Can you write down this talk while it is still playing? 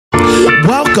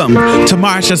Welcome to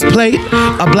Marsha's Plate,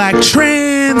 a Black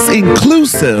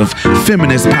trans-inclusive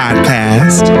feminist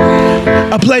podcast.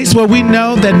 A place where we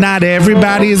know that not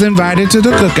everybody is invited to the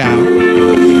cookout.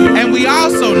 And we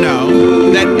also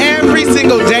know that every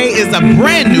single day is a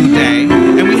brand new day,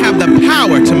 and we have the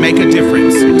power to make a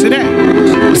difference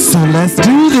today. So let's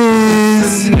do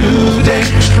this. A new day,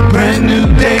 brand new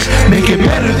day, make it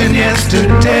better than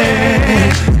yesterday.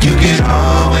 You can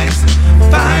always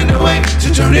find a way to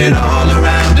turn it all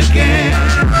around again.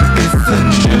 It's a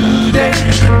new day,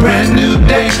 brand new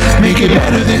day, make it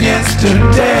better than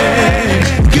yesterday.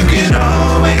 You can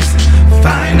always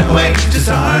find a way to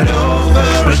start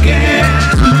over again.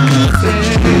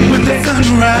 When the sun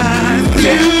rises,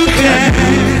 you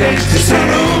can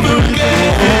start over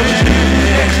again.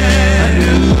 A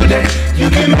new day, you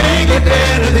can make it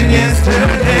better than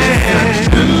yesterday. A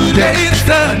new day, it's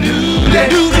a new day,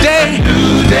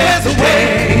 there's a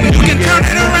way. You can turn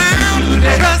it around,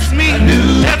 trust me,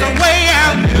 there's a way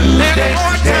out, there's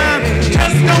more time.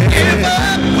 Just don't give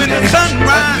up when the sun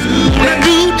rises. On a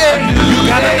new day, you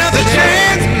got another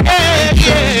chance.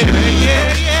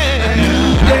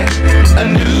 A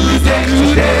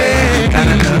new day, got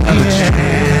another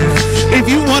chance. If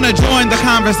you want to join the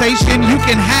conversation, you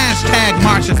can hashtag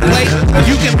Marsha's Plate.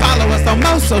 You can follow us on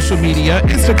most social media,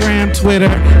 Instagram, Twitter,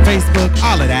 Facebook,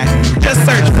 all of that. Just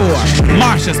search for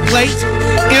Marsha's Plate,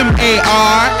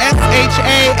 MARSHASPLATE.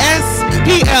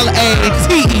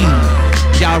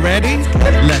 Y'all ready?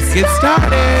 Let's get started.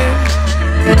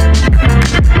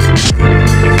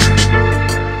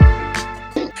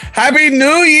 Happy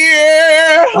New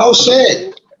Year! Oh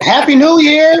shit! Happy New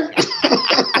Year!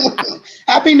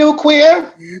 Happy New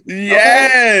Queer!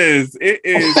 Yes, okay. It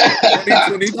is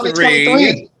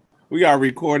 2023. We are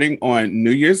recording on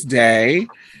New Year's Day.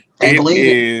 That's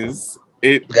good.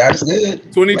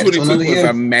 2022 was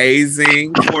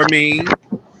amazing for me.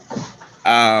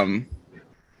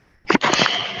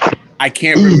 I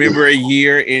can't remember a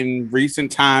year in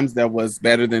recent times that was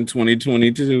better than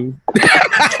 2022.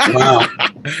 Wow.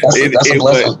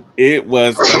 It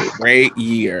was a great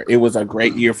year. It was a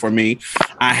great year for me.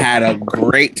 I had a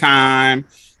great time.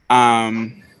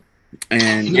 And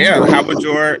yeah, how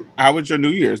was your New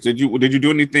Year's? Did you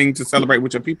do anything to celebrate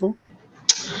with your people?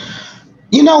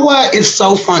 You know what? It's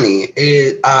so funny.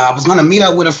 I was going to meet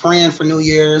up with a friend for New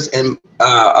Year's, and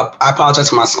I apologize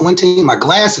for my squinting. My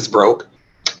glasses broke,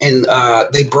 and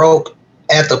they broke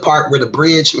at the part where the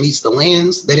bridge meets the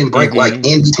lens. They didn't break like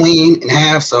in between in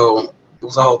half, so it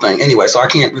was a whole thing. Anyway, so I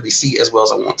can't really see as well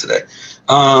as I want today.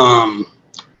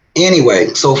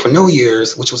 Anyway, so for New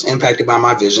Year's, which was impacted by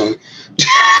my vision,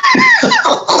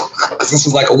 this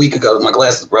was like a week ago, my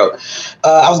glasses broke.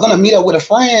 I was going to meet up with a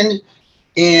friend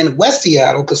in West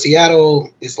Seattle, because Seattle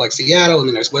is like Seattle, and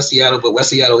then there's West Seattle, but West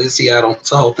Seattle is Seattle. It's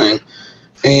the whole thing.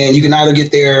 And you can either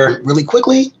get there really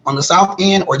quickly on the south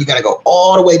end, or you got to go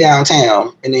all the way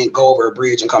downtown and then go over a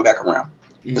bridge and come back around.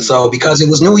 Mm-hmm. And so because it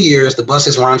was New Year's, the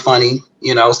buses run funny,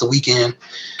 it's the weekend.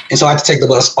 And so I had to take the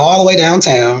bus all the way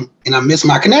downtown, and I missed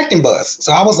my connecting bus.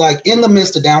 So I was like in the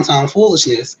midst of downtown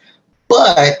foolishness,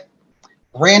 but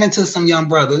ran into some young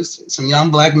brothers, some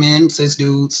young Black men, cis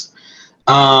dudes,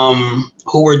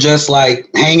 who were just like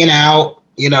hanging out.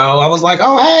 I was like,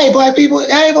 oh, hey, Black people.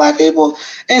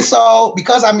 And so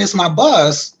because I missed my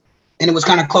bus and it was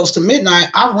kind of close to midnight,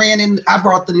 I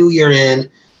brought the New Year in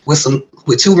with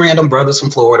two random brothers from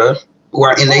Florida who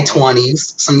are in their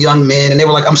 20s, some young men. And they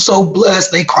were like, I'm so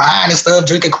blessed. They cried and stuff,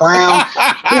 drinking Crown,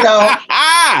 and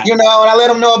I let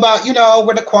them know about,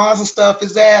 where the Kwanzaa stuff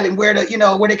is at, and where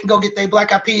where they can go get their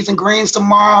Black Eyed Peas and Greens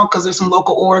tomorrow, because there's some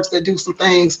local orgs that do some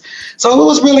things. So it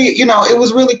was really, it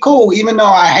was really cool. Even though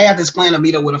I had this plan to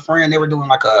meet up with a friend, they were doing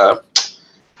like a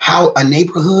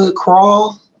neighborhood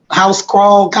house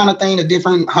crawl kind of thing to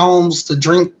different homes to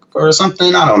drink or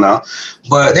something. I don't know.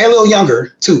 But they're a little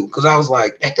younger too, because I was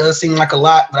like, that does seem like a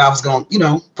lot, but I was going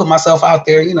to, put myself out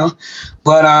there,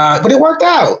 But it worked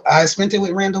out. I spent it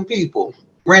with random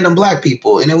Black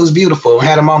people, and it was beautiful. I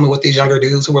had a moment with these younger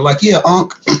dudes who were like, yeah,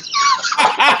 Unc.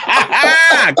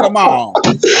 Come on.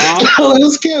 It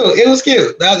was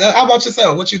cute. How about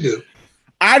yourself? What you do?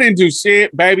 I didn't do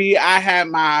shit, baby. I had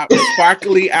my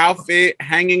sparkly outfit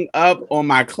hanging up on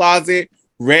my closet,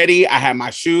 ready. I had my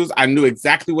shoes. I knew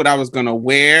exactly what I was going to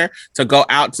wear to go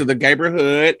out to the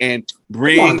neighborhood and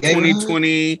bring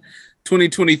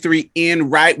 2023 in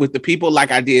right with the people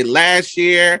like I did last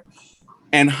year.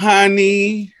 And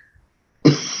honey,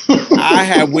 I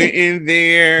had went in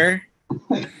there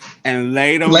and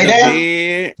laid on the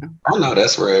bed. I know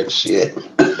that's right. Shit.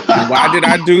 Why did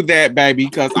I do that, baby?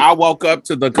 Because I woke up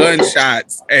to the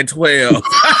gunshots at 12.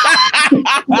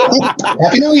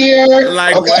 Happy New Year.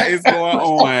 Like, what is going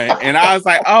on? And I was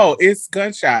like, oh, it's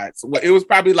gunshots. Well, it was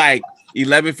probably like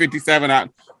 11:57.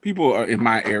 People are in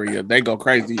my area, they go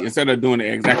crazy. Instead of doing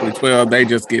it exactly 12, they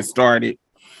just get started.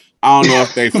 I don't know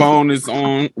if their phone is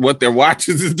on, what their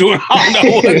watches is doing. I don't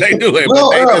know what they doing, but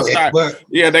they just start.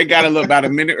 Yeah, they got about a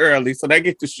minute early, so they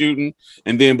get to shooting,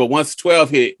 and then but once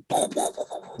 12 hit,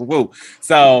 woo.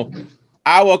 So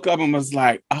I woke up and was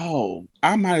like, oh,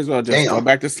 I might as well just go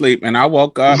back to sleep. And I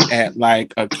woke up at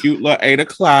like a cute little 8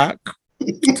 o'clock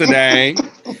today,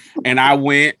 and I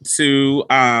went to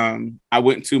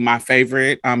my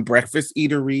favorite breakfast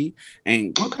eatery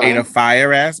and ate a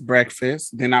fire ass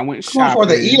breakfast. Then I went shopping for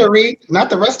the eatery,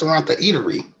 not the restaurant, the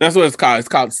eatery. That's what it's called. It's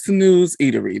called Snooze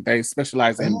Eatery. They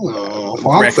specialize in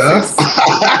breakfast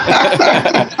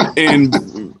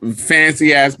in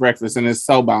fancy ass breakfast, and it's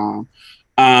so bomb.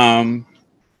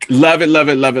 Love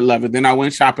it. Then I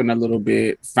went shopping a little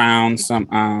bit, found some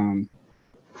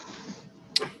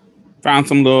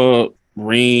little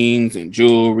rings and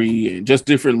jewelry and just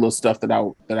different little stuff that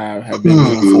I have been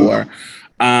looking for.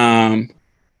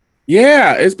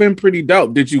 Yeah, it's been pretty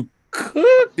dope. Did you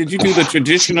cook? Did you do the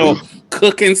traditional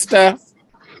cooking stuff?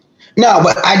 No,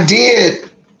 but I did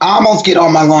almost get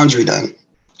all my laundry done.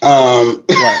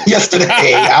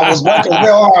 Yesterday, I was working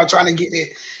real hard trying to get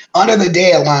it under the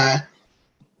deadline.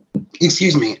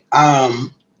 Excuse me.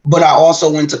 But I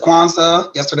also went to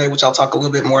Kwanzaa yesterday, which I'll talk a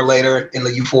little bit more later in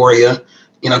the Euphoria,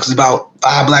 because about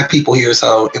 5 Black people here.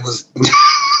 So it was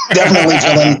definitely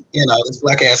telling, this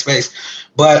Black ass face.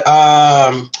 But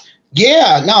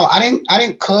yeah, no, I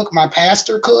didn't cook. My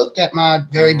pastor cooked at my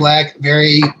very Black,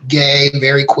 very gay,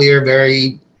 very queer,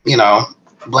 very,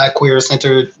 Black queer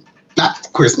centered,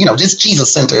 not queer, just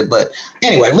Jesus centered. But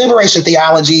anyway, liberation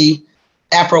theology,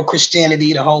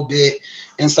 Afro-Christianity, the whole bit.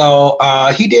 And so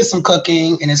he did some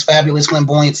cooking in his fabulous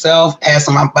flamboyant self, had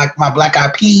some my black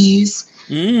eyed peas.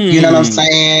 You know what I'm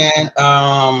saying?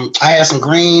 I had some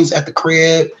greens at the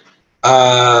crib.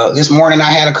 This morning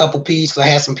I had a couple peas, so I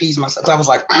had some peas myself. So I was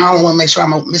like, I don't want to make sure I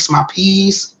don't miss my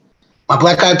peas, my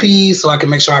black eyed peas, so I can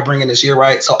make sure I bring in this year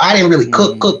right. So I didn't really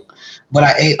cook, but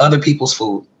I ate other people's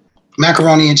food.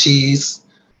 Macaroni and cheese,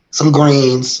 some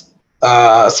greens,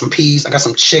 some peas. I got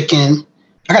some chicken.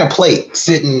 I got a plate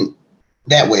sitting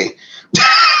that way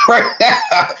right now,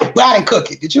 but I didn't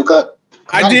cook it. Did you cook?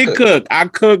 I did cook. I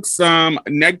cooked some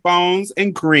neck bones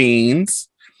and greens.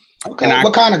 Okay, and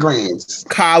what kind of greens?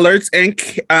 Collards and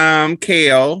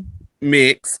kale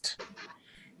mixed.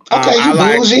 Okay, you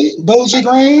bougie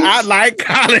greens? I like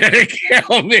collard and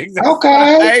kale mixed. That's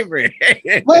okay. My favorite.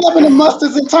 What happened to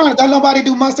mustards and turnips? Don't nobody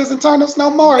do mustards and turnips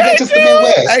no more. That's just the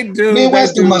Midwest. I do.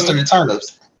 Midwest do mustard and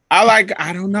turnips. I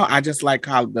don't know. I just like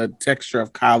the texture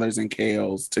of collards and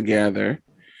kales together.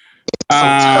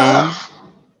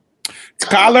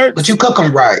 Collards, but you cook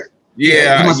them right.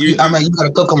 Yeah, you gotta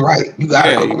cook them right. You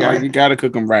gotta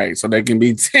cook them right so they can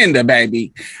be tender,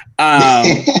 baby.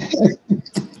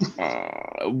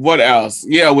 What else?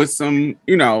 Yeah, with some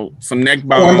neck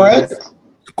bones,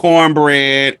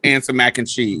 cornbread, and some mac and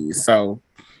cheese. So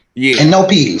yeah, and no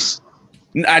peas.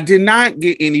 I did not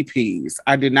get any peas.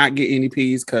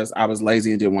 Because I was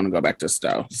lazy and didn't want to go back to the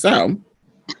stove. So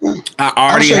I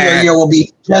already your year will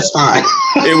be just fine.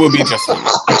 It will be just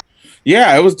fine.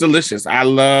 Yeah, it was delicious. I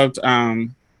loved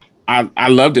I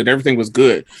loved it. Everything was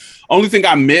good. Only thing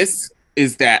I miss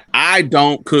is that I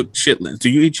don't cook chitlins. Do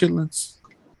you eat chitlins?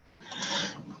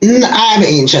 I haven't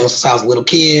eaten chitlins since I was a little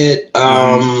kid.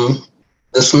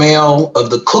 The smell of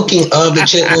the cooking of the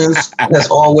chitlins has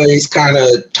always kind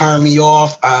of turned me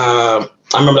off. I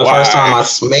remember the first time I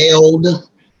smelled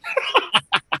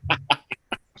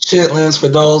chitlins.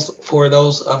 For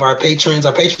those of our patrons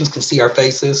can see our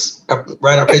faces,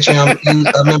 right? Our Patreon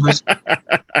members.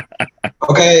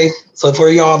 Okay, so for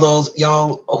y'all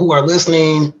who are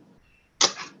listening,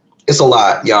 it's a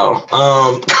lot, y'all.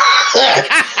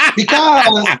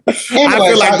 Because anyway, I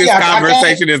feel like this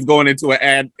conversation is going into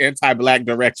an anti-Black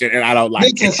direction, and I don't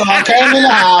like it. So I came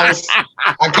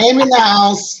in the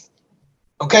house.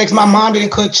 Okay, because my mom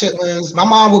didn't cook chitlins. My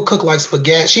mom would cook like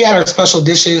spaghetti. She had her special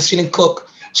dishes. She didn't cook.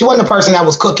 She wasn't the person that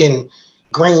was cooking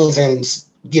greens and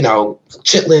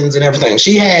chitlins and everything.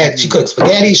 She cooked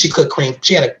spaghetti. She cooked cream.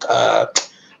 She had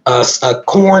a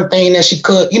corn thing that she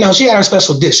cooked. She had her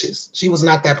special dishes. She was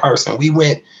not that person. We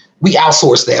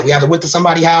outsourced that. We either went to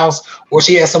somebody's house or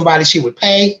she had somebody she would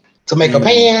pay to make a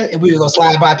pan, and we would go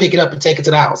slide by, pick it up, and take it to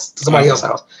the house, to somebody else's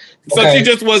house. Okay? So she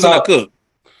just wasn't a cook.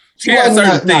 She had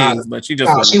certain things, but she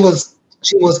just wasn't.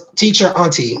 She was teacher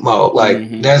auntie mode.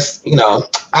 Like that's,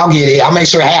 I'll get it. I'll make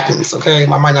sure it happens. Okay.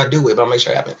 I might not do it, but I'll make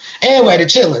sure it happens. Anyway, the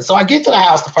chitlins. So I get to the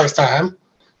house the first time.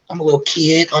 I'm a little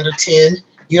kid under 10.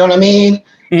 You know what I mean?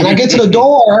 And I get to the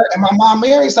door at my mom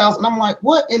Mary's house, and I'm like,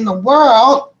 what in the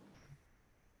world?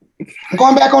 I'm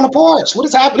going back on the porch. What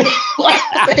is happening? What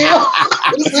the hell?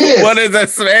 What is this? What is that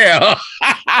smell?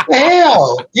 What the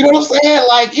hell? You know what I'm saying?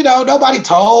 Like, nobody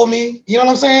told me. You know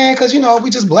what I'm saying? Because, we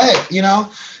just black, And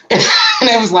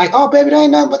it was like, oh, baby, there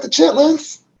ain't nothing but the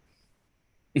chitlins.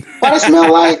 What it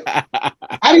smell like?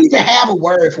 I didn't even have a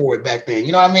word for it back then.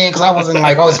 You know what I mean? Because I wasn't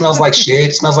like, oh, it smells like shit.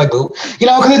 It smells like poop.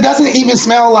 Because it doesn't even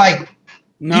smell like.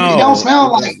 No, it don't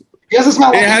smell like. It doesn't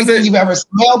smell like anything you've ever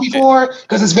smelled before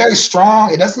because it's very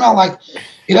strong. It doesn't smell like.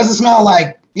 It doesn't smell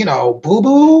like boo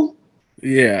boo.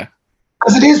 Yeah.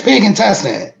 Because it is pig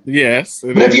intestine. Yes.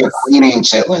 But if you're cleaning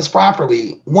chitlins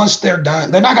properly, once they're done,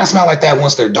 they're not gonna smell like that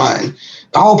once they're done.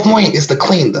 The whole point is to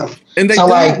clean them. And they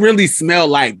don't really smell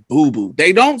like boo boo.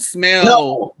 They don't smell.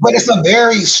 No, but it's a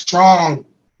very strong.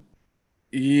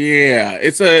 Yeah,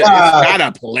 it's not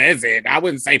a pleasant. I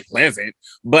wouldn't say pleasant,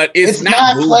 but it's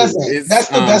not pleasant. That's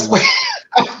the best way.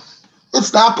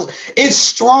 It's not. It's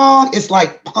strong. It's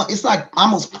like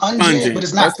almost pungent, but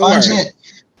it's not pungent.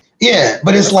 Yeah,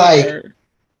 but it's like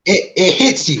it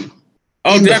hits you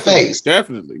in the face.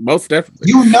 Definitely, most definitely.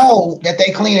 You know that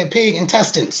they clean pig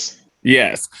intestines.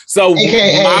 Yes. So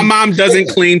AKA, my mom doesn't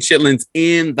clean chitlins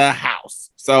in the house.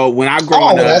 So when I grow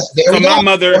up, my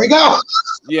mother. There we go.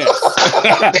 Yes.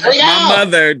 My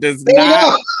mother does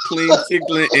not clean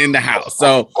chitlin in the house.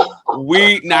 So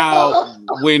when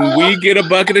we get a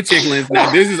bucket of chitlins,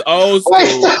 now this is old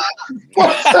school.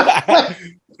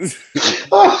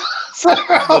 Well,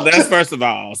 that's first of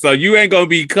all. So you ain't gonna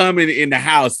be coming in the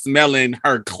house smelling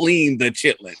her clean the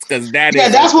chitlins because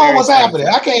that's what was happening.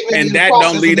 I can't even. And that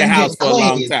don't leave the house for a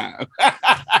long time.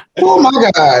 Oh my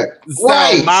God! So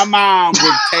my mom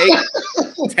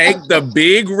would take the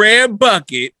big red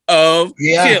bucket of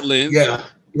chitlins. Yeah.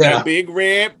 That big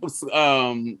red.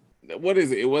 What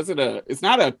is it? It's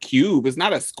not a cube. It's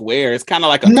not a square. It's kind of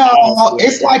like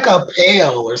it's like a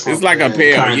pail or something. It's like a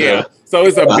pail, kinda. Yeah. So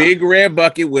it's a big red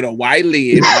bucket with a white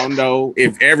lid. I don't know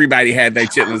if everybody had their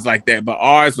chitlins like that, but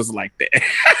ours was like that.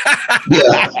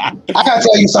 Yeah. I gotta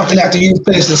tell you something after you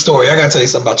finish the story. I gotta tell you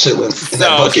something about chitlins.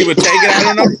 So she would take it out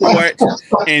on the porch,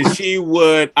 and she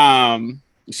would have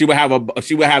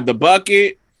the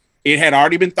bucket. It had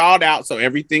already been thawed out, so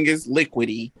everything is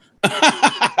liquidy.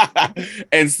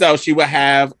 And so she would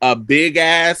have a big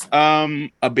ass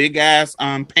pan,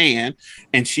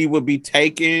 and she would be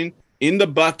taking in the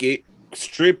bucket,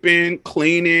 stripping,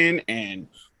 cleaning, and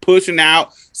pushing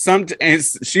out and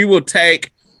she will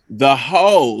take the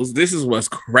hose. This is what's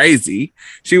crazy.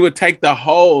 She would take the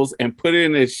hose and put it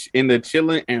in the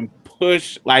chitlin and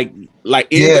push like in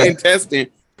the intestine.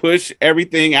 Push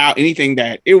everything out, anything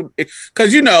that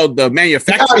because the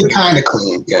manufacturers kind of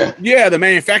clean, the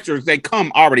manufacturers, they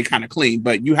come already kind of clean,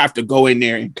 but you have to go in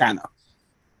there and kind of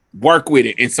work with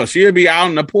it. And so she'll be out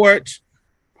on the porch,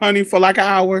 honey, for like an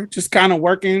hour, just kind of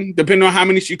working, depending on how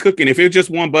many she's cooking. If it's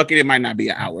just one bucket, it might not be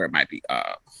an hour, it might be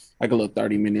like a little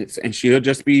 30 minutes, and she'll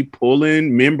just be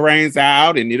pulling membranes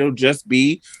out, and it'll just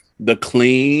be the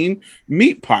clean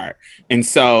meat part. And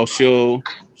so she'll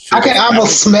I can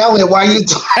almost smell it while you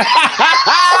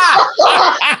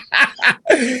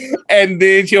and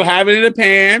then she'll have it in a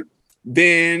pan.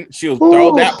 Then she'll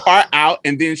throw that part out,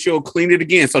 and then she'll clean it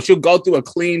again. So she'll go through a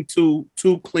clean to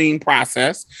clean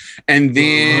process, and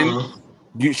then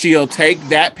she'll take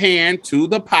that pan to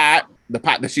the pot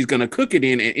that she's gonna cook it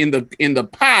in, and in the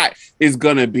pot is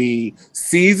gonna be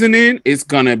seasoning. It's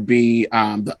gonna be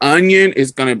the onion.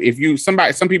 It's gonna be some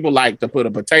people like to put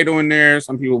a potato in there.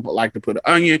 Some people like to put an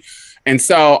onion, and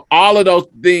so all of those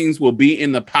things will be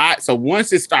in the pot. So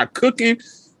once it starts cooking,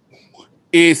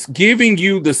 it's giving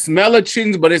you the smell of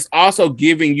chitlins, but it's also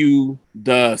giving you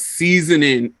the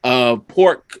seasoning of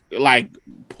pork,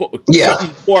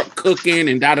 pork cooking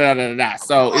and da da da da.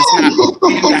 So it's not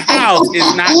in the house.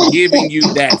 It's not giving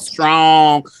you that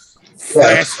strong,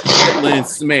 fresh chitlin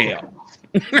smell.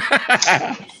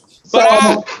 But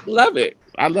I love it.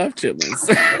 I love chitlins.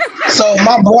 So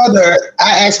my brother,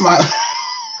 I asked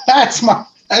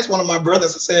one of my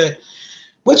brothers. I said,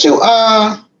 "What you?"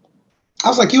 I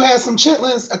was like, "You had some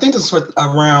chitlins." I think this was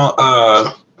around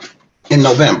in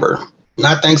November.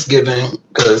 Not Thanksgiving,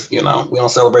 because we don't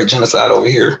celebrate genocide over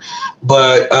here.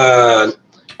 But I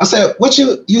said, "What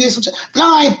you get some?" No,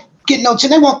 I ain't getting no chitlins.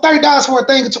 They want $30 for a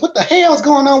thing. What the hell is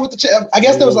going on with the chitlins? I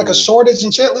guess there was like a shortage in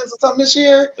chitlins or something this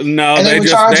year. No, and they were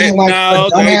charging a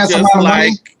dumbass amount of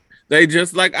money. They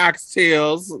just like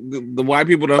oxtails. The white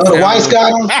people don't. Oh, the whites got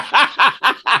them.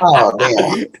 Oh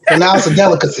damn! So now it's a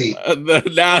delicacy.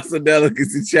 Now it's a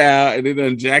delicacy, child, and they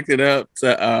done jacked it up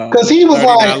to. Because he was $30.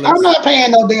 like, "I'm not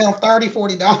paying no damn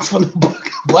 $30-$40 for the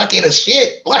bucket of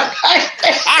shit."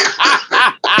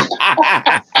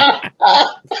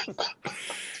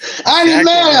 I didn't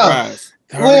know.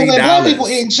 When black people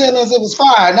eating chitlins, it was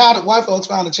fine. Now the white folks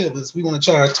found the chitlins. We want to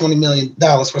charge $20 million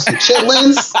for some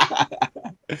chitlins.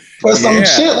 For some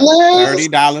chitlins.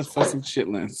 $30 for some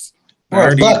chitlins.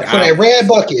 For that red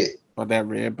bucket. For that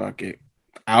red bucket.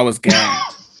 I was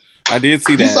gagged. I did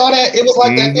see that. You saw that? It was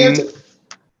like that there.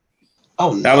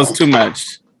 Oh no. That was too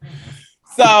much.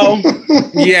 So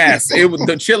yes,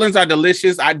 the chitlins are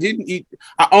delicious. I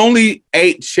only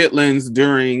ate chitlins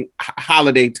during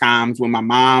holiday times when my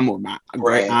mom or my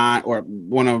great aunt or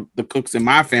one of the cooks in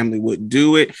my family would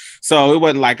do it. So it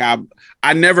wasn't like I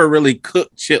never really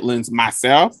cooked chitlins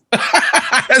myself.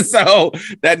 So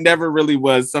that never really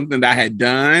was something that I had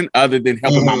done other than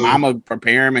helping my mama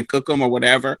prepare them and cook them or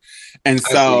whatever. And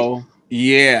so,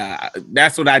 yeah,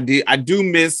 that's what I did. I do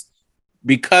miss,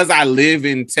 because I live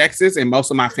in Texas and most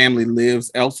of my family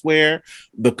lives elsewhere,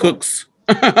 the cooks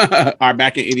are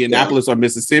back in Indianapolis or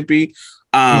Mississippi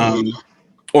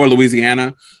or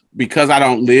Louisiana. Because I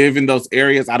don't live in those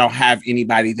areas, I don't have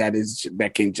anybody I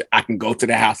can go to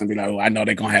the house and be like, oh, I know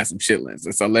they're gonna have some chitlins,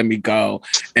 and so let me go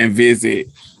and visit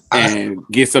and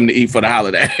get something to eat for the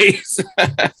holidays.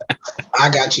 I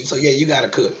got you. So yeah, you gotta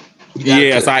cook.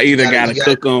 So I either gotta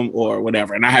cook them or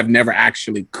whatever, and I have never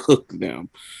actually cooked them,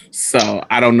 so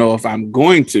I don't know if I'm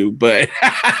going to, but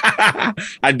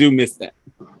I do miss that.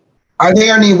 Are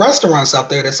there any restaurants out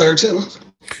there that serve chitlins?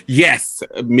 Yes,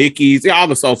 Mickey's, all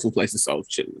the soul food places sold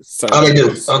chitlins. Oh, they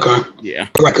do. Okay. Yeah.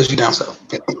 Right, because you down south.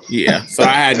 Yeah. So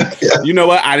I had, you know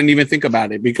what? I didn't even think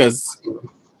about it because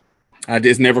I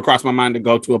just never crossed my mind to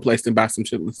go to a place and buy some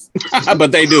chitlins.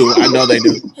 But they do. I know they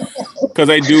do. Because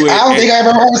they do it. I don't think I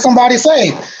ever heard somebody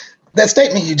say that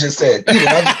statement you just said.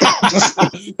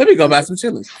 Let me go buy some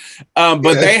chitlins.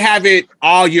 But they have it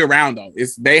all year round though.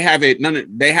 They have it.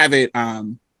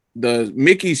 The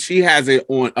Mickey, she has it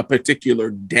on a particular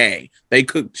day. They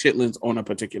cook chitlins on a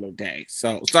particular day.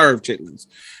 So serve chitlins.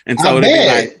 And so it'll be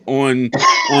like on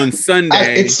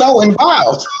Sunday. It's so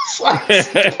involved.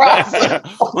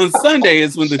 On Sunday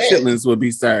is when the chitlins will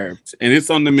be served. And it's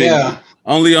on the menu. Yeah.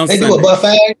 Only on Sunday. They do a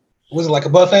buffet? Was it like a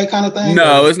buffet kind of thing?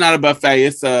 No, it's not a buffet.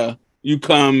 It's you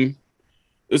come.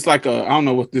 It's like I don't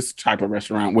know what this type of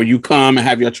restaurant where you come and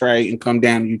have your tray and come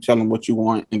down and you tell them what you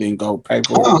want and then go pay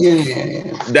for it.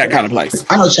 Yeah. That kind of place.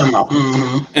 I know what you're talking about.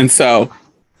 Mm-hmm. And so,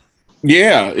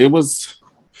 yeah, it was,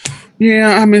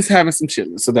 I miss having some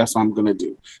chitlins. So that's what I'm going to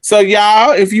do. So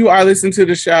y'all, if you are listening to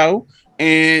the show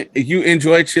and you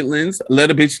enjoy chitlins,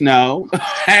 let a bitch know.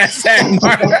 Hashtag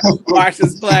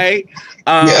Marsha's Plate.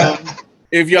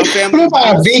 If your family, what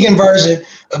about a vegan version,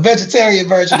 a vegetarian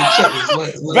version of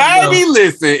chitlins? Baby,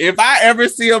 listen, if I ever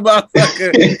see a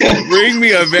motherfucker bring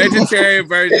me a vegetarian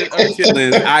version of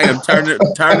chitlins, I am turning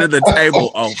the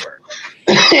table over.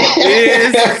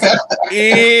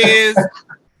 Is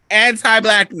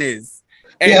anti-blackness.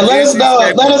 Yeah, let us know.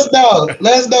 Let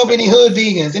us know if any hood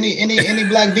vegans, any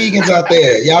black vegans out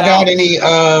there. Y'all got any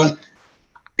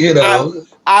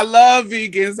I love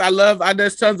vegans.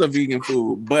 There's tons of vegan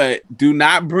food, but do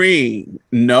not bring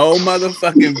no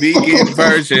motherfucking vegan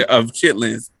version of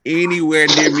chitlins anywhere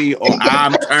near me or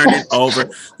I'm turning over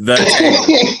the table.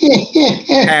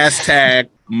 Hashtag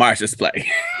Marsha's Plate.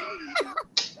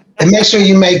 And make sure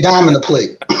you make Diamond a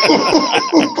plate.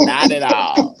 Not at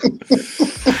all.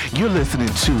 You're listening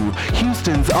to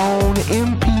Houston's own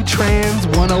MP Trans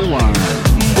 101.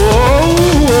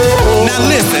 Now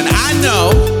listen, I know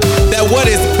that what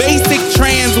is basic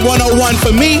Trans 101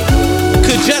 for me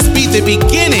could just be the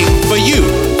beginning for you.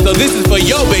 So this is for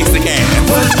your basic ass.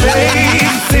 What's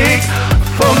basic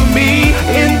for me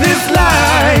in this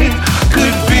life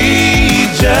could be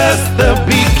just the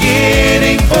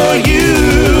beginning for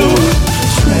you.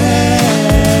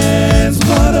 Trans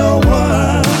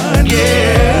 101,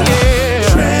 yeah.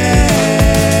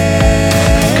 Trans.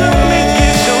 Come and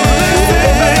get your listen,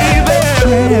 baby.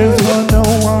 Trans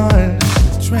 101.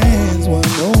 Trans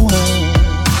 101.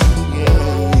 Yeah.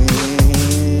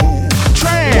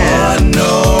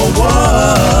 Trans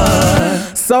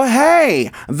 101. So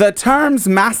hey, the terms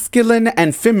masculine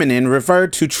and feminine refer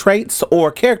to traits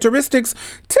or characteristics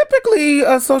typically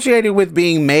associated with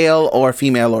being male or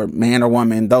female or man or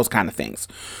woman, those kind of things.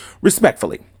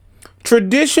 Respectfully.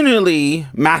 Traditionally,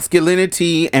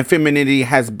 masculinity and femininity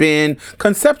has been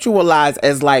conceptualized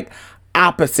as like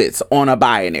opposites on a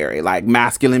binary, like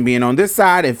masculine being on this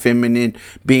side and feminine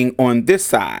being on this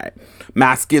side.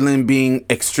 Masculine being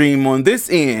extreme on this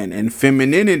end and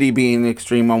femininity being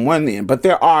extreme on one end. But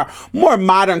there are more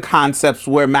modern concepts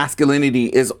where masculinity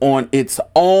is on its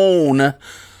own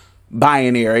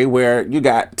binary, where you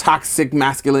got toxic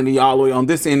masculinity all the way on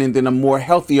this end and then a more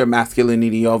healthier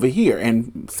masculinity over here.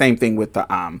 And same thing with the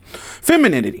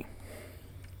femininity.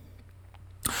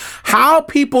 How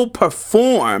people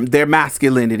perform their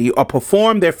masculinity or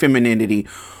perform their femininity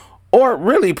or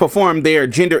really perform their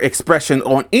gender expression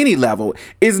on any level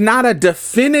is not a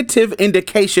definitive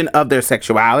indication of their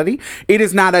sexuality. It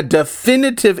is not a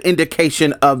definitive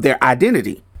indication of their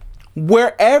identity.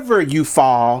 Wherever you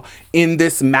fall in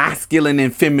this masculine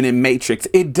and feminine matrix,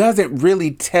 it doesn't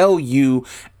really tell you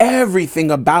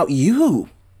everything about you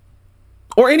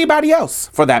or anybody else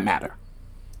for that matter.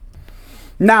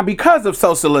 Now, because of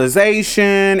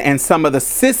socialization and some of the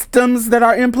systems that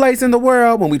are in place in the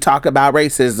world, when we talk about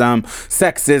racism,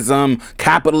 sexism,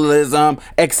 capitalism,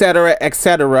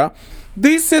 etc.,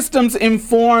 these systems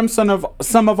inform some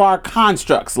of our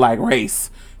constructs like race,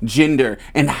 gender,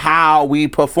 and how we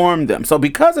perform them. So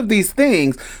because of these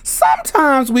things,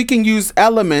 sometimes we can use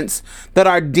elements that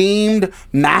are deemed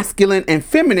masculine and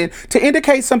feminine to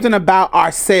indicate something about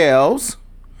ourselves,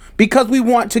 because we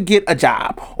want to get a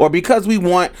job, or because we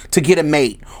want to get a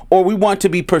mate, or we want to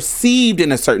be perceived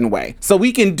in a certain way. So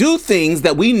we can do things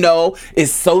that we know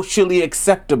is socially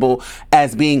acceptable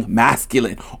as being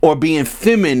masculine or being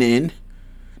feminine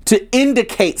to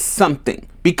indicate something,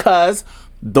 because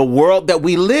the world that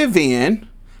we live in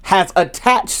has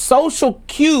attached social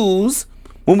cues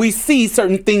when we see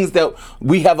certain things that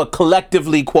we have a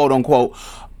collectively, quote unquote,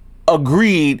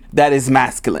 agreed that is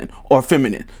masculine or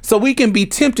feminine. So we can be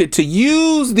tempted to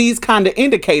use these kind of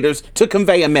indicators to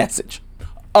convey a message.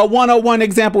 A 101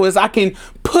 example is I can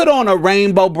put on a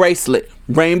rainbow bracelet,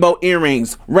 rainbow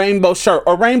earrings, rainbow shirt,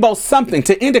 or rainbow something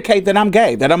to indicate that I'm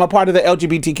gay, that I'm a part of the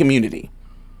LGBT community.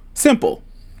 Simple.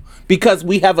 Because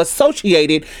we have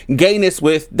associated gayness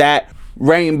with that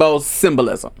rainbow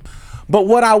symbolism. But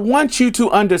what I want you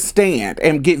to understand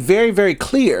and get very, very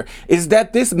clear is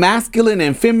that this masculine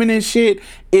and feminine shit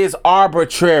is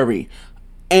arbitrary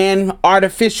and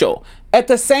artificial at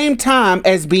the same time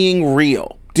as being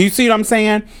real. Do you see what I'm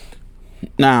saying?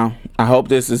 Now, I hope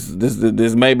this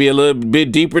may be a little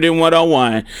bit deeper than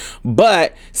 101,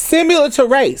 but similar to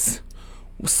race,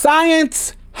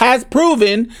 science has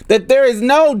proven that there is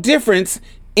no difference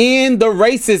in the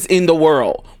races in the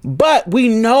world. But we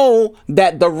know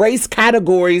that the race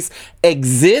categories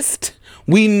exist.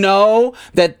 We know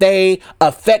that they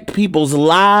affect people's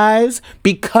lives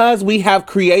because we have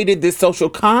created this social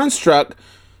construct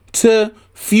to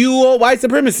fuel white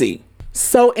supremacy.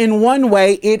 So in one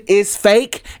way it is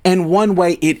fake, and one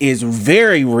way it is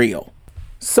very real.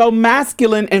 So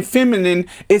masculine and feminine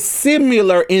is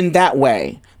similar in that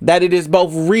way, that it is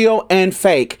both real and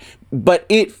fake, but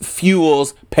it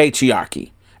fuels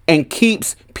patriarchy and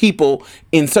keeps people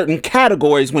in certain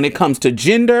categories when it comes to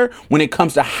gender, when it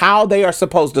comes to how they are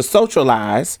supposed to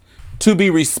socialize, to be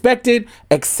respected,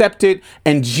 accepted,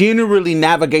 and generally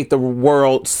navigate the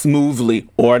world smoothly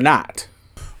or not.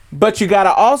 But you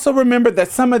gotta also remember that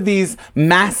some of these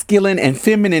masculine and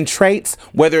feminine traits,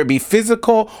 whether it be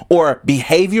physical or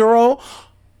behavioral,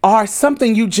 are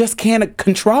something you just can't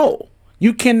control.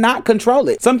 You cannot control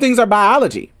it. Some things are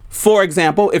biology. For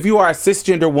example, if you are a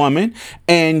cisgender woman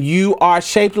and you are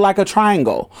shaped like a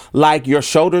triangle, like your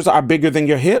shoulders are bigger than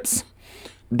your hips,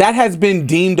 that has been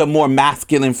deemed a more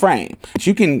masculine frame.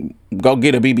 You can go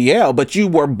get a BBL, but you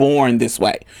were born this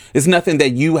way. It's nothing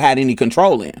that you had any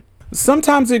control in.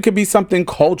 Sometimes it could be something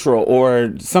cultural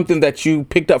or something that you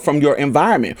picked up from your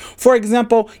environment. For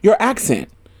example, your accent.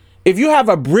 If you have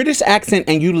a British accent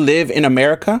and you live in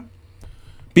America,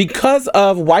 because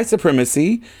of white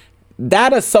supremacy,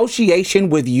 that association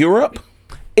with Europe,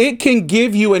 it can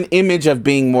give you an image of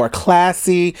being more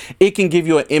classy. It can give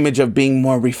you an image of being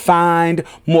more refined,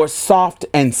 more soft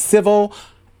and civil,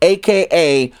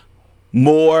 aka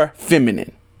more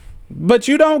feminine. But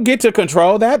you don't get to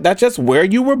control that. That's just where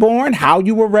you were born, how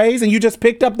you were raised, and you just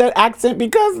picked up that accent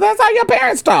because that's how your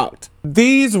parents talked.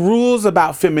 These rules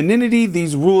about femininity,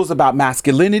 these rules about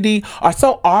masculinity are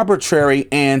so arbitrary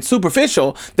and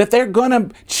superficial that they're gonna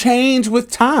change with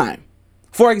time.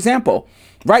 For example,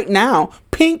 right now,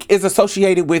 pink is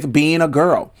associated with being a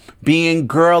girl, being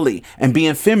girly, and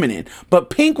being feminine. But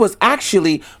pink was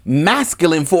actually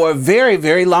masculine for a very,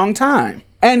 very long time.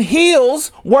 And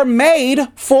heels were made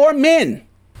for men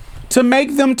to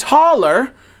make them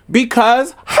taller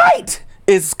because height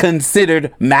is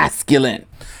considered masculine.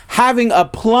 Having a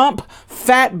plump,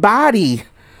 fat body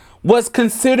was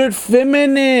considered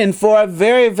feminine for a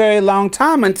very, very long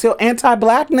time until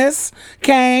anti-blackness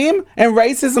came and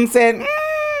racism said,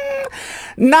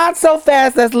 not so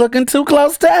fast, that's looking too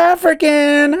close to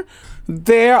African.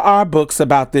 There are books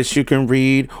about this you can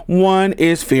read. One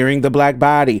is Fearing the Black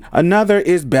Body. Another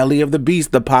is Belly of the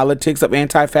Beast, The Politics of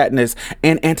Anti-Fatness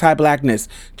and Anti-Blackness.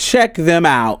 Check them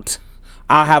out.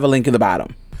 I'll have a link in the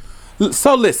bottom.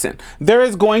 So listen, there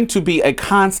is going to be a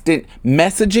constant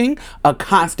messaging, a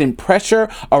constant pressure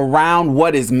around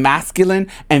what is masculine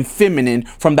and feminine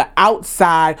from the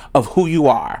outside of who you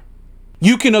are.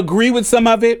 You can agree with some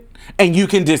of it and you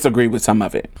can disagree with some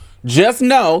of it. Just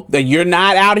know that you're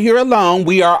not out here alone.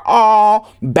 We are all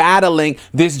battling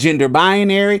this gender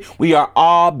binary. We are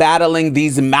all battling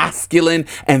these masculine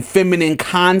and feminine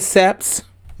concepts.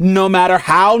 No matter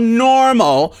how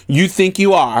normal you think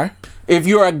you are, if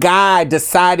you're a guy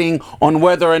deciding on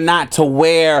whether or not to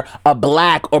wear a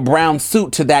black or brown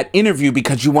suit to that interview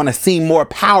because you want to seem more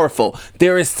powerful,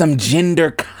 there is some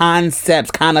gender concepts,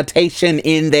 connotation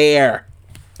in there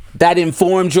that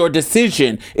informs your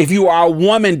decision. If you are a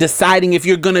woman deciding if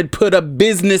you're going to put a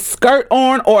business skirt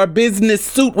on or a business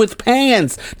suit with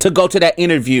pants to go to that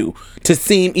interview to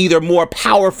seem either more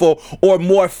powerful or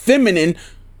more feminine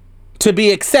to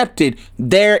be accepted,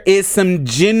 there is some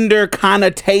gender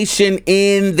connotation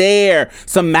in there,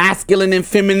 some masculine and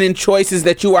feminine choices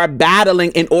that you are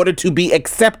battling in order to be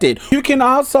accepted. You can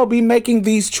also be making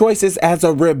these choices as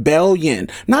a rebellion,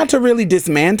 not to really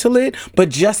dismantle it, but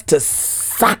just to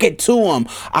sock it to them.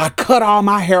 I cut all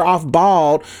my hair off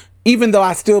bald, even though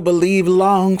I still believe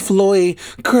long, flowy,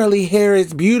 curly hair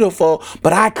is beautiful,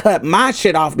 but I cut my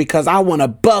shit off because I want to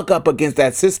buck up against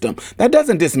that system. That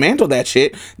doesn't dismantle that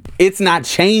shit. It's not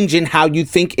changing how you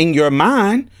think in your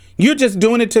mind. You're just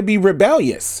doing it to be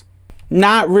rebellious,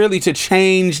 not really to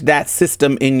change that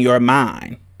system in your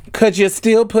mind. Because you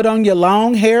still put on your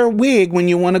long hair wig when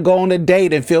you want to go on a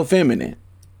date and feel feminine.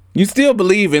 You still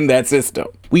believe in that system.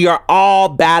 We are all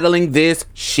battling this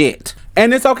shit.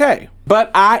 And it's okay.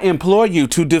 But I implore you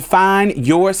to define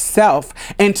yourself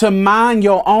and to mind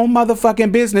your own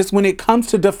motherfucking business when it comes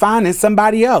to defining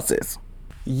somebody else's.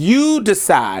 You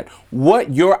decide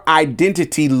what your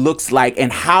identity looks like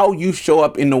and how you show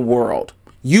up in the world.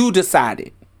 You decide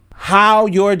it. How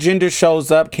your gender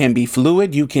shows up can be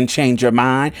fluid. You can change your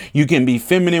mind. You can be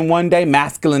feminine one day,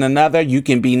 masculine another. You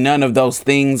can be none of those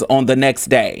things on the next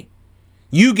day.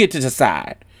 You get to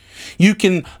decide. You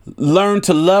can learn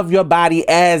to love your body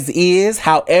as is,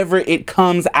 however it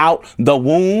comes out the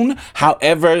womb,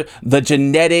 however the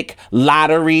genetic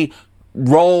lottery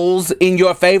rolls in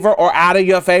your favor or out of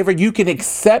your favor. You can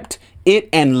accept it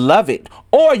and love it,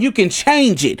 or you can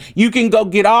change it. You can go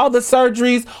get all the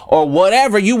surgeries or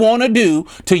whatever you want to do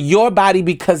to your body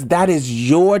because that is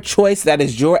your choice. That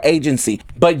is your agency,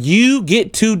 but you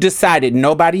get to decide it.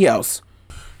 Nobody else.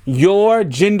 Your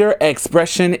gender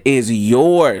expression is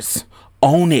yours.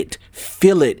 Own it,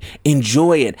 feel it,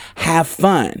 enjoy it, have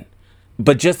fun.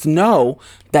 But just know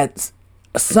that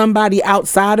somebody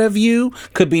outside of you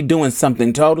could be doing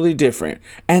something totally different.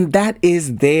 And that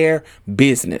is their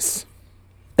business.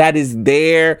 That is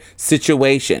their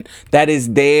situation. That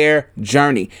is their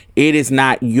journey. It is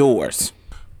not yours.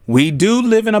 We do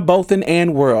live in a both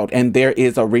and world, and there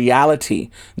is a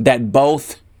reality that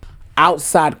both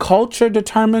outside culture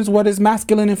determines what is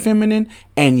masculine and feminine,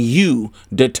 and you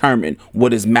determine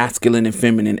what is masculine and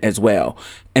feminine as well.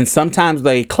 And sometimes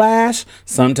they clash,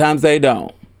 sometimes they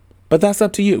don't. But that's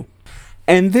up to you.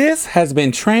 And this has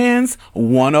been Trans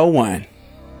 101.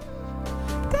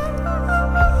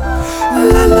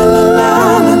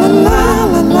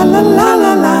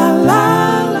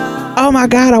 Oh my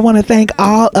God, I want to thank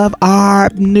all of our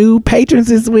new patrons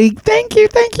this week. Thank you.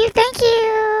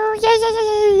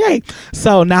 Yay.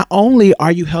 So not only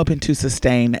are you helping to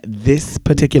sustain this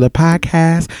particular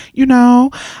podcast,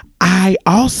 I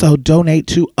also donate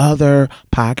to other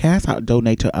podcasts. I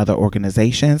donate to other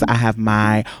organizations. I have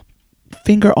my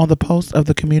finger on the pulse of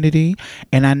the community,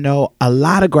 and I know a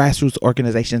lot of grassroots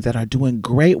organizations that are doing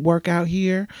great work out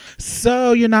here.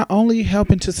 So you're not only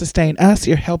helping to sustain us,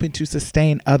 you're helping to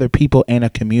sustain other people in a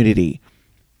community,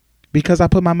 because I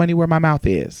put my money where my mouth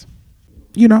is.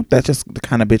 That's just the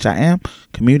kind of bitch I am.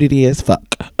 Community is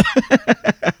fuck.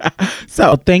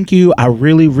 So thank you. I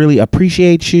really, really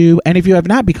appreciate you. And if you have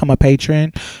not become a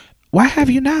patron, why have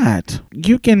you not?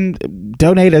 You can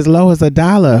donate as low as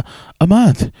 $1 a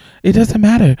month. It doesn't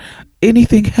matter.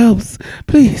 Anything helps.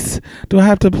 Please. Do I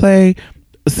have to play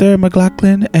Sarah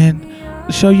McLachlan and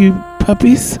show you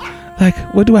puppies? Like,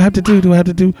 what do I have to do? Do I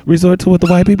have to resort to what the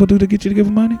white people do to get you to give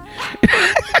them money?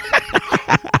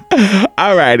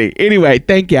 All righty. Anyway,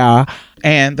 thank y'all.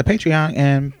 And the Patreon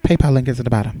and PayPal link is at the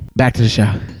bottom. Back to the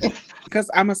show. Because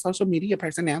I'm a social media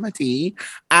personality.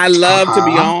 I love to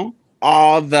be on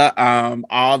all the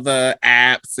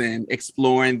apps and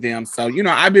exploring them. So,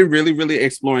 I've been really, really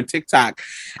exploring TikTok.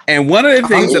 And one of the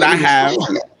things that I have,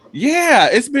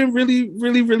 it's been really,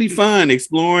 really, really fun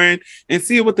exploring and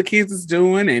seeing what the kids is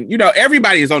doing. And,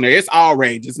 everybody is on there. It's all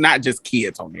rage. It's not just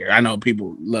kids on there. I know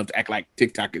people love to act like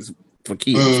TikTok is for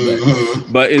kids,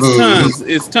 but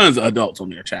it's tons of adults on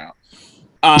there, child.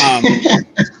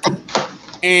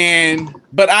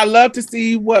 But I love to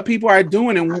see what people are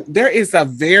doing, and there is a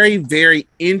very, very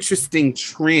interesting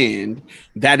trend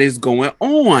that is going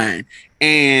on.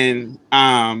 And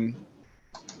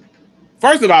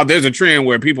first of all, there's a trend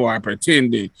where people are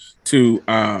pretending to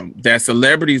that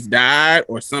celebrities died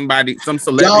or some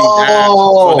celebrity died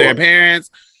for their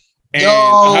parents. And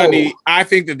honey, I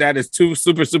think that is too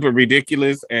super, super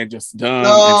ridiculous and just dumb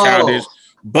and childish.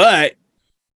 But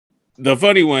the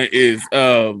funny one is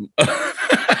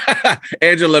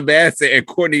Angela Bassett and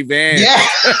Courtney Vance. Yeah.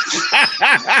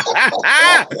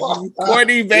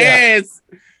 Courtney Vance's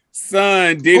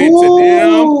son did it to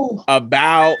them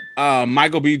about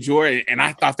Michael B. Jordan, and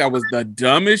I thought that was the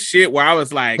dumbest shit. Where I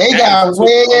was like, they got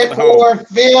red for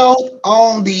film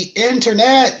on the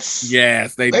internet.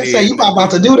 Yes, they did. Say you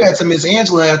about to do that to Miss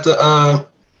Angela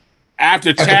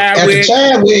after Chadwick.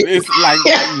 It's like,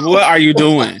 what are you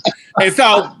doing? And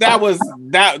so that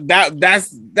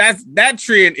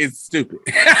trend is stupid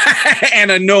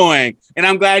and annoying. And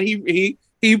I'm glad he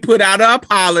put out an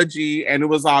apology and it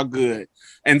was all good.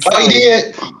 And so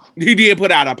he did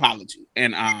put out an apology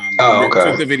and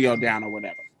took the video down or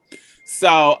whatever.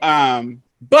 So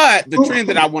but the trend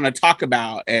that I want to talk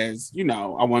about, as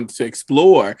I want to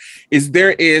explore, is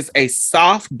there is a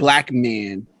soft black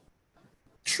men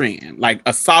trend, like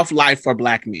a soft life for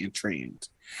black men trend.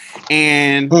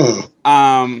 And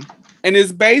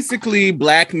it's basically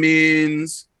black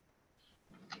men's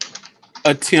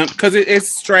attempt, because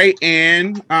it's straight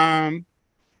and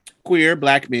queer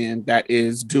black men that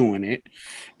is doing it,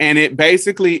 and it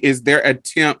basically is their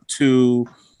attempt to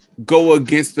go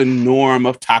against the norm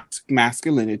of toxic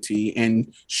masculinity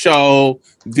and show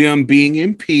them being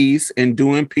in peace and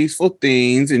doing peaceful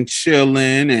things and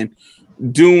chilling and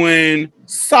doing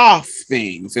soft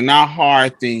things and not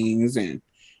hard things. And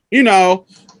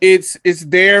it's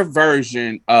their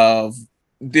version of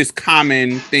this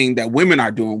common thing that women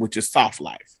are doing, which is soft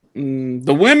life.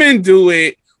 The women do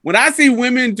it. When I see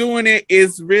women doing it,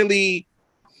 it's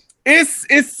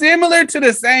similar to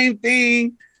the same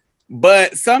thing,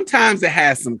 but sometimes it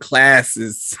has some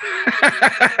classes,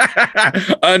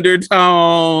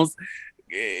 undertones.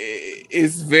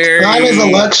 It's very. Crime is a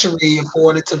luxury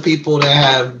afforded to people that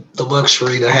have the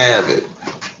luxury to have it.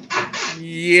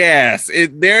 Yes,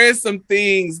 there is some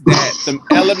some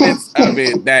elements of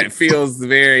it that feels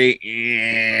very,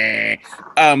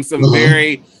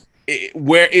 very,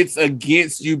 where it's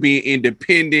against you being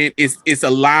independent. It's a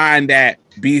line that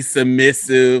be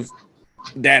submissive,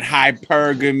 that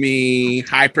hypergamy,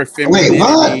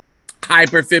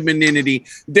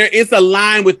 hyperfemininity. There is a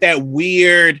line with that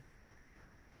weird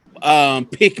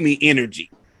pick me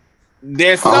energy.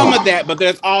 There's some of that, but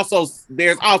there's also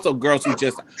girls who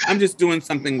I'm just doing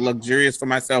something luxurious for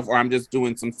myself, or I'm just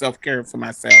doing some self-care for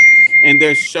myself, and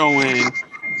they're showing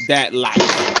that life.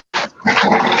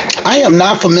 I am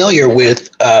not familiar with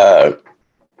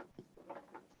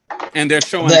and they're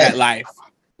showing that life.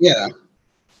 Yeah.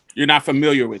 You're not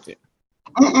familiar with it.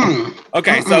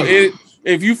 Okay, so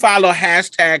if you follow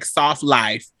hashtag soft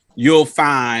life, you'll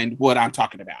find what I'm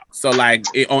talking about. So like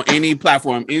on any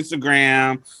platform,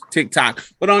 Instagram, TikTok.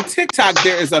 But on TikTok,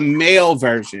 there is a male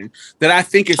version that I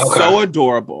think is so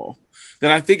adorable.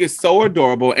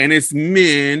 And it's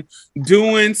men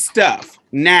doing stuff.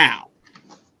 Now,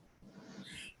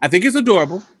 I think it's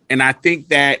adorable. And I think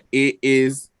that it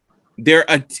is their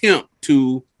attempt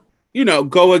to,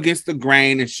 go against the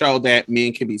grain and show that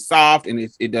men can be soft, and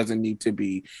it doesn't need to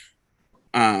be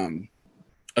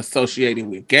associated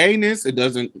with gayness. It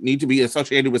doesn't need to be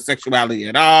associated with sexuality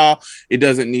at all. It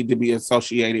doesn't need to be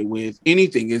associated with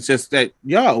anything. It's just that,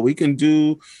 we can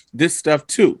do this stuff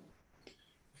too.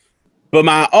 But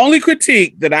my only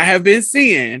critique that I have been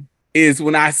seeing is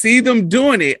when I see them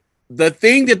doing it, the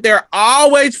thing that they're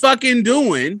always fucking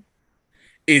doing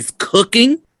is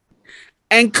cooking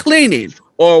and cleaning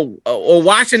or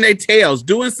washing their tails,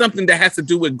 doing something that has to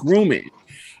do with grooming.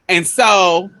 And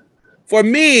so for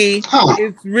me,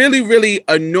 it's really, really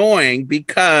annoying,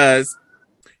 because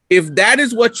if that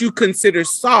is what you consider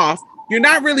soft, you're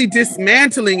not really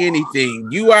dismantling anything.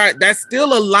 That's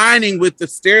still aligning with the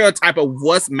stereotype of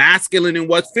what's masculine and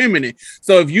what's feminine.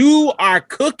 So if you are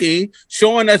cooking,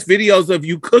 showing us videos of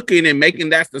you cooking and making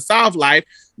that's the soft life,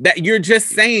 that you're just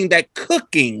saying that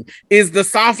cooking is the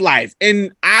soft life.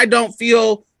 And I don't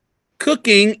feel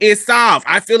cooking is soft.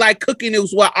 I feel like cooking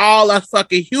is what all us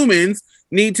fucking humans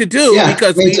need to do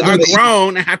because we are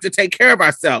grown and have to take care of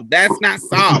ourselves. That's not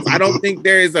soft. I don't think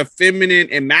there is a feminine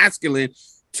and masculine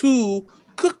to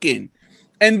cooking.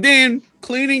 And then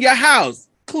cleaning your house.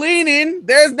 Cleaning,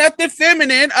 there's nothing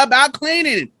feminine about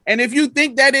cleaning. And if you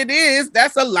think that it is,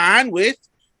 that's aligned with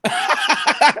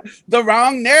the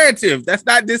wrong narrative. That's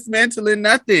not dismantling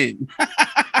nothing.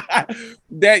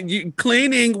 That you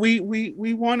cleaning,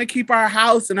 we want to keep our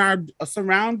house and our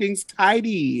surroundings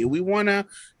tidy. We want to,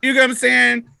 you know what I'm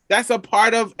saying? That's a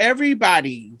part of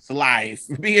everybody's life,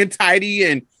 being tidy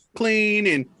and clean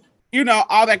and, you know,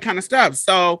 all that kind of stuff.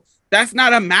 So that's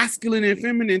not a masculine and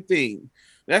feminine thing.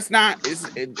 That's not,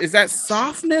 is that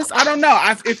softness? I don't know.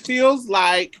 It feels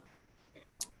like,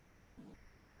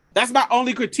 that's my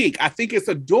only critique. I think it's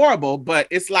adorable, but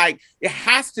it's like, it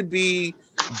has to be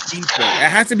deeper. It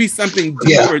has to be something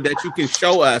deeper that you can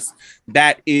show us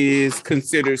that is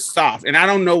considered soft. And I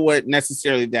don't know what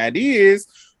necessarily that is,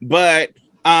 but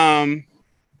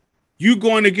you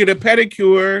going to get a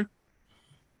pedicure,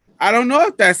 I don't know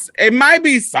if it might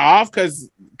be soft because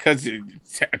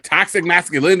toxic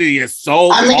masculinity is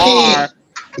so far.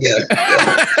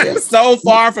 So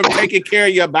far from taking care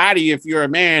of your body if you're a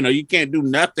man, or you can't do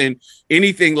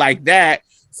anything like that.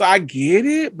 So I get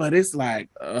it, but it's like,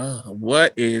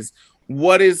 what is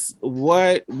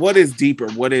deeper?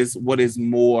 What is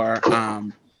more?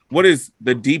 What is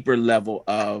the deeper level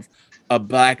of a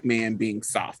Black man being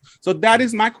soft? So that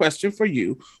is my question for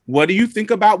you. What do you think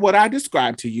about what I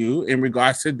described to you in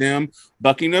regards to them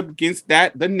bucking up against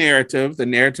the narrative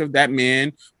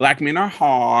that Black men are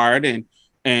hard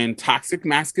and toxic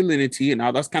masculinity and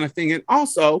all those kind of things? And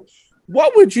also,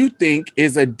 what would you think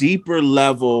is a deeper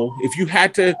level if you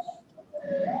had to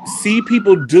see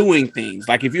people doing things?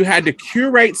 Like if you had to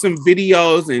curate some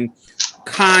videos and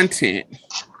content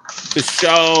to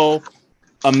show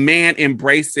a man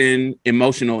embracing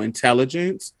emotional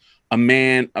intelligence, a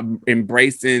man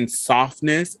embracing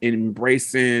softness,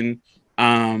 embracing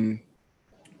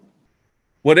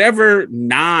whatever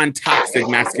non-toxic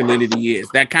masculinity is,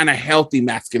 that kind of healthy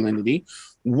masculinity,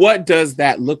 what does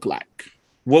that look like?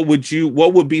 What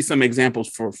would be some examples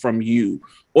from you,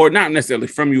 or not necessarily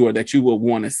from you, or that you would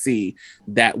want to see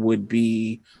that would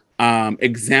be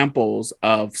examples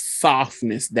of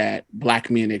softness that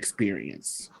Black men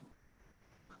experience?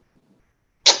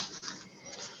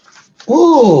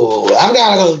 Ooh, I've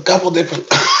got a couple different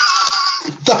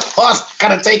thoughts,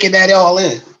 kind of taking that all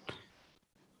in.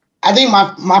 I think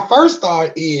my first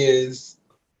thought is,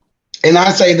 and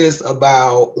I say this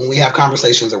about when we have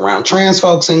conversations around trans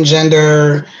folks and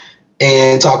gender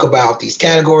and talk about these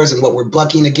categories and what we're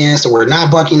bucking against or we're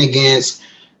not bucking against.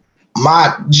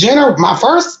 My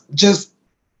first just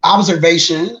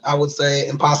observation, I would say,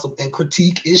 and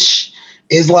critique-ish,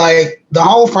 is like the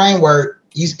whole framework,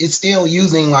 it's still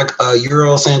using like a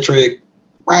Eurocentric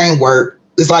framework.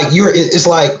 It's like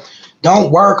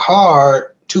don't work hard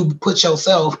to put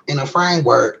yourself in a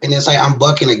framework and then say, I'm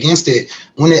bucking against it.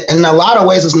 When in a lot of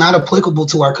ways, it's not applicable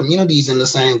to our communities in the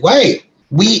same way.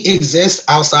 We exist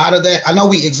outside of that. I know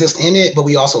we exist in it, but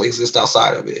we also exist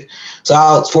outside of it.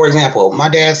 So for example, my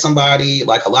dad's somebody,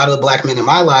 like a lot of the Black men in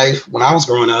my life, when I was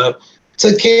growing up,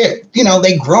 took care,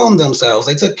 they groomed themselves.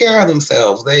 They took care of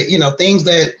themselves. They, things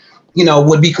that,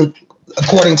 would be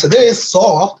according to this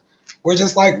soft, were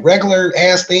just like regular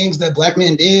ass things that Black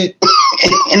men did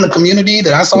in the community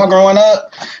that I saw growing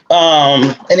up.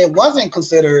 And it wasn't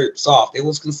considered soft. It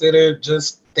was considered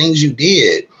just things you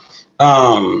did.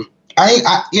 I'm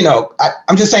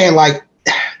just saying, like,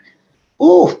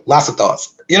 lots of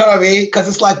thoughts. You know what I mean? Because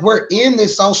it's like we're in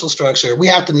this social structure. We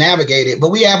have to navigate it,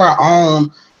 but we have our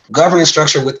own governance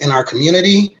structure within our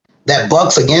community that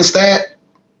bucks against that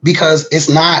because it's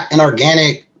not an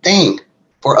organic thing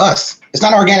for us. It's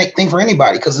not an organic thing for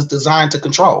anybody because it's designed to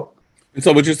control. And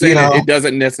so what you're saying, it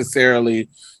doesn't necessarily,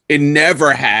 it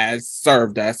never has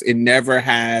served us. It never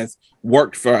has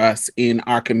worked for us in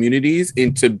our communities,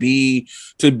 and to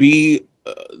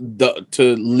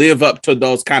live up to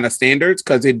those kind of standards,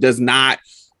 because it does not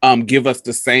give us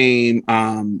the same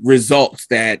results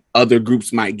that other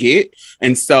groups might get.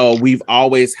 And so we've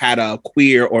always had a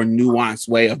queer or nuanced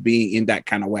way of being in that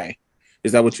kind of way.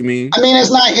 Is that what you mean? I mean,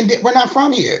 we're not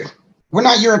from here. We're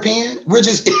not European. We're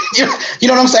just, you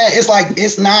know what I'm saying? It's like,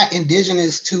 it's not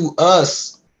indigenous to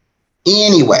us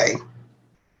anyway.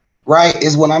 right,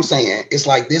 is what I'm saying. It's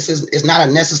like it's not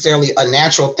necessarily a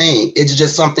natural thing. It's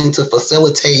just something to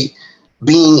facilitate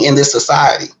being in this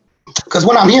society. Because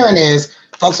what I'm hearing is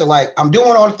folks are like, I'm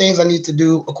doing all the things I need to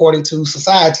do according to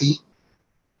society,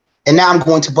 and now I'm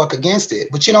going to buck against it.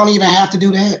 But you don't even have to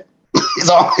do that.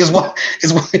 is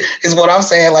what I'm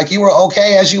saying. Like, you were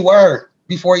okay as you were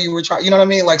before you were trying. You know what I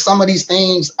mean? Like, some of these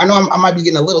things, I know I might be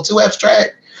getting a little too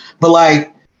abstract, but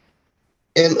like,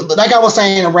 and like I was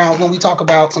saying around when we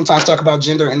sometimes talk about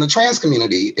gender in the trans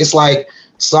community, it's like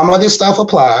some of this stuff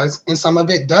applies and some of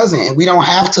it doesn't. And we don't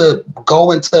have to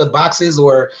go into boxes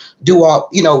or do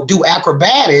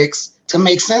acrobatics to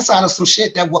make sense out of some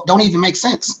shit that don't even make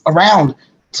sense around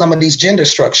some of these gender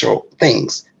structural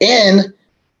things in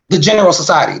the general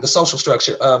society, the social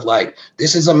structure of like,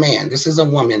 this is a man, this is a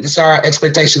woman, this are our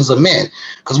expectations of men.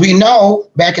 Because we know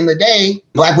back in the day,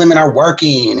 Black women are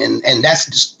working and that's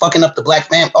just fucking up the Black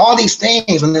family, all these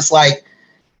things. And it's like,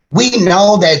 we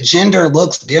know that gender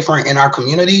looks different in our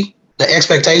community. The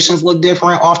expectations look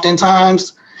different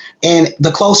oftentimes. And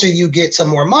the closer you get to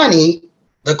more money,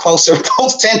 the closer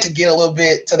folks tend to get a little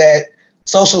bit to that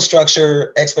social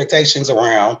structure expectations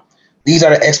around. These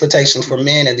are the expectations for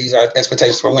men and these are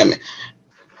expectations for women.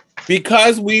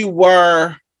 Because we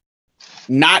were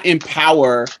not in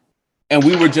power and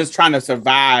we were just trying to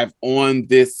survive on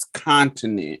this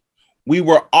continent, we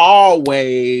were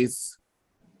always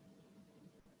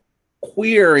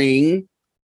queering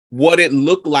what it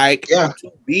looked like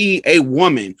to be a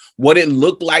woman, what it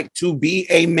looked like to be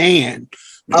a man.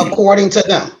 According to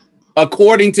them.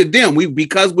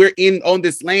 Because we're on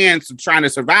this land trying to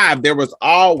survive, there was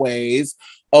always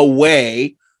a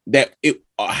way that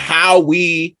how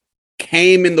we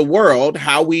came in the world,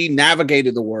 how we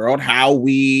navigated the world, how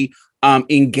we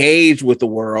engaged with the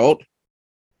world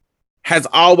has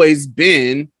always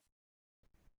been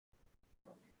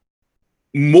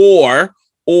more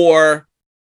or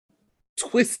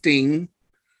twisting,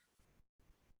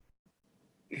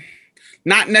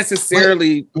 not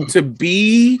necessarily to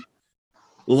be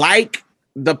like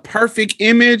the perfect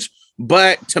image,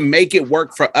 but to make it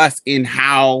work for us in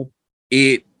how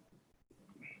it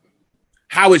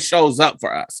shows up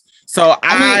for us. So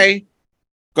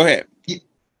go ahead.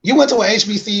 You went to an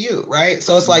HBCU, right?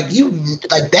 So it's like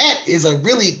that is a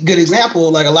really good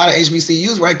example, like a lot of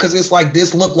HBCUs, right? Because it's like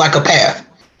this looked like a path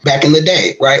back in the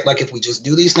day, right? Like if we just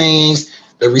do these things,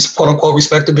 the quote unquote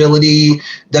respectability,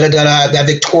 that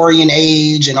Victorian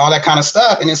age and all that kind of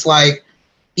stuff. And it's like,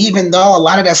 even though a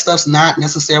lot of that stuff's not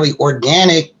necessarily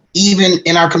organic, even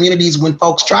in our communities when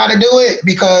folks try to do it,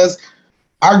 because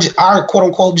our quote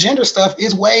unquote gender stuff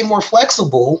is way more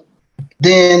flexible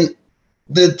than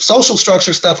the social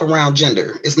structure stuff around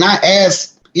gender. It's not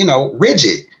as,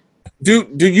 rigid. Do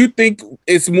you think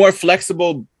it's more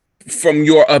flexible from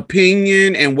your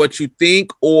opinion and what you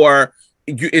think, or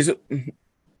is it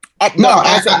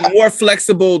more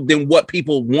flexible than what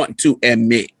people want to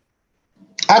admit?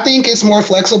 I think it's more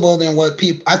flexible than what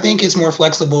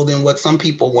some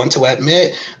people want to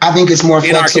admit. I think it's more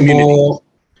flexible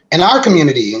in our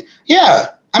community. Yeah.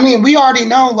 I mean, we already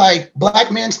know, like, Black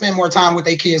men spend more time with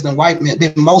their kids than white men,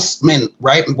 than most men,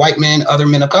 right? White men, other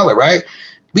men of color, right?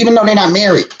 Even though they're not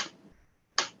married,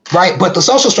 right? But the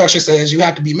social structure says you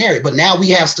have to be married. But now we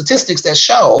have statistics that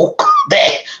show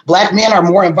that Black men are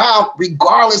more involved,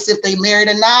 regardless if they married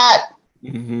or not.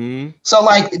 Mm-hmm. So,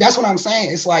 like, that's what I'm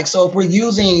saying. It's like, so if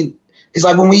it's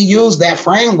like when we use that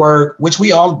framework, which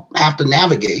we all have to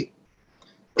navigate,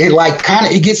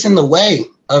 it gets in the way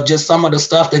of just some of the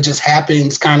stuff that just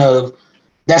happens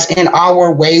that's in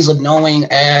our ways of knowing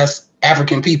as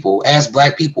African people, as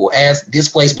Black people, as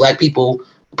displaced Black people,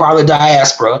 part of the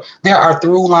diaspora. There are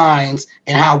through lines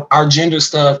in how our gender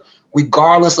stuff,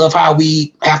 regardless of how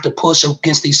we have to push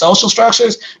against these social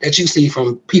structures that you see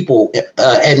from people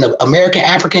in the American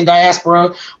African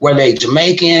diaspora, where they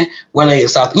Jamaican, where they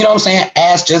South, you know what I'm saying?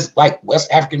 As just like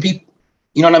West African people,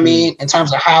 you know what I mean? In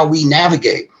terms of how we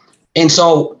navigate. And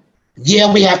so,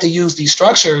 yeah, we have to use these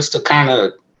structures to kind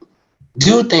of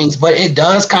do things, but it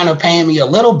does kind of pain me a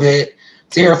little bit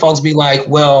to hear folks be like,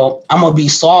 well, I'm going to be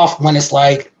soft when it's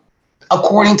like,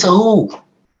 according to who?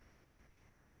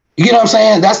 You know what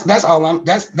I'm saying?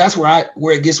 That's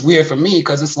where it gets weird for me,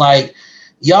 because it's like,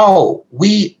 yo,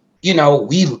 when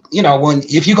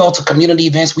if you go to community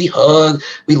events, we hug,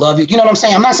 we love you. You know what I'm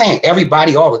saying? I'm not saying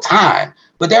everybody all the time,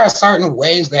 but there are certain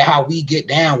ways that how we get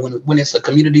down when it's a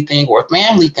community thing or a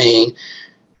family thing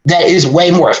that is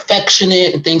way more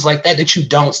affectionate and things like that you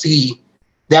don't see,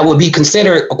 that would be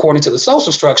considered, according to the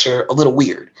social structure, a little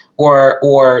weird,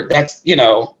 or that's,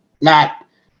 not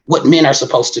what men are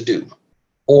supposed to do,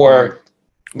 or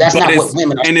that's not what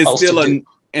women are supposed to do.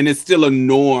 and it's still a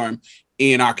norm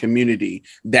in our community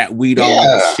that we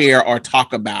don't share or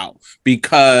talk about,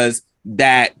 because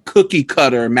that cookie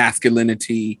cutter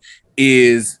masculinity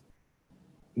is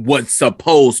what's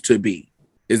supposed to be.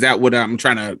 Is that what I'm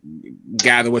trying to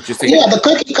gather what you're saying? Yeah, the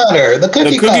cookie cutter. The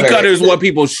cookie cutter is what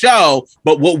people show,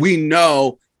 but what we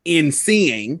know in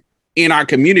seeing in our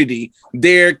community,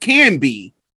 there can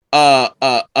be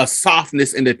a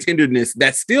softness and a tenderness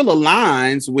that still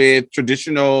aligns with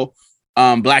traditional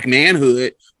Black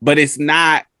manhood, but it's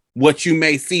not what you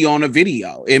may see on a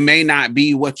video. It may not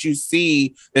be what you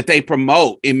see that they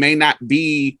promote. It may not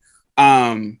be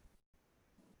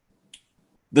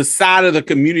the side of the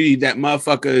community that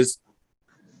motherfuckers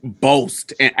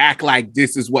boast and act like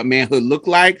this is what manhood look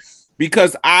like.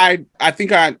 Because I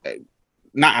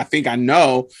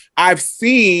know I've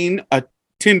seen a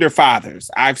tender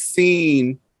fathers. I've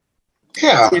seen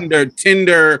tender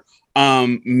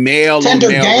male tender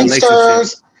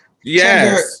gangsters.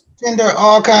 Yes. Tender,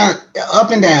 all kind,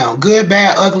 up and down, good,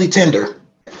 bad, ugly, tender.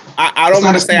 I don't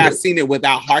want to say I've seen it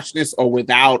without harshness or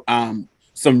without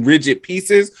some rigid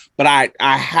pieces, but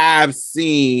I have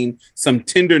seen some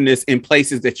tenderness in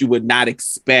places that you would not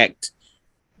expect.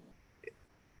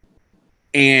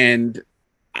 And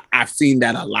I've seen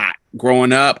that a lot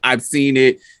growing up. I've seen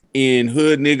it in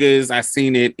hood niggas. I've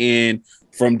seen it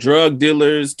from drug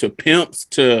dealers to pimps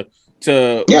to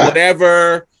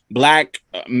whatever Black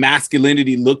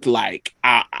masculinity looked like.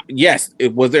 Yes,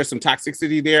 was there some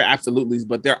toxicity there? Absolutely.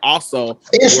 But there also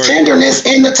is tenderness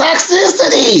in the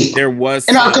toxicity. There was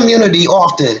in our community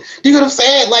often. Do you know what I'm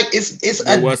saying? Like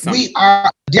we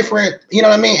are different, you know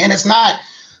what I mean? And it's not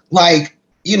like,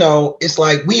 you know, it's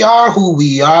like we are who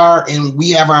we are and we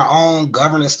have our own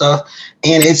governance stuff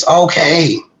and it's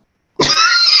okay.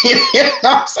 You know what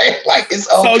I'm saying? Like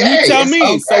it's okay. So you tell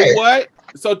me, okay.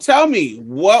 So tell me,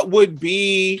 what would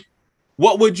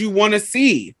you want to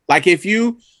see? Like if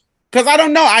you, because I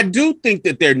don't know, I do think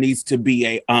that there needs to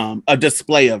be a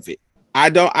display of it.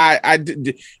 I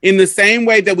in the same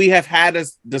way that we have had a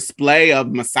display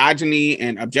of misogyny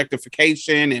and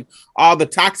objectification and all the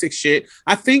toxic shit,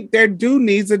 I think there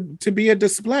needs to be a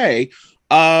display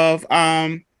of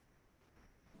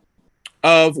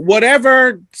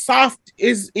whatever soft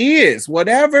is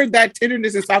whatever that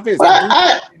tenderness and soft is.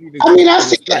 I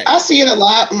see it a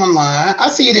lot online. I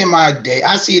see it in my day.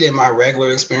 I see it in my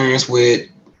regular experience with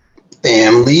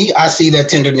family. I see that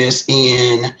tenderness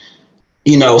in,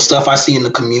 you know, stuff I see in the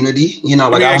community. You know,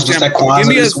 like I was just at Kwanzaa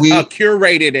this week. A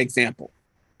curated example.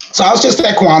 So I was just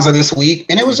at Kwanzaa this week,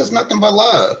 and it was just nothing but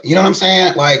love. You know what I'm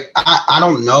saying? Like I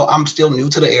don't know. I'm still new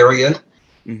to the area,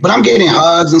 but I'm getting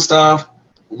hugs and stuff.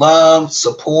 Love,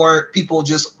 support, people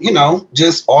just, you know,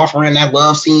 just offering that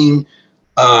love, seeing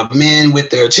men with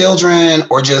their children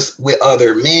or just with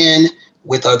other men,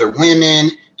 with other women.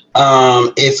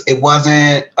 It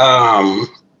wasn't,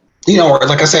 you know, or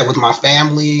like I said, with my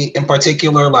family in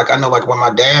particular, like I know, like when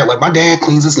my dad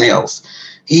cleans his nails,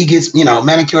 he gets, you know,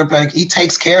 manicure, pedicure, he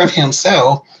takes care of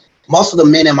himself. Most of the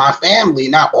men in my family,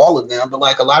 not all of them, but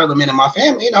like a lot of the men in my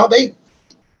family, you know, they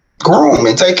groom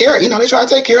and take care, you know, they try to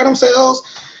take care of themselves,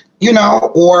 you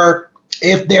know, or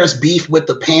if there's beef with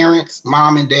the parents,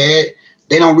 mom and dad,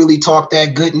 they don't really talk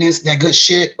that good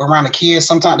shit around the kids.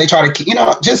 Sometimes they try to, you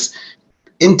know, just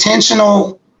being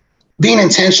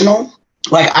intentional.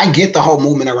 Like I get the whole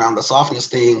movement around the softness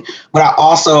thing, but I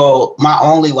also, my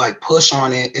only like push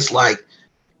on it is like,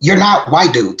 you're not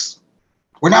white dudes.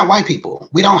 We're not white people.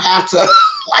 We don't have to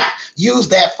like use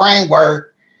that framework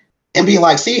and be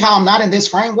like, see how I'm not in this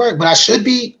framework, but I should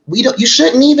be. You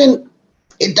shouldn't even.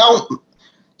 It don't.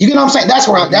 You know what I'm saying? That's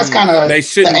where. That's kind of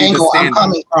the angle I'm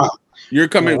coming from. You're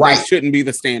coming. Right. That shouldn't be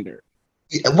the standard.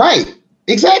 Right.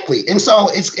 Exactly. And so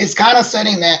it's kind of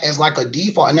setting that as like a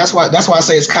default, and that's why I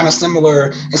say it's kind of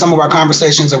similar in some of our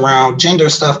conversations around gender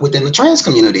stuff within the trans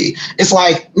community. It's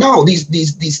like no,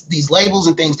 these labels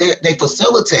and things they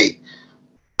facilitate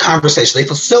conversation. They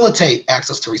facilitate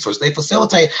access to resources. They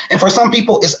facilitate, and for some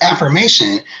people, it's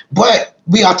affirmation. But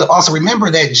we have to also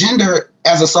remember that gender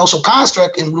as a social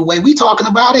construct and the way we talking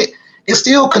about it is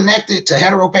still connected to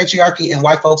heteropatriarchy and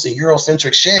white folks and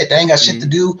Eurocentric shit. They ain't got shit to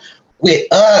do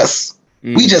with us.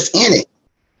 We just in it,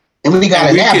 and we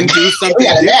gotta navigate. We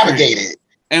gotta navigate it.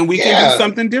 And we can do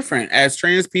something different as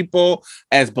trans people,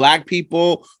 as Black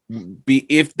people.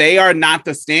 If they are not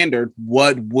the standard,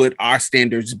 what would our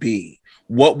standards be?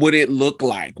 What would it look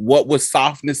like? What would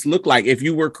softness look like if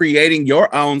you were creating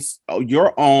your own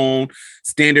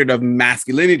standard of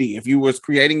masculinity? If you was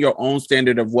creating your own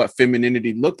standard of what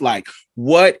femininity looked like,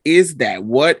 what is that?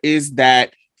 What is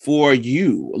that for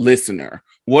you, listener?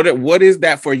 What is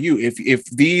that for you?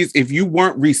 If you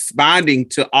weren't responding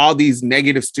to all these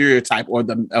negative stereotype or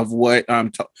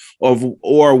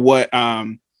what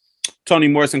Toni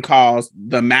Morrison calls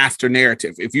the master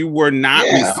narrative. If you were not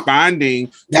responding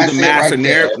to the master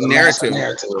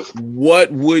narrative,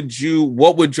 what would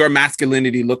your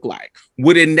masculinity look like?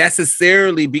 Would it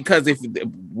necessarily,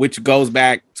 which goes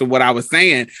back to what I was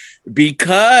saying,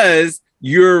 because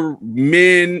you're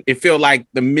men, it feel like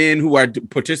the men who are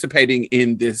participating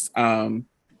in this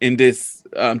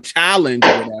challenge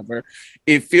or whatever,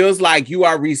 it feels like you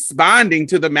are responding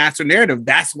to the master narrative.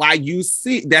 That's why you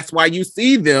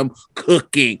see them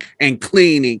cooking and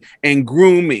cleaning and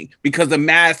grooming, because the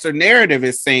master narrative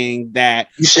is saying that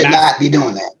you should not be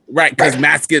doing that. Right, because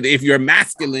masculine, if you're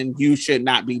masculine, you should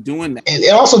not be doing that. And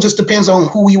it also just depends on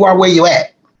who you are, where you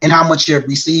at, and how much you're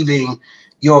receiving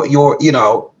your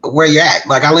where you're at.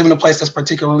 Like, I live in a place that's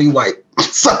particularly white.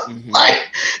 So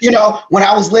when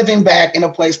I was living back in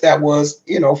a place that was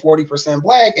 40%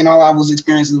 black, and all I was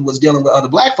experiencing was dealing with other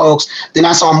black folks, then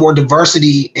I saw more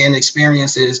diversity in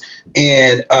experiences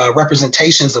and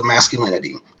representations of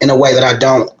masculinity in a way that I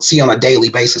don't see on a daily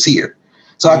basis here.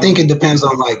 So I think it depends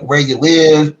on like where you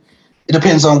live. It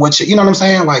depends on what you know what I'm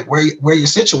saying? Like where you're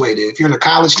situated. If you're in a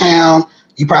college town,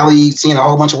 you probably seeing a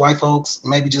whole bunch of white folks,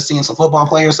 maybe just seeing some football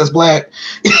players that's black.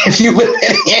 If you live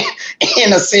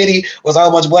in a city with a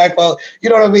whole bunch of black folks, you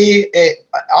know what I mean?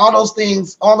 All those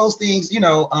things,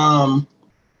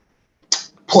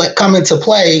 come into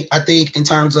play, I think, in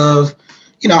terms of,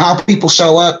 how people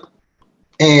show up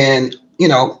and,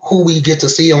 who we get to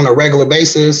see on a regular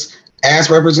basis as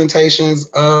representations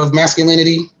of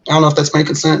masculinity. I don't know if that's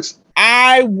making sense.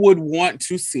 I would want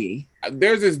to see.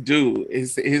 There's this dude.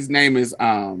 His name is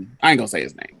I ain't gonna say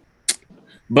his name,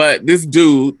 but this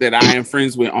dude that I am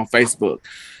friends with on Facebook,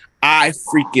 I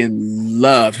freaking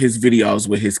love his videos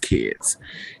with his kids.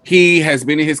 He has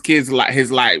been in his kids'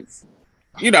 his life,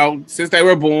 since they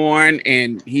were born,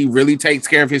 and he really takes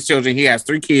care of his children. He has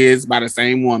 3 kids by the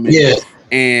same woman. Yeah,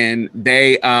 and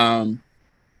they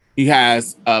he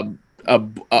has a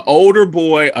older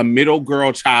boy, a middle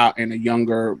girl child, and a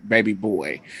younger baby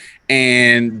boy.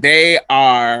 And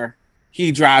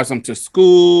he drives them to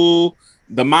school.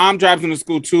 The mom drives them to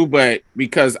school too, but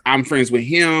because I'm friends with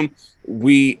him,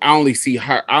 I only see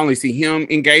him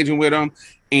engaging with them.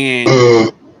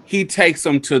 And he takes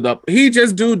them he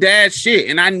just do dad shit.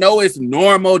 And I know it's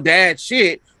normal dad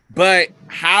shit, but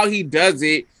how he does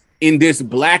it in this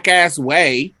black ass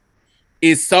way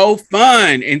is so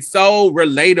fun and so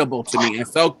relatable to me and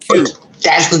so cute.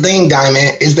 That's the thing,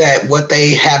 Diamond, is that what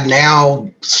they have now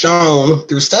shown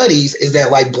through studies is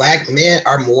that like black men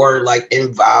are more like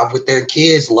involved with their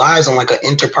kids' lives on like an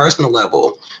interpersonal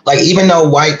level. Like, even though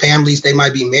white families, they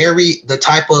might be married, the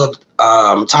type of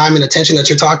time and attention that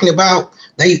you're talking about,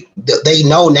 they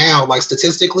know now, like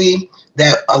statistically,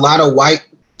 that a lot of white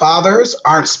fathers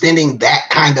aren't spending that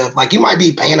kind of, like, you might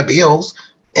be paying the bills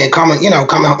and coming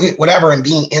whatever and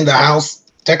being in the house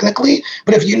technically,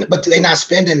 but they're not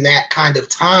spending that kind of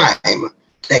time,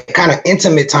 that kind of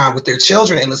intimate time with their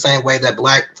children in the same way that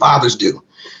black fathers do,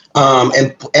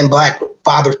 and black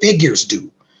father figures do.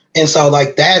 And so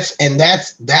like that's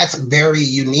very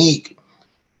unique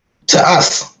to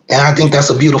us. And I think that's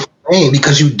a beautiful thing,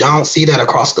 because you don't see that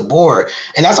across the board.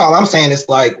 And that's all I'm saying. It's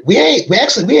like we ain't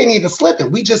even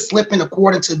slipping. We just slipping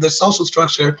according to the social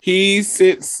structure. He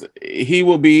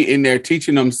will be in there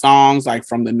teaching them songs like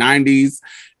from the 90s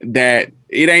that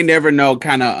it ain't never no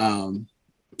kind of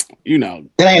it ain't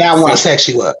I want to sex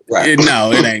you up, right?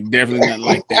 No, it ain't definitely nothing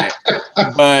like that.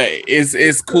 But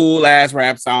it's cool ass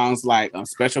rap songs like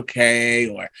Special K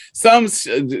or some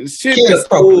shit that's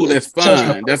cool, that's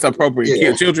fun, that's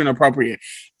appropriate, children appropriate.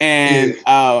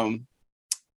 And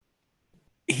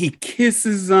he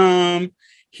kisses them.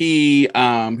 He's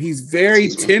very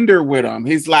tender with them.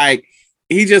 He's like,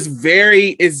 is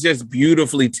just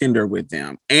beautifully tender with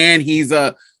them. And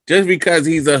just because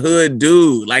he's a hood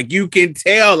dude, like you can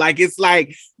tell, like it's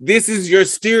like this is your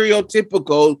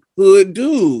stereotypical hood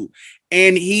dude,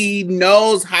 and he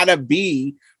knows how to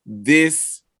be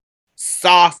this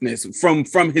softness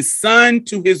from his son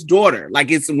to his daughter. Like,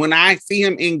 it's when I see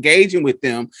him engaging with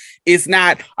them, it's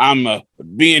not I'm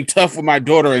being tough with my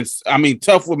daughter and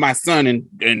tough with my son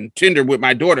and tender with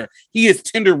my daughter. He is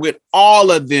tender with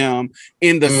all of them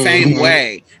in the same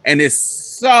way, and it's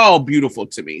so beautiful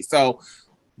to me. So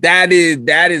that is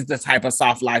the type of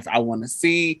soft life I want to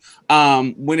see.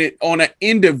 When it on an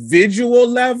individual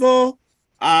level,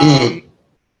 I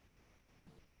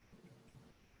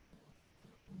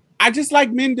just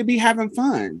like men to be having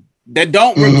fun that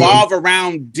don't revolve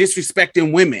around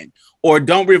disrespecting women, or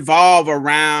don't revolve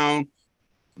around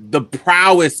the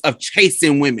prowess of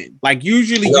chasing women. Like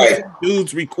usually you see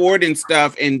dudes recording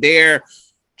stuff and they're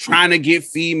trying to get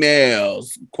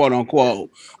females, quote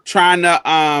unquote, trying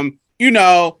to,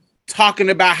 talking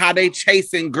about how they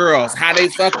chasing girls, how they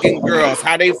fucking girls,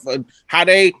 how they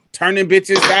turning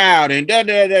bitches out and da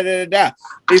da da da da.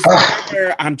 It's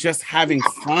where I'm just having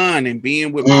fun and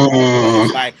being with my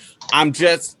girls. Like I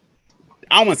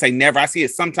want to say never. I see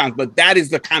it sometimes, but that is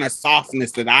the kind of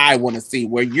softness that I want to see,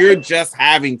 where you're just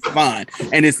having fun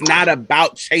and it's not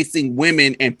about chasing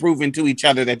women and proving to each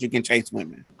other that you can chase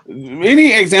women.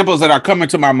 Any examples that are coming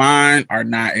to my mind are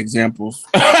not examples.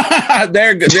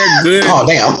 They're good. Oh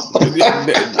damn!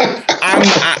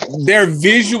 Their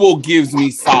visual gives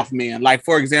me soft man. Like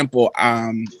for example,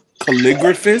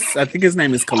 Calligraphist. I think his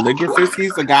name is Calligraphist.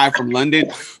 He's a guy from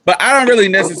London, but I don't really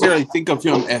necessarily think of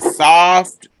him as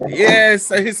soft.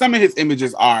 Yes, some of his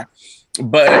images are,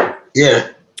 but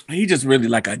he just really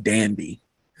like a dandy.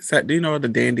 Do you know what a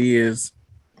dandy is?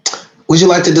 Would you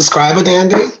like to describe a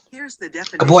dandy? Here's the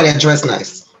definition. A boy that dressed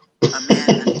nice. A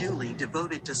man unduly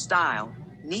devoted to style,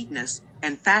 neatness,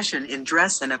 and fashion in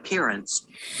dress and appearance.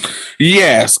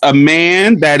 Yes, a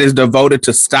man that is devoted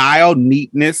to style,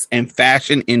 neatness, and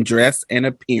fashion in dress and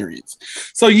appearance.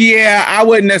 So yeah, I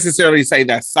wouldn't necessarily say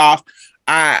that's soft.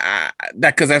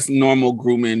 Because that's normal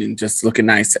grooming and just looking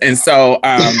nice. And so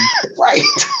right.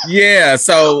 Yeah,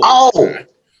 so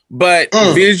but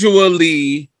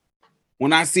visually,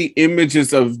 when I see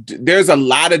images there's a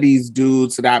lot of these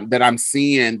dudes that I'm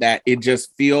seeing that it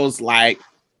just feels like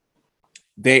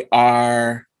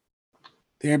they're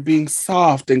being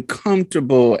soft and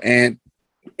comfortable and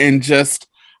just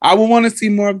I would want to see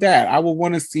more of that. I would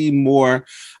want to see more.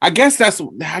 I guess that's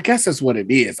what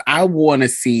it is. I want to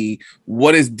see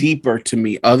what is deeper to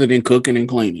me other than cooking and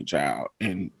cleaning, child,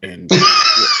 and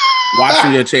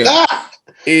washing your child.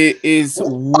 It is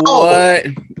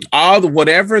whatever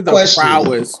the Question.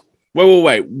 prowess.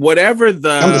 Wait. Whatever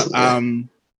the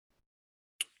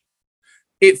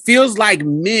it feels like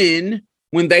men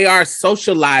when they are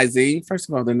socializing. First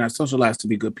of all, they're not socialized to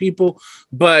be good people,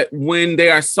 but when they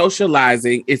are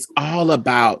socializing, it's all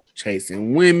about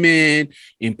chasing women,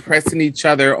 impressing each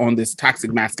other on this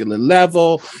toxic masculine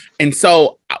level. And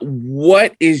so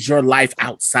what is your life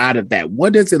outside of that?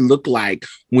 What does it look like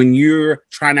when you're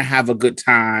trying to have a good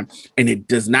time and it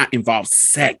does not involve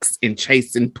sex and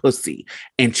chasing pussy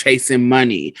and chasing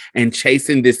money and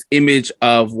chasing this image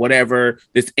of whatever,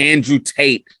 this Andrew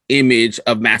Tate image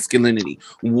of masculinity?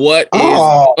 What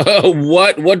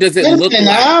does it look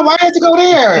like? Why did you go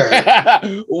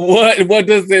there? What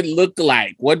does it look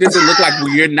like? What does it look like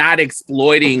when you're not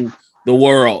exploiting the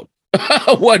world?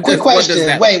 Quick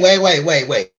question.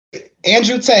 Wait.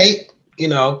 Andrew Tate,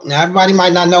 now everybody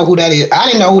might not know who that is. I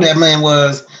didn't know who that man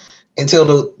was until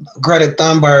the Greta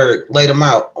Thunberg laid him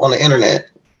out on the internet.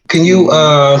 Can you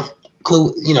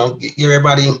give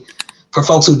everybody, for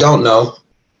folks who don't know?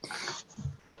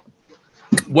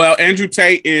 Well, Andrew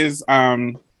Tate is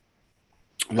like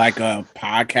a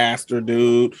podcaster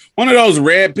dude, one of those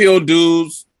red pill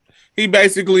dudes. He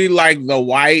basically like the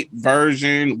white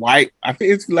version. White, I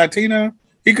think it's Latina.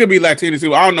 He could be Latino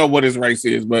too. I don't know what his race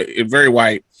is, but it's very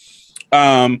white.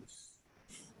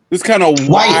 This kind of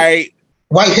white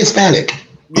Hispanic.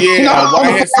 Yeah,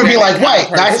 white Hispanic. Be like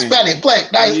white, not Hispanic, black,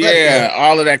 not Hispanic. Yeah,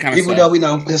 all of that kind of stuff. Even though we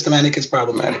know Hispanic is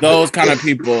problematic. Those kind of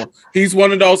people. He's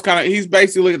one of those he's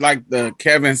basically like the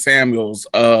Kevin Samuels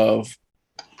of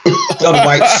the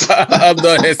whites. Of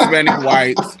the Hispanic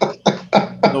whites.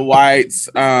 The whites.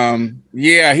 He's and then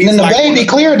the baby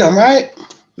cleared them, right?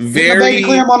 Did the baby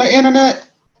clear him on the internet?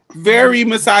 Very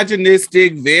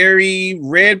misogynistic, very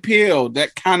red pill,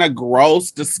 that kind of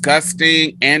gross,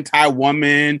 disgusting,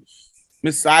 anti-woman,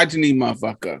 misogyny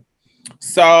motherfucker.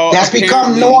 So that's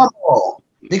become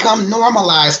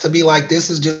normalized to be like, this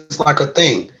is just like a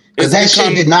thing. Because that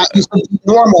shit did not used to be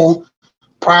normal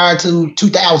prior to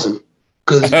 2000.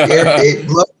 Because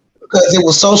it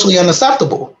was socially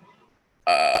unacceptable.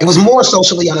 It was more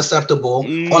socially unacceptable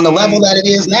on the level that it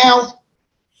is now.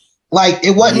 Like,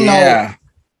 it wasn't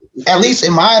at least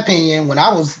in my opinion, when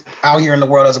I was out here in the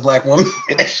world as a black woman,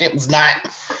 that shit was not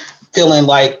feeling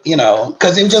like,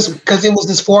 because it was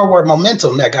this forward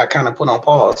momentum that got kind of put on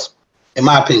pause, in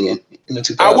my opinion, in the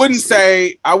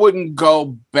 2000s. I wouldn't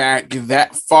go back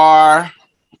that far.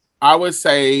 I would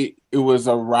say it was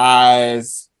a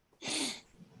rise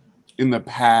in the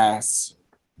past,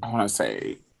 I want to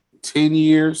say 10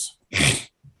 years.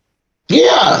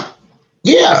 Yeah.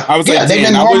 I would say 10. They've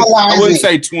been I wouldn't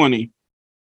say 20.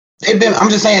 I'm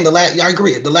just saying I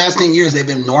agree. The last 10 years, they've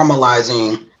been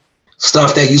normalizing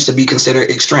stuff that used to be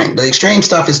considered extreme. The extreme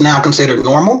stuff is now considered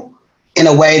normal. in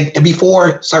a way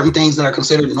before certain things that are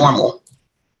considered normal.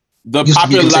 The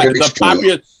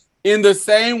popular, in the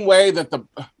same way that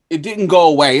it didn't go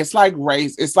away. It's like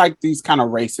race. It's like these kind of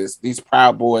racists, these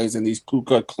Proud Boys and these Ku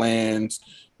Klux Klans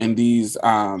and these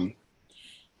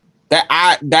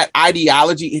that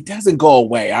ideology. It doesn't go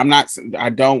away.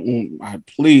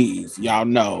 Please, y'all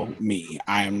know me.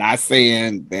 I am not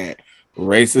saying that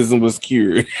racism was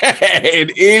cured in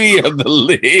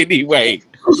any way,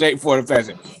 shape, form, or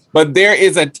fashion. But there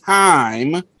is a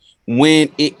time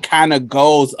when it kind of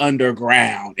goes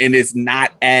underground and it's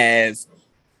not as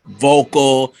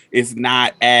vocal, it's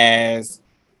not as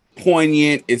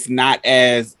poignant, it's not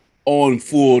as on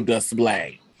full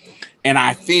display. And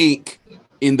I think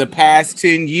in the past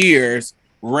 10 years,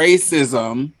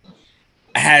 racism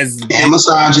has and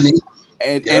misogyny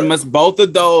and both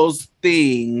of those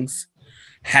things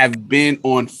have been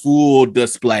on full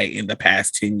display in the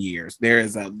past 10 years. There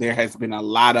has been a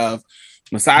lot of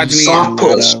misogyny and a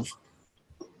lot of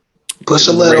push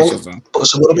a little, racism.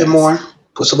 Push a little bit more,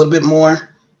 push a little bit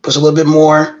more, push a little bit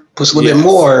more, push a little bit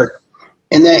more.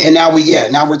 And now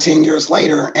we're 10 years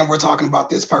later and we're talking about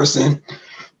this person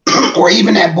or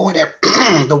even that boy,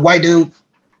 the white dude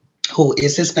who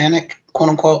is Hispanic, quote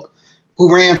unquote, who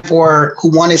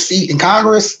won his seat in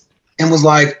Congress and was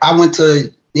like, I went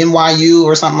to NYU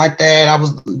or something like that. I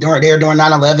was there during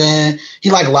 9/11. He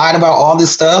like lied about all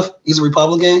this stuff. He's a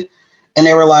Republican. And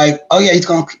they were like, oh yeah,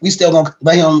 we still gonna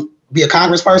let him be a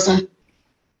congressperson.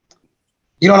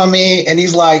 You know what I mean? And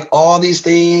he's like all these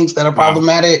things that are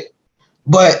problematic.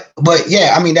 But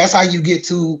yeah, I mean, that's how you get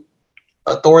to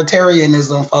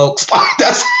authoritarianism, folks.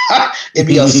 That's it'd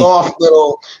be a soft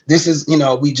little, this is,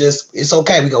 it's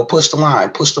okay. We go push the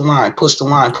line, push the line, push the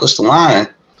line, push the line.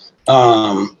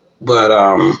 But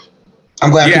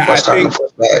I'm glad people are starting to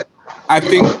push that. I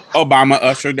think Obama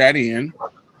ushered that in.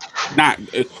 Not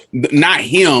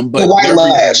him, but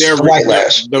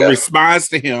the response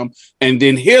to him, and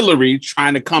then Hillary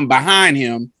trying to come behind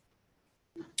him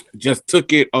just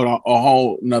took it on a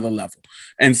whole nother level.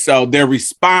 And so their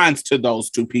response to those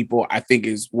two people, I think,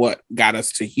 is what got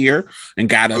us to here and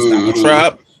got us Donald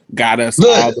Trump, got us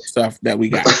all the stuff that we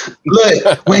got.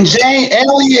 Look, when Jane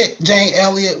Elliott,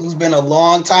 who's been a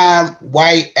long time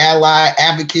white ally,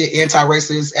 advocate,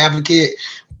 anti-racist advocate,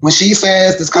 when she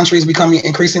says this country is becoming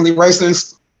increasingly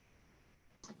racist,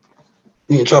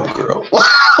 you're in trouble, girl.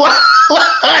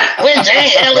 When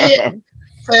Jane Elliott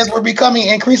says we're becoming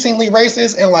increasingly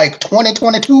racist in like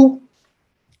 2022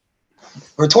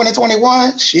 or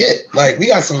 2021, shit, like we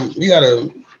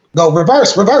gotta go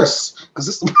reverse, because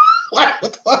this what the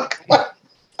fuck? What?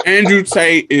 Andrew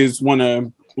Tate is one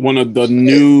of the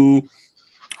new,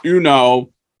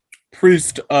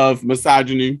 priest of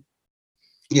misogyny.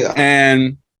 Yeah.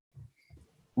 And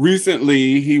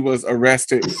recently he was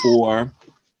arrested for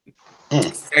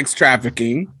sex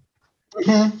trafficking.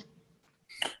 Mm-hmm.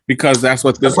 Because that's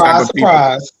what this surprise, type of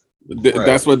people,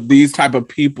 that's what these type of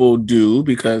people do,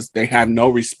 because they have no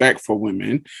respect for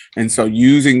women. And so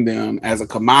using them as a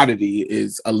commodity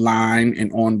is a line and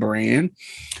on brand.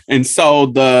 And so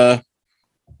the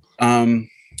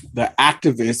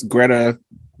activist Greta,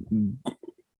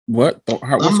 what's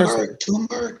her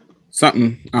Thunberg?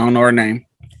 Something, I don't know her name.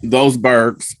 Those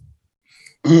Bergs.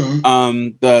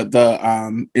 Mm-hmm.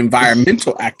 The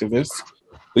environmental activist,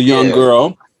 the young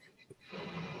girl,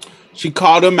 she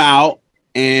called him out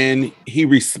and he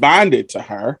responded to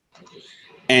her,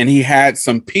 and he had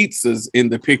some pizzas in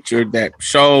the picture that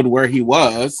showed where he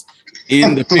was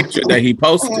in the picture that he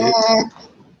posted.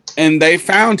 And they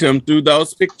found him through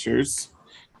those pictures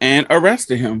and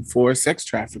arrested him for sex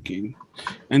trafficking.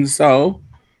 And so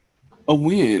a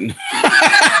win.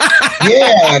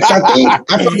 Yeah, I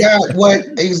forgot what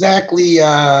exactly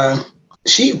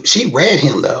she read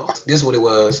him though. This is what it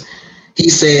was. He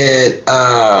said,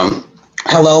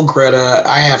 hello, Greta.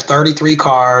 I have 33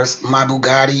 cars. My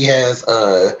Bugatti has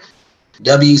a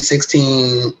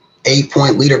W16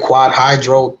 8-liter quad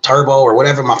hydro turbo or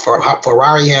whatever. My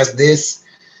Ferrari has this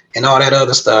and all that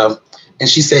other stuff. And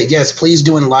she said, yes, please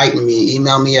do enlighten me.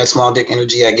 Email me at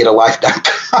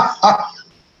smalldickenergy@getalife.com.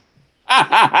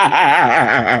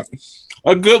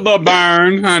 A good little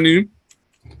burn, honey.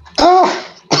 Oh.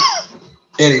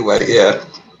 Anyway, yeah.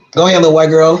 Go ahead, little white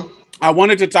girl. I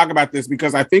wanted to talk about this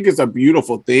because I think it's a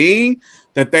beautiful thing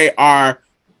that they are,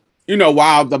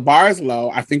 while the bar is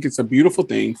low, I think it's a beautiful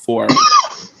thing for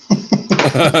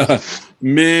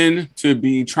men to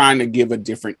be trying to give a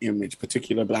different image,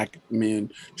 particular Black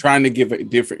men trying to give a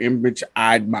different image.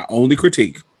 My only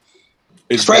critique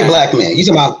is straight Black men.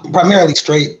 You're talking about primarily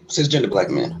straight cisgender Black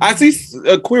men. I see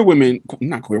queer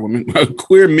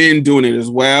men doing it as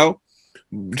well.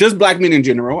 just black men in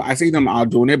general. I see them all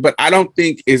doing it, but I don't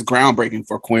think it's groundbreaking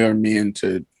for queer men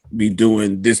to be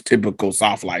doing this typical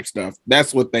soft life stuff.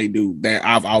 That's what they do. That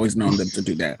I've always known them to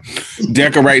do that.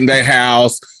 Decorating their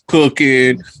house,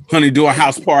 cooking, doing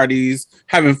house parties,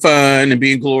 having fun and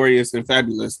being glorious and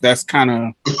fabulous. That's kind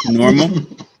of normal.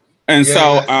 And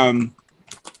so,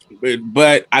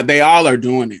 but they all are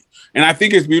doing it. And I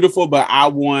think it's beautiful, but I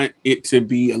want it to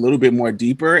be a little bit more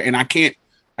deeper. And I can't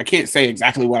say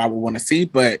exactly what I would want to see,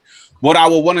 but what I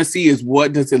would want to see is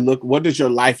what does your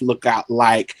life look out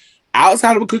like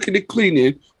outside of cooking and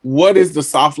cleaning? What is the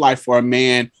soft life for a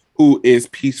man who is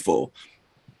peaceful?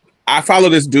 I follow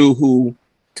this dude who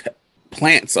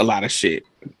plants a lot of shit,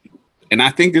 and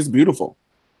I think it's beautiful.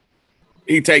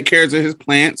 He take care of his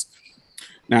plants.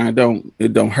 Now, it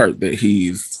don't hurt that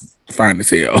he's fine as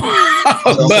hell,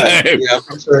 but and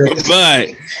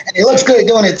he looks good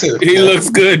doing it too. He looks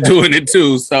good doing it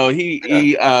too. So he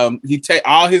take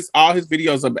all his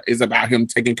videos is about him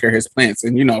taking care of his plants,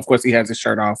 and of course he has his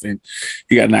shirt off and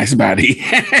he got a nice body.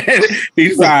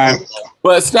 He's fine,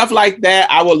 but stuff like that,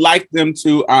 I would like them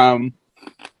to.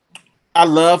 I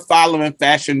love following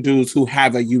fashion dudes who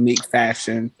have a unique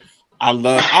fashion. I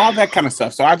love all that kind of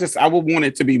stuff. So I would want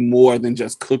it to be more than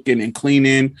just cooking and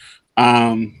cleaning.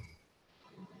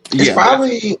 It's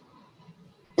probably.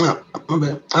 I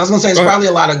was gonna say it's probably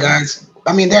a lot of guys.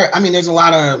 There's a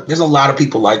lot of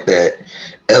people like that.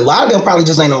 A lot of them probably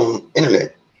just ain't on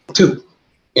internet too.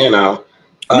 No.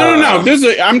 Why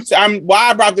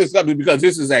I brought this up is because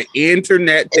this is an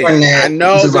internet thing. I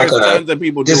know there's tons of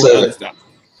people doing other stuff.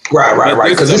 Right.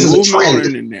 Because this is a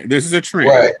trend. This is a trend.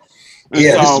 Right. And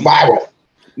this is viral.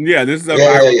 Yeah, this is a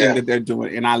viral thing that they're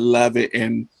doing, and I love it.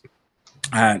 And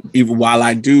even while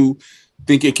I do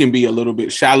think it can be a little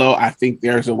bit shallow, I think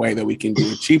there's a way that we can do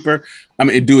it cheaper.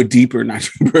 Do it deeper, not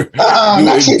cheaper. Do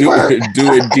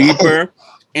it deeper.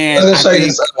 And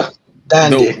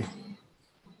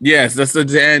yes, that's a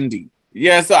dandy.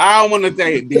 Yeah, so I don't want to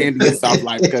say dandy and soft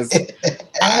life because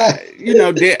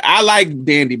I like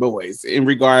dandy boys in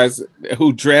regards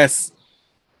who dress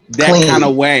that clean. Kind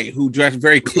of way, who dress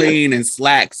very clean and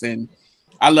slacks, and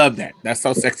I love that. That's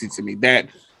so sexy to me. That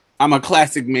I'm a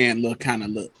classic man look.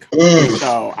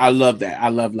 So I love that. I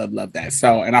love that.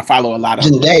 So, and I follow a lot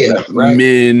of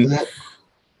men.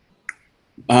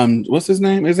 What's his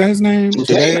name? Is that his name?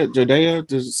 Judea?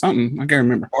 There's something I can't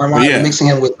remember. Or am I mixing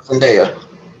him with Zendaya?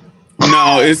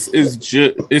 No,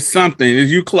 it's something.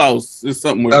 Is you close? It's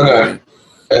something with I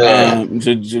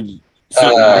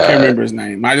can't remember his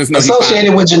name. I just know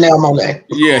associated with Janelle Monáe.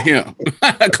 Yeah, him.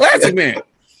 Classic man.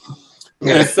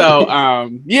 And so,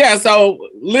 so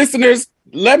listeners,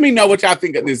 let me know what y'all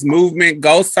think of this movement.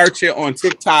 Go search it on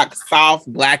TikTok,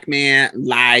 Soft Black Man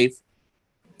Life,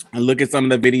 and look at some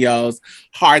of the videos,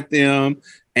 heart them,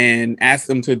 and ask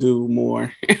them to do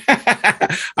more.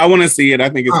 I want to see it. I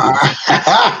think it's beautiful.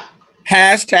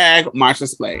 Hashtag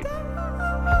Marsha's Plate.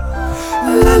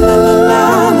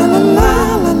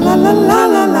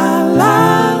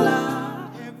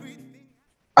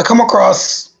 I come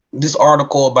across this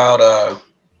article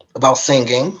about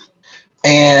singing,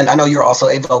 and I know you're also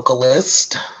a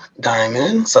vocalist,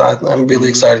 Diamond. So I'm really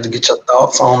excited to get your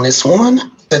thoughts on this one.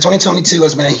 2022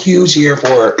 has been a huge year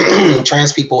for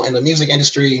trans people in the music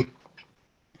industry,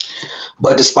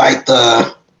 but despite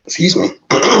the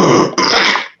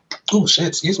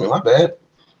my bad.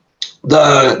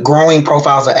 The growing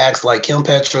profiles of acts like Kim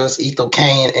Petras, Ethel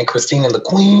Cain, and Christina the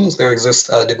Queens, there exists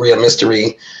a degree of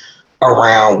mystery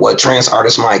around what trans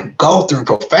artists might go through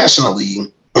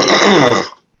professionally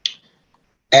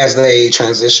as they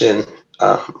transition.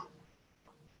 And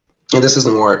this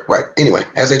isn't more right. Anyway,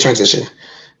 as they transition.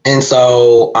 And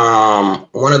so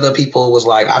one of the people was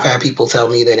like, I've had people tell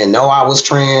me they didn't know I was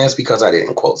trans because I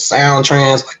didn't quote sound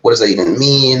trans. Like, what does that even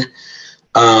mean?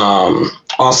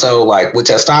 Also, like with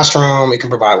testosterone, it can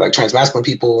provide like trans masculine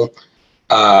people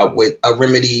with a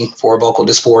remedy for vocal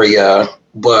dysphoria,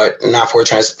 but not for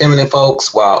trans feminine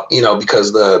folks. Well,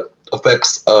 because the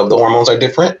effects of the hormones are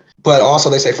different. But also,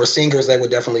 they say for singers, they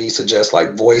would definitely suggest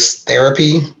like voice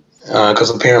therapy because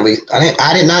apparently,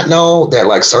 I did not know that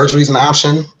like surgery is an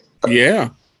option. Yeah.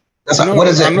 What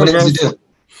is it? What does it do?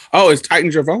 Oh, it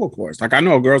tightens your vocal cords. Like I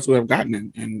know girls who have gotten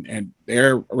it, and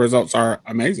their results are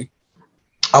amazing.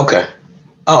 Okay.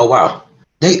 Oh, wow.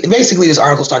 Basically, this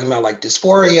article is talking about like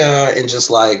dysphoria and just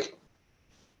like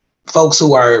folks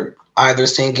who are either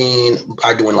singing,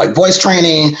 are doing like voice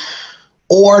training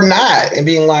or not, and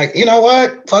being like, you know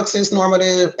what, fuck this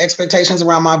normative expectations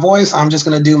around my voice. I'm just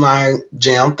going to do my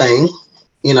jam thing,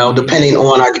 depending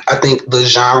on, I think, the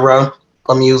genre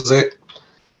of music.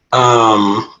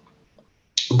 But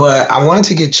I wanted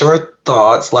to get your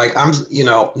thoughts. Like I'm,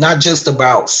 not just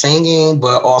about singing,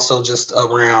 but also just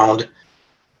around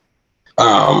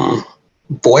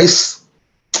voice,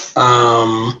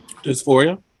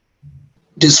 Dysphoria.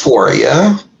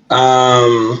 Dysphoria.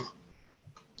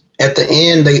 At the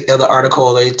end of the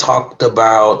article, they talked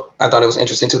about, I thought it was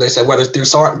interesting too. They said whether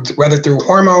through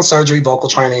hormone surgery, vocal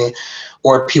training,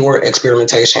 or pure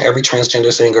experimentation, every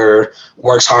transgender singer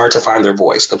works hard to find their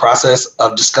voice. The process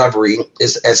of discovery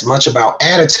is as much about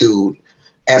attitude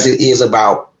as it is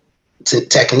about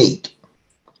technique.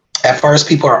 At first,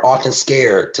 people are often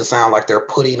scared to sound like they're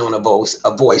putting on a voice,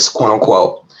 quote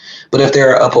unquote. But if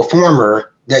they're a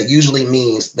performer, that usually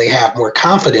means they have more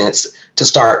confidence to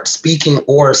start speaking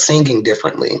or singing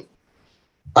differently.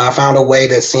 I found a way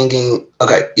that singing,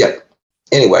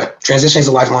 Anyway, transition is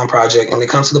a lifelong project. And when it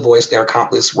comes to the voice, there are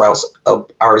countless routes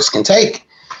artists can take.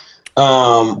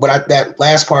 That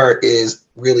last part is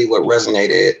really what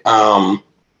resonated.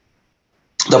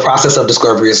 The process of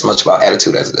discovery is as much about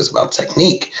attitude as it is about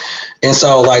technique. And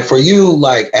so, like, for you,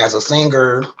 like, as a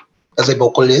singer, as a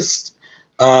vocalist,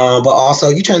 but also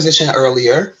you transitioned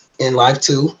earlier in life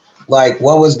too. Like,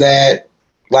 what was that?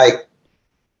 Like,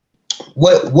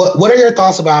 what are your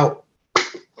thoughts about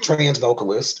trans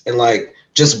vocalists and like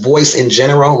just voice in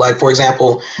general? Like, for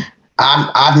example,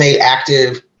 I've made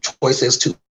active choices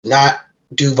to not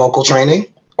do vocal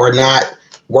training or not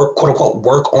work, quote unquote,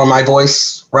 work on my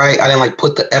voice, right? I didn't like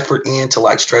put the effort in to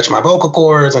like stretch my vocal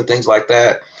cords and things like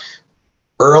that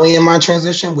early in my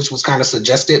transition, which was kind of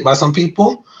suggested by some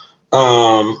people,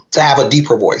 to have a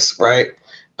deeper voice, right?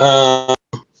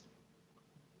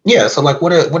 Yeah. So like,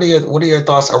 what are your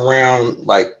thoughts around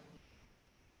like,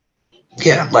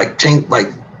 yeah, like change, like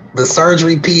the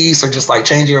surgery piece, or just like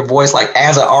changing your voice, like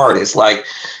as an artist, like,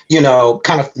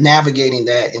 kind of navigating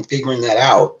that and figuring that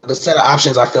out. The set of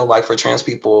options I feel like for trans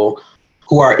people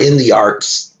who are in the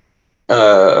arts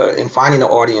and finding an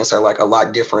audience are like a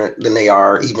lot different than they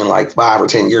are even like 5 or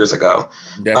 10 years ago.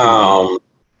 Definitely.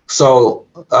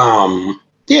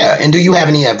 Yeah. And do you have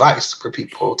any advice for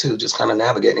people too, just kind of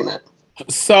navigating that?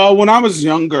 So when I was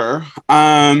younger,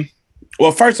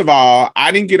 well, first of all,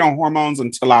 I didn't get on hormones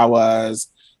until I was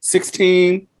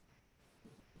 16.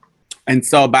 And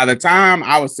so by the time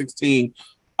I was 16,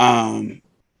 my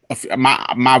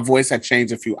voice had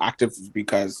changed a few octaves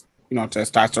because,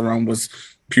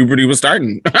 puberty was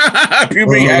starting.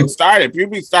 Puberty had started.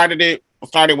 Puberty started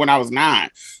when I was 9.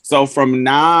 So from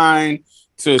 9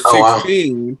 to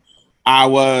 16, I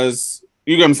was,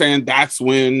 you know what I'm saying? That's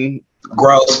when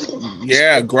growth.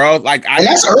 Yeah, growth. Like, and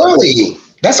that's early.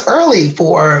 That's early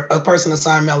for a person to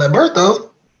sign male at birth, though.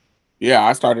 Yeah,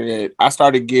 I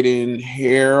started getting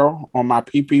hair on my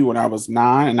pee-pee when I was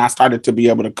 9, and I started to be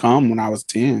able to come when I was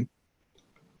 10.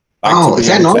 Like, is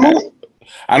that normal?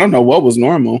 I don't know what was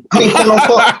normal. I mean,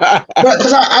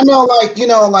 because I know, like,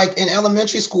 like in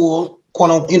elementary school, for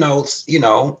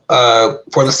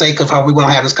the sake of how we want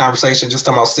to have this conversation, just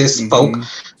talking about cis folk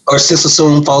or cis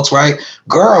assumed folks, right?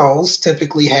 Girls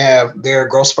typically have their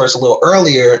growth spurts a little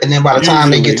earlier, and then by the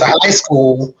time they get to high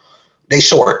school, they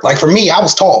short. Like for me, I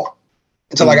was tall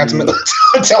until I got to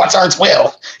until I turned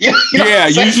 12.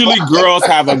 Usually girls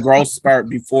have a growth spurt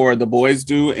before the boys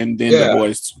do, and then the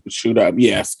boys shoot up.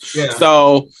 Yes. Yeah.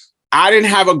 So I didn't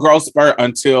have a growth spurt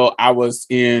until I was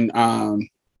in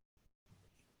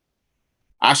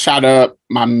I shot up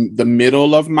the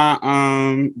middle of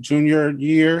my junior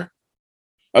year.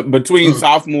 Between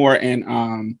sophomore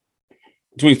and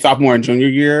junior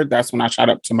year, that's when I shot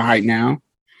up to my height now.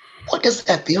 What does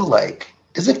that feel like?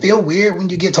 Does it feel weird when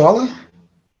you get taller?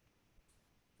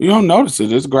 You don't notice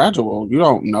it. It's gradual. You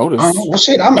don't notice. Well,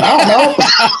 shit, I don't know.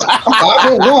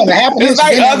 I'm 5'1". It's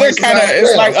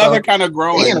like other kind of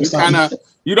growing.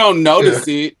 You don't notice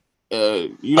it.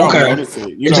 You don't notice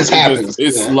it. It just happens.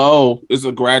 It's slow. It's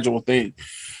a gradual thing.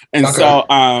 And so,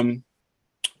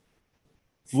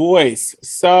 voice.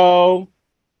 So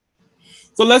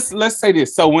let's say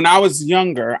this. So when I was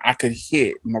younger, I could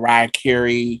hit Mariah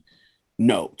Carey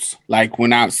notes. Like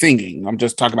when I'm singing, I'm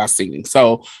just talking about singing.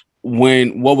 So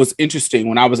what was interesting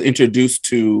when I was introduced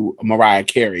to Mariah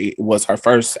Carey was her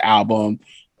first album.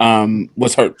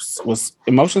 Was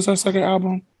Emotions her second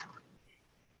album?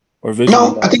 Or Vision?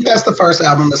 No, I think that's the first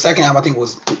album. The second album I think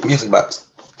was Music Box.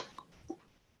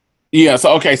 Yeah.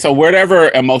 So so whatever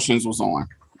Emotions was on.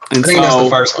 And I think that's the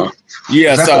first one.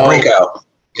 Yeah. That's the breakout.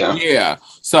 Yeah. Yeah.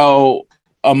 So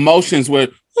Emotions were.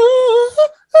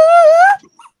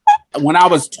 When I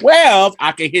was 12,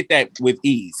 I could hit that with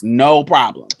ease, no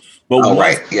problem.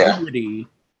 But puberty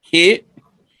hit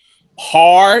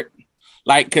hard,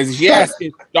 like, because yes,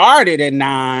 it started at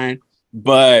 9,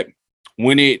 but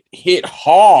when it hit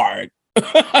hard,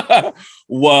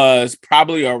 was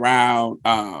probably around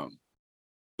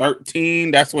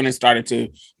 13. That's when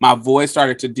my voice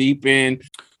started to deepen.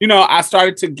 You know, I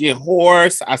started to get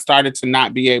hoarse. I started to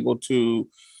not be able to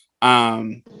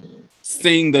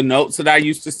sing the notes that I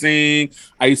used to sing.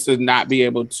 I used to not be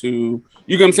able to,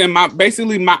 you know what I'm saying?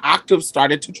 Basically my octave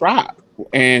started to drop,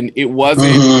 and it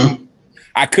wasn't,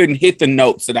 I couldn't hit the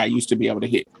notes that I used to be able to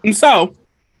hit. And so,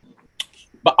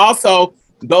 but also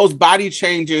those body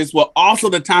changes were also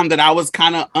the time that I was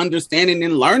kind of understanding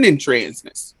and learning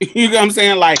transness. You know what I'm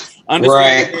saying? Like,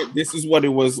 understanding that this is what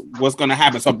what's going to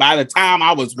happen. So by the time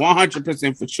I was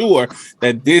 100% for sure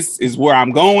that this is where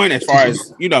I'm going, as far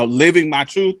as, you know, living my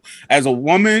truth as a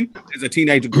woman, as a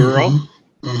teenage girl,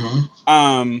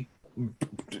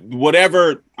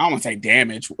 whatever, I don't want to say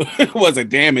damage, it wasn't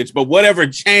damage, but whatever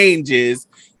changes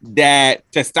that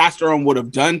testosterone would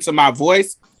have done to my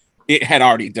voice, it had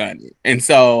already done it. And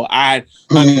so I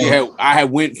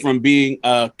had went from being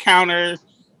a counter,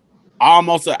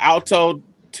 almost an alto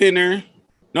tenor.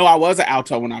 No, I was an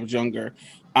alto when I was younger,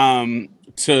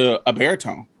 to a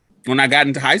baritone. When I got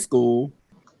into high school,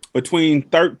 between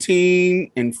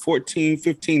 13 and 14,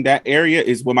 15, that area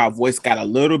is when my voice got a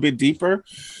little bit deeper.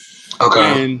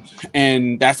 Okay.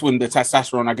 And that's when the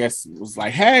testosterone, I guess, was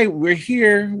like, hey, we're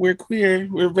here, we're queer,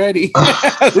 we're ready.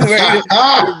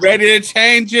 we're ready to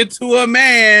change it to a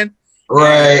man.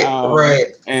 Right,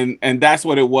 right. And that's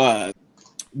what it was.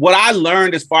 What I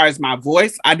learned as far as my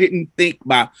voice, I didn't think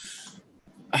my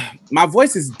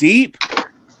voice is deep.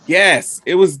 Yes,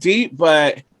 it was deep,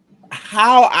 but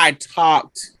how I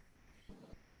talked,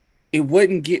 it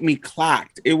wouldn't get me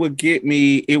clocked. It would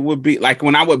be like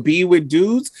when I would be with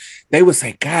dudes, they would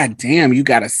say, God damn, you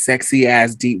got a sexy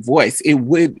ass deep voice. It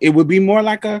would be more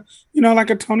like a, you know, like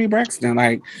a Toni Braxton.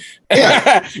 Like,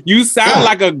 yeah. you sound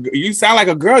like a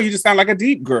girl. You just sound like a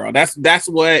deep girl. That's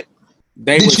what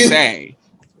they would say.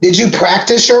 Did you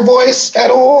practice your voice at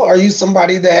all? Are you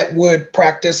somebody that would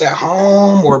practice at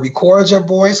home or record your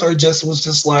voice, or was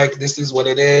just like, this is what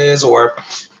it is? Or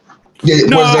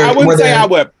I wouldn't say I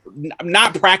would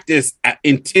not practice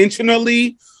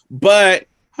intentionally, but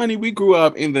honey, we grew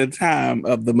up in the time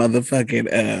of the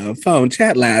motherfucking phone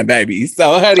chat line, baby.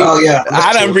 So, honey,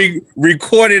 I done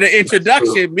recorded an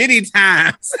introduction many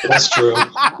times. That's true.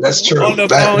 That's true. On the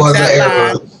phone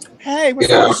chat line. Hey, what's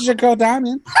up? This is your girl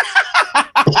Diamond.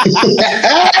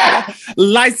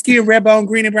 Light skin, red bone,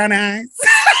 green and brown eyes.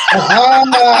 All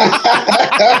that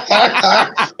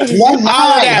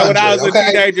when I was a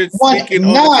teenager, speaking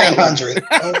 900,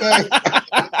 okay,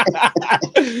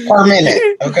 per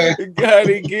minute, okay.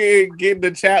 Getting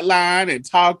the chat line and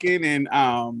talking and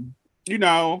you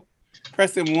know,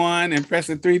 pressing 1 and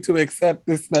pressing 3 to accept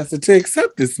this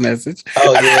message.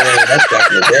 Oh yeah, that's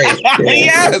definitely great. Yeah.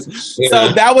 Yes. Yeah.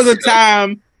 So that was a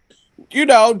time, you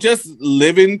know, just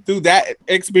living through that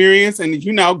experience and,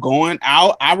 you know, going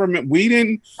out. I remember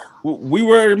we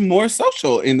were more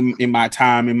social in my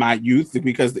time, in my youth,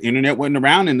 because the internet wasn't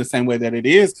around in the same way that it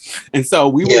is. And so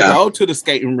we would go to the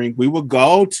skating rink. We would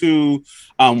go to,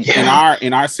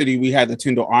 in our city, we had the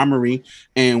Tyndall Armory,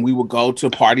 and we would go to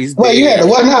parties. Well, yeah,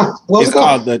 what now? What's it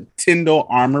called? The Tyndall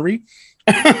Armory.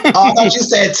 Oh, I thought you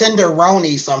said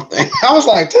Tenderoni something. I was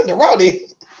like, Tenderoni.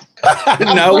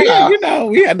 No,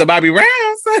 we had the Bobby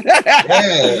Browns.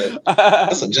 Yeah,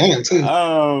 that's a jam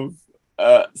too.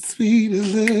 Sweet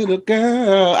little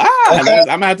girl. I'm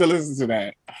gonna have to listen to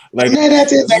that. Like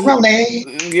that's it, Ronnie.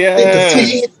 Yeah,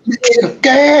 sweet little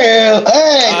girl.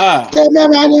 Hey,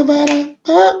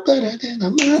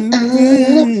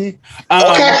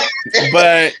 okay,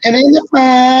 but and then you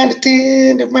find the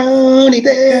tenderoni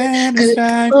there, good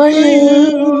for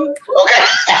you.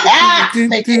 Okay,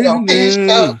 make it on this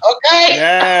show. Okay,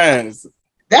 yes,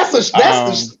 that's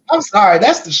the. I'm sorry,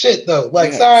 that's the shit though.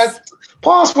 Like, sorry.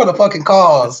 Pause for the fucking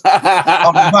cause of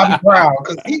Bobby Brown,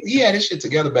 because he had his shit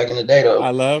together back in the day, though.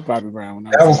 I love Bobby Brown.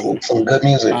 That was some good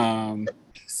music.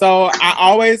 So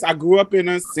I grew up in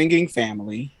a singing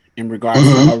family in regards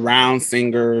to around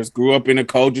singers. Grew up in a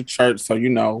Kojic church, so you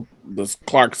know the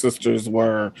Clark sisters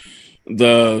were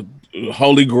the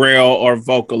holy grail or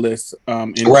vocalists.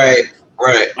 Right.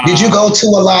 Did you go to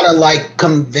a lot of like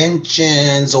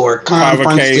conventions or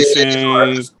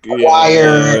conferences,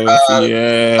 choir?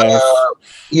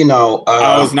 You know,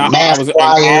 choirs,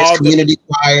 community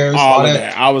choirs, all of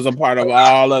that. I was a part of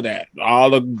all of that. All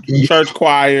the church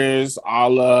choirs,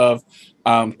 all of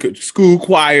school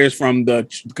choirs, from the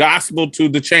gospel to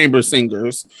the chamber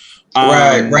singers.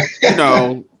 Right. You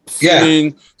know.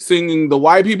 Singing the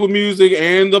white people music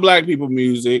and the black people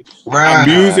music. Right.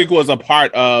 Music was a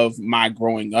part of my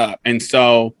growing up. And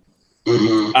so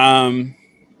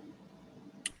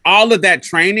all of that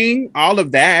training, all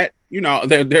of that,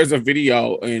 there's a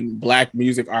video in Black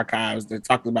Music Archives that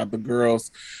talks about the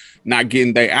girls not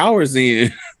getting their hours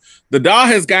in. The doll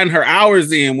has gotten her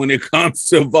hours in when it comes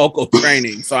to vocal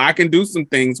training. So I can do some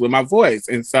things with my voice.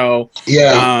 And so,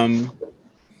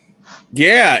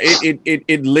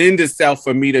 it lends itself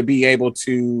for me to be able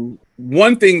to.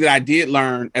 One thing that I did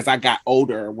learn as I got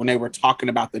older, when they were talking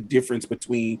about the difference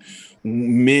between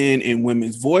men and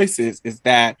women's voices, is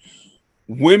that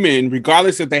women,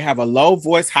 regardless if they have a low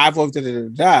voice, high voice, there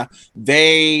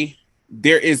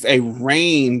is a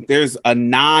range, there's a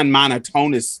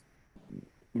non-monotonous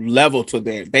level to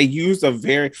there. They use a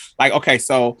very, like, okay,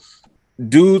 so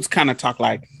dudes kind of talk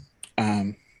like,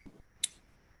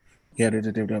 it's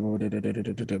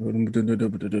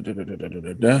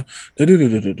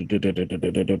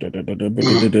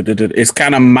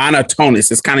kind of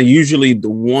monotonous. It's kind of usually the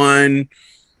one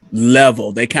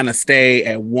level. They kind of stay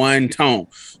at one tone.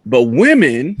 But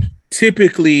women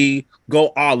typically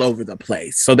go all over the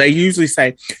place. So they usually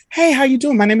say, "Hey, how you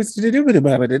doing? My name is." Right.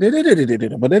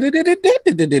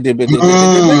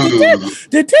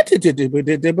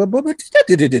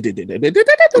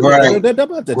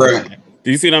 Do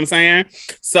you see what I'm saying?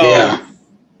 So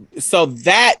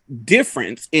that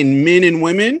difference in men and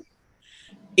women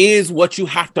is what you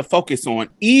have to focus on.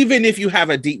 Even if you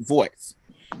have a deep voice,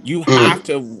 you have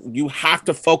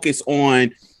to focus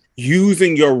on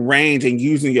using your range and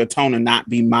using your tone and not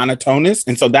be monotonous.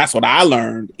 And so that's what I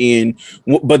learned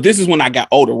but this is when I got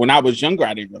older. When I was younger,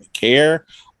 I didn't really care.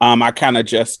 I kind of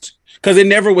just, because it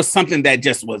never was something that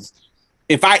just was,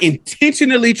 if I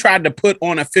intentionally tried to put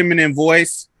on a feminine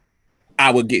voice,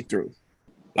 I would get through.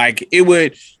 Like it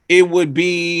would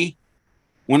be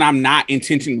when I'm not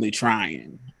intentionally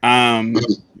trying. You know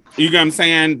what I'm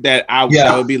saying? That I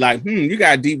would be like, you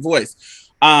got a deep voice.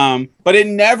 But it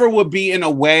never would be in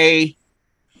a way.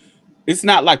 It's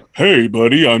not like, "Hey,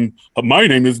 buddy, my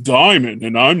name is Diamond,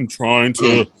 and I'm trying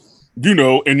to,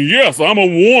 and yes, I'm a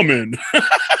woman."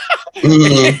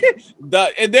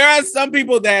 There are some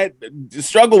people that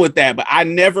struggle with that, but I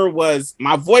never was.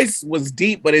 My voice was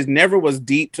deep, but it never was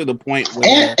deep to the point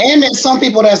where. And there's some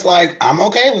people that's like, I'm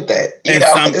okay with that.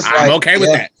 I'm okay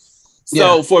with that.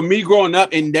 So for me growing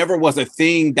up, it never was a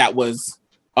thing that was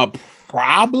a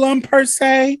problem per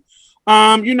se.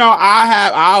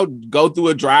 I'll go through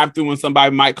a drive-through when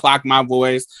somebody might clock my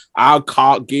voice. I'll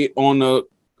get on a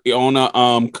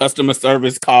customer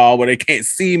service call where they can't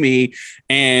see me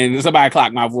and somebody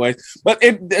clock my voice. But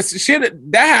that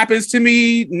happens to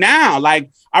me now. Like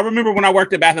I remember when I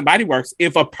worked at Bath and Body Works,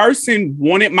 if a person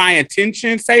wanted my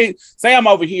attention, say I'm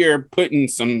over here putting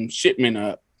some shipment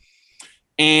up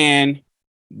and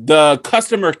the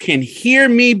customer can hear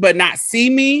me but not see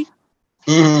me,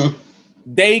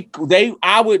 they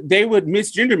would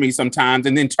misgender me sometimes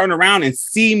and then turn around and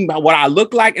see what I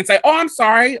look like and say, "Oh, I'm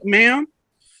sorry, ma'am."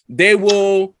 They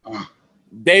will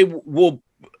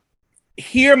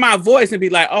hear my voice and be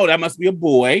like, "Oh, that must be a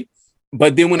boy."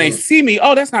 But then when they see me,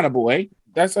 "Oh, that's not a boy.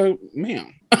 That's a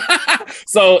ma'am."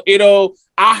 So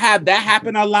I'll have that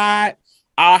happen a lot.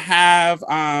 I'll have,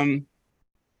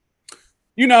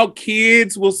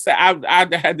 kids will say, I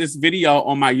had this video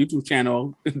on my YouTube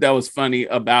channel that was funny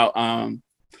about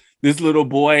this little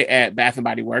boy at Bath and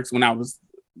Body Works when I was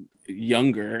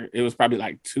younger. It was probably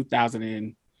like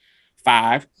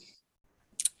 2005.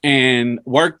 And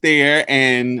worked there,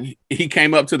 and he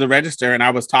came up to the register, and I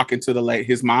was talking to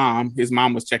his mom. His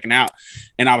mom was checking out,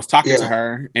 and I was talking to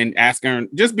her and asking her,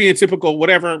 just being typical,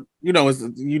 whatever, is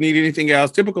you need anything else,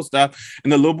 typical stuff.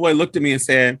 And the little boy looked at me and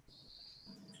said,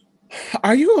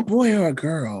 "Are you a boy or a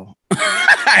girl?"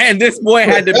 And this boy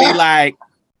had to be like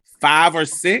 5 or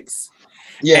 6.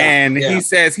 And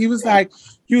he was like,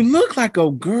 "You look like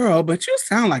a girl, but you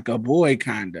sound like a boy,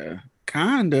 kinda."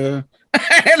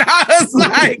 And I was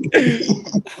like,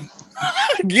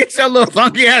 "Get your little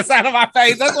funky ass out of my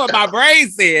face." That's what my brain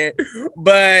said.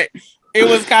 But it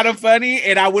was kind of funny,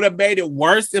 and I would have made it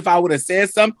worse if I would have said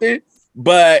something.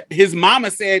 But his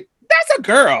mama said, "That's a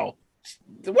girl.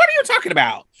 What are you talking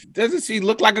about? Doesn't she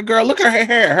look like a girl? Look at her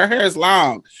hair. Her hair is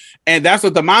long." And that's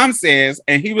what the mom says.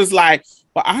 And he was like,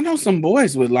 "Well, I know some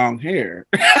boys with long hair."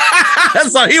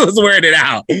 So he was wearing it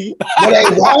out. Were they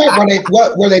white?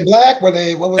 Were they black?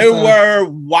 They were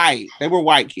white. They were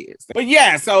white kids. But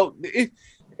yeah, so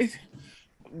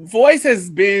voice has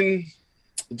been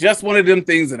just one of them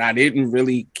things that I didn't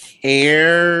really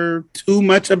care too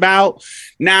much about.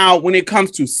 Now, when it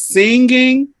comes to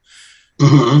singing,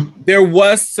 there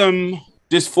was some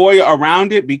dysphoria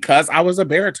around it because I was a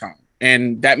baritone.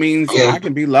 And that means I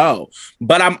can be low.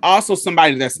 But I'm also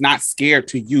somebody that's not scared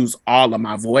to use all of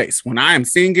my voice. When I am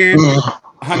singing,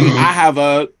 honey, I have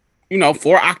a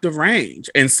 4-octave range.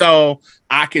 And so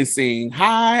I can sing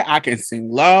high, I can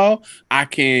sing low,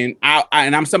 and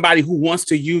I'm somebody who wants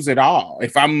to use it all.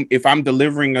 If I'm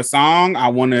delivering a song, I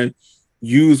want to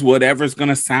use whatever's going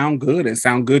to sound good and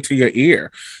sound good to your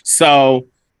ear. So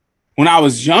when I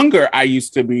was younger, I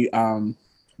used to be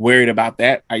worried about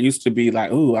that. I used to be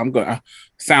like, "Ooh, I'm going to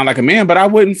sound like a man," but I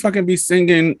wouldn't fucking be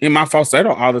singing in my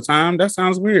falsetto all the time. That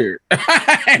sounds weird.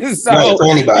 And so, for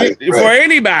anybody. For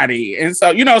anybody. And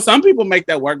so, some people make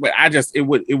that work, but it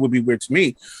would be weird to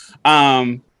me.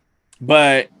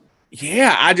 But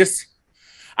yeah,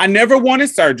 I never wanted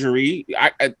surgery.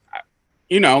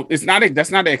 That's not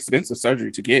an expensive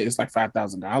surgery to get. It's like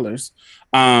 $5,000.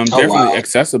 Definitely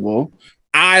accessible.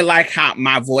 I like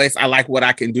my voice. I like what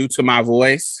I can do to my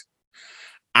voice.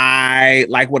 I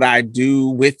like what I do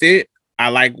with it. I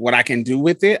like what I can do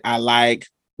with it. I like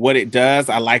what it does.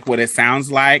 I like what it sounds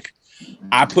like.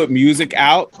 I put music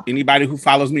out. Anybody who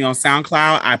follows me on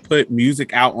SoundCloud, I put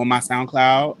music out on my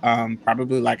SoundCloud,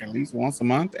 probably like at least once a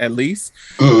month, at least.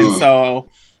 And so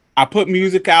I put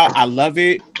music out. I love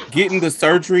it. Getting the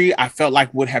surgery, I felt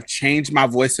like would have changed my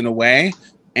voice in a way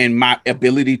and my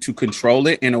ability to control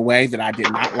it in a way that I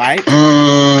did not like.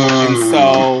 And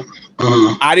so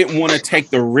I didn't want to take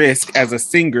the risk as a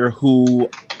singer who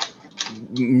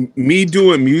me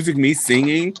doing music, me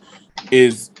singing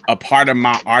is a part of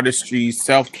my artistry,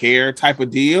 self-care type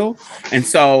of deal. And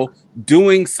so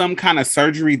doing some kind of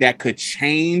surgery that could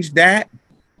change that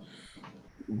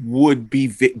would be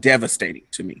devastating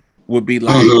to me, would be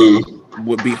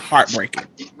heartbreaking.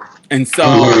 And so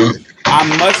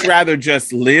I much rather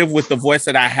just live with the voice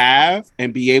that I have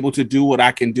and be able to do what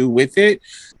I can do with it.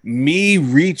 Me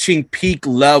reaching peak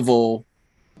level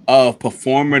of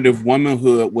performative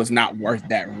womanhood was not worth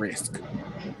that risk.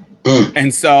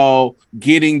 And so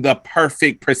getting the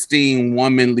perfect, pristine,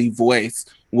 womanly voice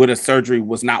with a surgery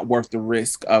was not worth the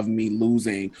risk of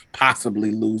me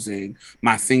possibly losing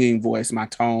my singing voice, my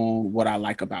tone, what I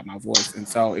like about my voice. And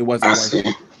so it wasn't worth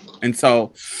it. And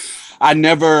so I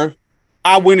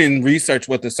went and researched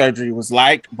what the surgery was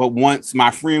like, but once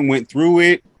my friend went through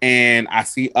it and I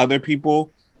see other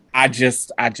people, I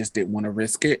just didn't want to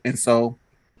risk it. And so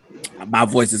my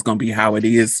voice is going to be how it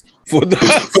is for the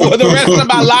rest of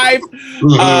my life.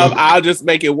 I'll just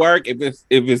make it work. If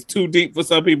it's too deep for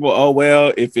some people, oh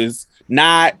well. If it's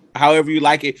not, however you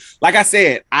like it. Like I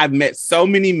said, I've met so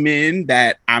many men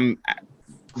that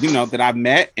that I've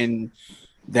met and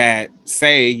that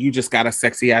say you just got a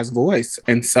sexy ass voice.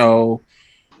 And so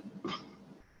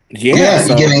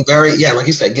giving very, like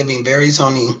you said, giving very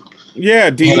Tony. Yeah,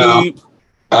 deep.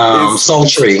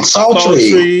 Sultry.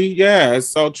 Yeah, it's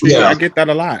sultry. I get that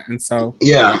a lot. And so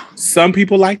some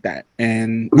people like that.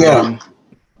 And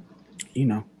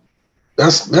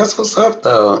that's what's up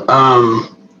though.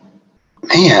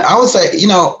 Man, I would say,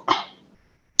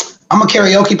 I'm a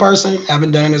karaoke person.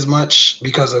 Haven't done it as much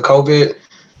because of COVID.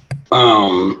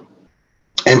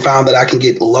 And found that I can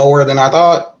get lower than I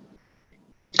thought,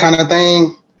 kind of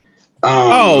thing.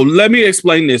 Let me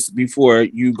explain this before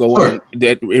you go on.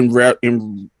 That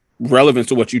in relevance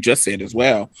to what you just said as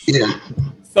well. Yeah.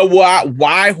 So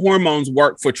why hormones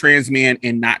work for trans men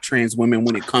and not trans women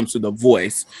when it comes to the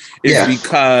voice is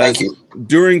because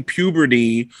during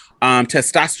puberty,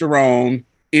 testosterone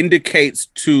indicates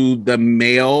to the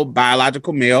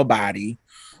biological male body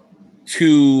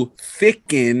to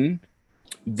thicken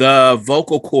the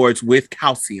vocal cords with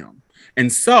calcium.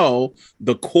 And so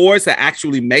the cords that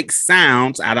actually make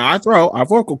sounds out of our throat, our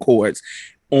vocal cords,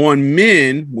 on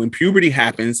men, when puberty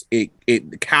happens, the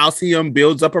calcium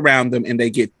builds up around them and they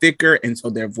get thicker. And so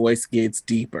their voice gets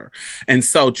deeper. And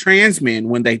so trans men,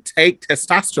 when they take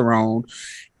testosterone,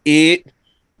 it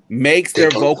makes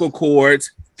their vocal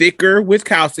cords thicker with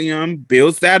calcium,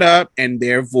 builds that up, and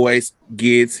their voice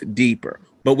gets deeper.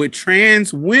 But with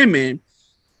trans women,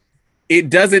 it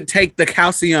doesn't take the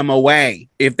calcium away.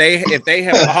 If they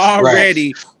have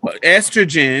already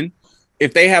estrogen,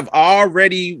 if they have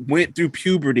already went through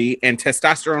puberty and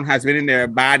testosterone has been in their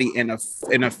body and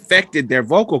affected their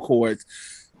vocal cords,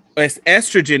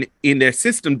 estrogen in their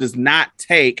system does not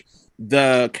take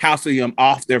the calcium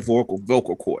off their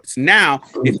vocal cords. Now,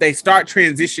 if they start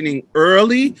transitioning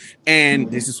early,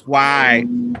 and this is why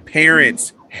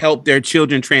parents help their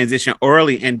children transition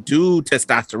early and do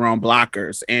testosterone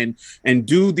blockers and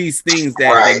do these things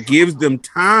that gives them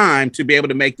time to be able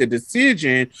to make the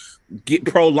decision,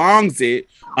 prolongs it,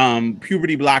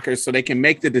 puberty blockers, so they can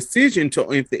make the decision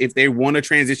to if they want to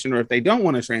transition or if they don't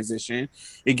want to transition.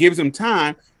 It gives them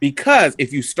time, because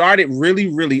if you start it really,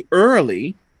 really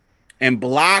early and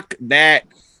block that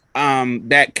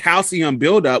calcium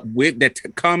buildup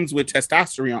comes with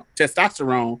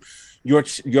testosterone, your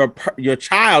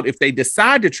child, if they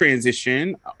decide to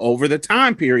transition over the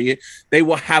time period, they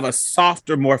will have a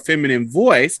softer, more feminine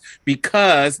voice,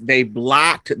 because they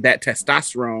blocked that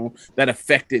testosterone that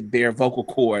affected their vocal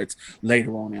cords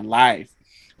later on in life.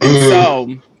 And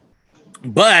so,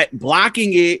 but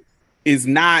blocking it is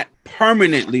not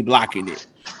permanently blocking it.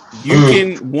 You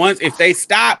can, once, if they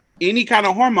stop any kind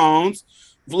of hormones,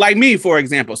 like me, for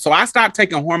example. So I stopped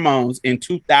taking hormones in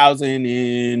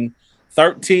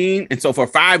 2013. And so for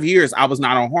 5 years, I was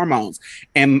not on hormones.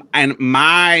 And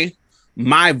my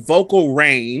vocal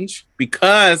range,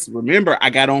 because remember, I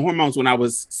got on hormones when I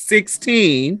was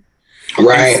 16.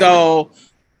 Right. And so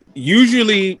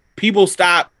usually people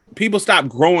stop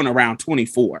growing around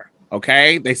 24.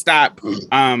 Okay. They stop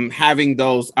having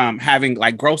those, having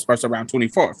like growth spurts around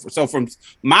 24. So from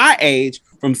my age,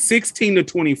 from 16 to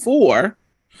 24,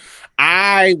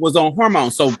 I was on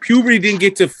hormones. So puberty didn't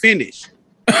get to finish.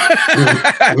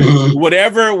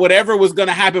 Whatever was going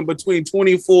to happen between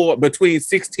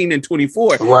 16 and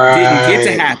 24 didn't get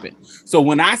to happen. So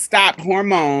when I stopped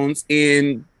hormones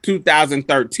in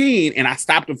 2013 and I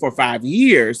stopped them for 5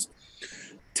 years,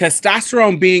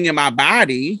 testosterone being in my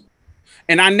body,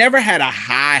 and I never had a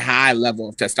high level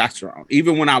of testosterone.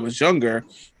 Even when I was younger,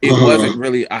 it wasn't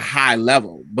really a high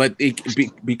level. But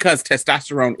because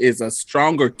testosterone is a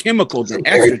stronger chemical than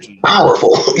estrogen,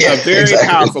 powerful, a very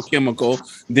powerful chemical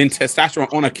than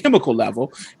testosterone on a chemical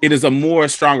level, it is a more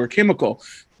stronger chemical.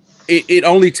 It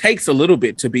only takes a little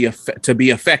bit to be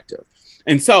effective.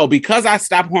 And so, because I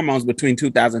stopped hormones between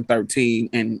 2013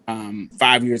 and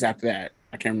 5 years after that,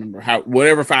 I can't remember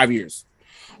whatever 5 years.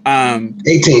 18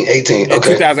 okay.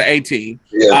 2018.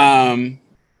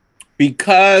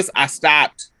 Because I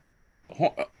stopped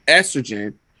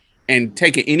estrogen and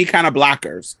taking any kind of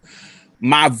blockers,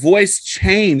 my voice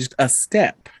changed a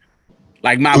step.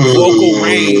 Like my vocal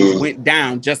range went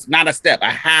down, just not a step,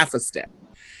 a half a step.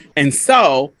 And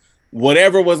so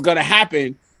whatever was going to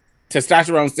happen,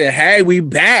 testosterone said, "Hey, we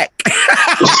back."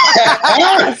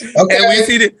 Okay. And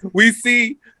we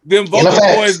see them vocal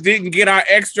cords didn't get our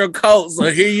extra coat,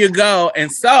 so here you go.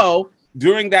 And so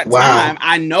during that time,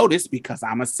 I noticed, because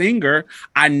I'm a singer,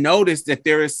 I noticed that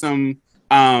there is some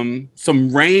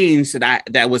range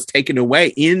that was taken away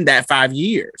in that 5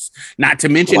 years. Not to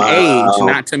mention age,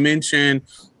 not to mention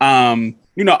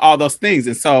all those things.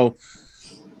 And so,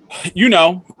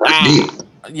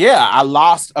 I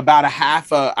lost about a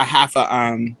half a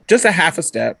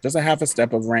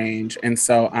step of range. And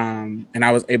so and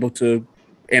I was able to,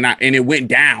 and it went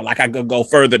down, like I could go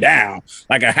further down,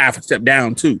 like a half a step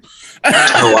down too.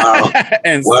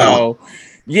 And so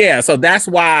that's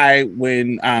why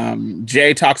when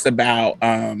Jay talks about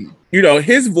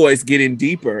his voice getting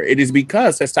deeper, it is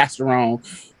because testosterone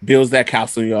builds that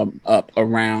calcium up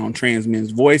around trans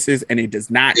men's voices, and it does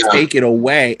not take it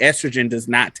away. Estrogen does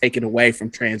not take it away from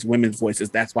trans women's voices.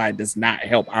 That's why it does not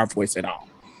help our voice at all.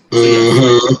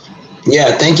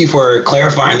 Yeah, thank you for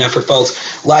clarifying that for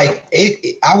folks. Like,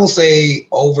 I will say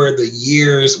over the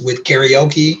years with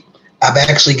karaoke, I've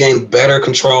actually gained better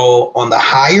control on the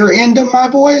higher end of my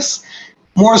voice,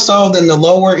 more so than the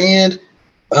lower end,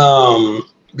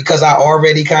 because I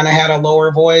already kind of had a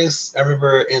lower voice. I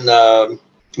remember in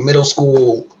middle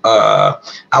school,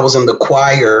 I was in the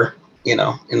choir, in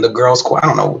the girls' choir, I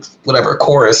don't know, whatever,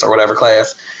 chorus or whatever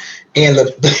class. And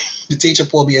the teacher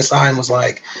pulled me aside and was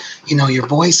like, your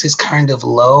voice is kind of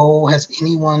low. Has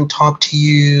anyone talked to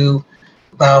you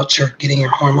about getting your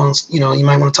hormones? You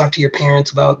might want to talk to your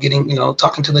parents about getting,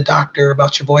 talking to the doctor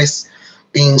about your voice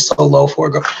being so low for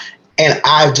a girl. And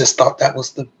I just thought that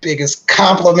was the biggest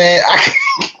compliment on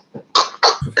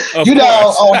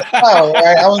the phone,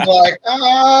 right? I was like,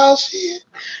 oh, shit.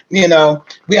 We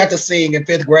had to sing in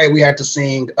 5th grade. We had to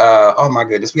sing, oh my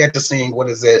goodness. We had to sing, what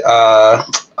is it?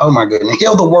 Oh my goodness.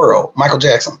 Heal the World, Michael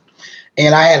Jackson.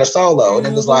 And I had a solo, and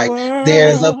it was like,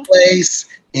 there's a place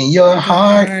in your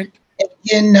heart, and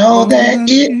you know that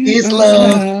it is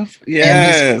love.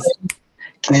 Yes. And this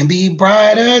can be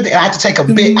brighter. I had to take a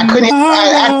bit. I couldn't.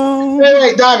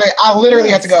 I literally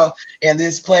had to go. And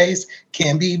this place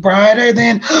can be brighter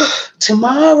than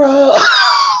tomorrow.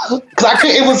 Because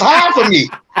it was hard for me.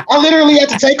 I literally had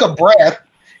to take a breath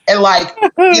and like,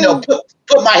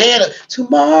 put my hand up,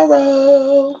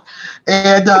 tomorrow.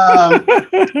 And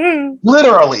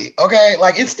literally, okay,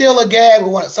 like it's still a gag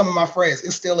with some of my friends.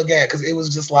 It's still a gag because it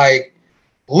was just like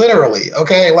literally,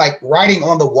 okay, like writing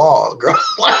on the wall, girl.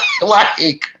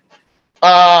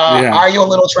 Are you a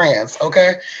little trans?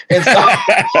 Okay. And so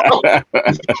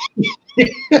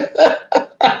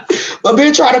but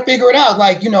been trying to figure it out.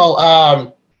 Like,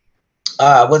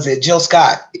 was it Jill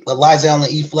Scott, Liza on the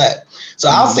E flat? So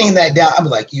I'll sing that down. I'll be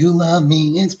like, you love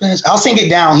me in Spanish. I'll sing it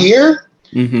down here,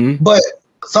 but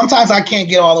sometimes I can't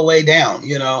get all the way down,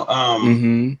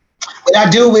 But I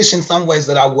do wish in some ways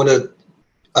that I would have,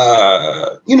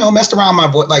 messed around my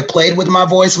voice, like played with my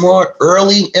voice more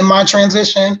early in my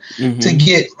transition to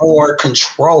get more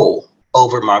control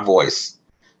over my voice,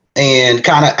 and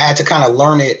had to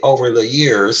learn it over the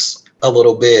years a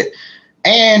little bit.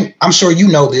 And I'm sure you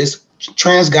know this,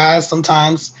 trans guys,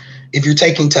 sometimes if you're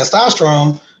taking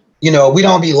testosterone, we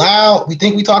don't be loud. We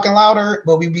think we talking louder,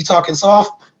 but we be talking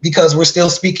soft because we're still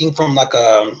speaking from like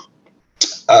the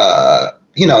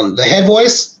head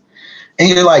voice. And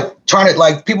you're like trying to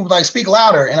like people like speak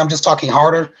louder, and I'm just talking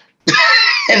harder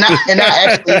and not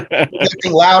actually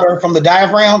speaking louder from the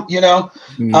diaphragm,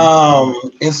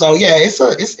 And so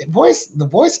the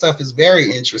voice stuff is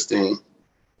very interesting.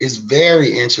 It's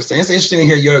very interesting. It's interesting to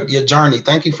hear your journey.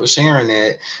 Thank you for sharing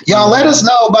that. Y'all, let us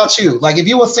know about you. Like if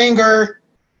you're a singer,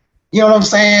 you know what I'm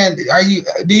saying?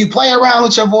 Do you play around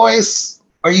with your voice,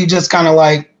 or you just kind of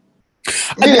like?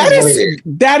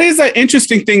 That is an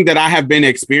interesting thing that I have been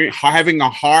having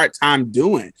a hard time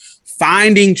doing,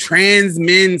 finding trans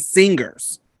men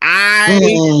singers.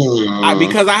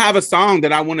 Because I have a song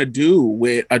that I want to do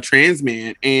with a trans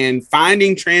man, and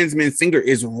finding trans men singer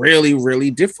is really,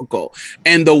 really difficult.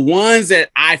 And the ones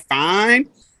that I find,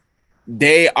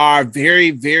 they are very,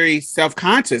 very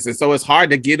self-conscious. And so it's hard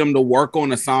to get them to work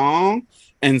on a song.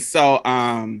 And so,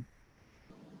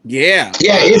 you got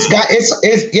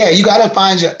to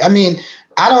find your,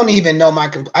 I don't even know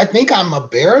I think I'm a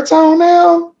baritone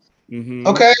now.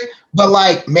 Okay. But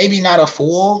like maybe not a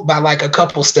full, by like a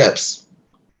couple steps.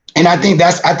 And I think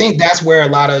that's where a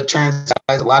lot of trans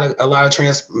guys, a lot of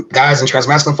trans guys and trans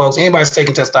masculine folks, anybody's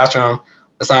taking testosterone,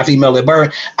 that's not female at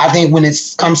birth. I think when it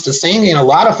comes to singing, a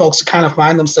lot of folks kind of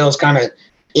find themselves kind of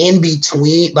in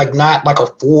between, like not like a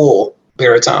full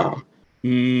baritone,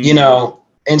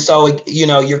 And so,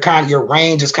 your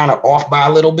range is kind of off by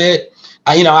a little bit.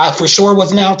 I for sure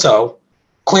was an alto,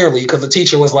 clearly, because the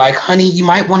teacher was like, honey, you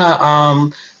might want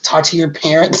to talk to your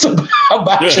parents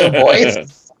about your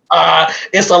voice.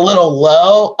 It's a little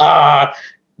low.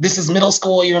 This is middle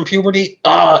school, you're in puberty.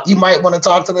 You might want to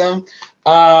talk to them.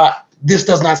 This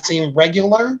does not seem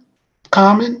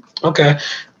common. Okay,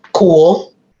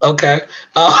 cool. Okay.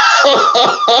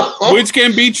 Which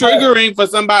can be triggering for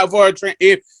somebody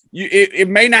it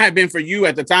may not have been for you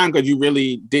at the time because you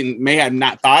really may have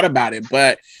not thought about it.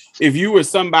 But if you were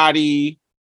somebody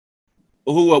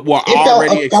who were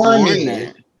already exploring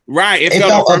that, right? It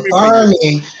felt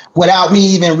affirming without me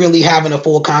even really having a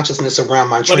full consciousness around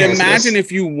my transness. But imagine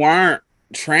if you weren't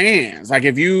trans, like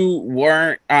if you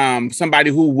weren't somebody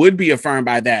who would be affirmed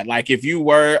by that, like if you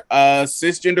were a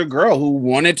cisgender girl who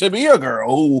wanted to be a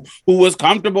girl, who was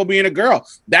comfortable being a girl,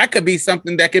 that could be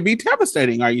something that could be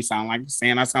devastating. Are you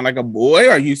saying I sound like a boy?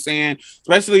 Are you saying,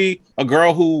 especially a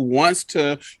girl who wants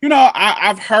to,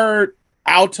 I've heard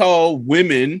alto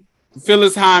women,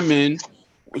 Phyllis Hyman,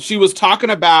 she was talking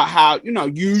about how,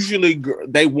 usually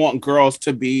they want girls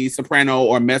to be soprano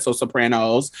or mezzo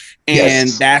sopranos. And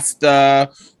that's the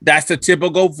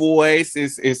typical voice.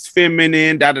 It's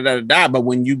feminine, But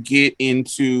when you get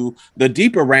into the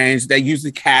deeper range, they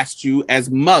usually cast you as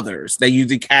mothers. They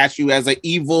usually cast you as an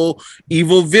evil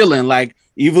villain, like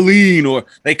Eveline, or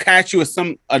they cast you as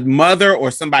a mother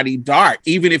or somebody dark,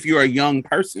 even if you're a young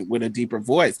person with a deeper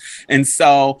voice. And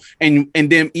so, and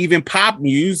then even pop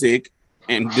music,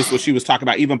 and this is what she was talking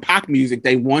about, even pop music,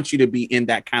 they want you to be in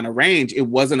that kind of range. It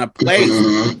wasn't a place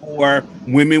for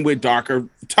women with darker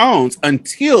tones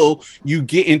until you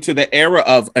get into the era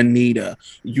of Anita.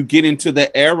 You get into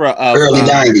the era of early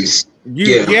 90s.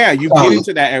 You get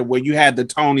into that era where you had the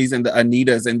Tonys and the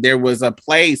Anitas, and there was a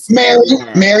place.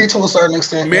 Mary to a certain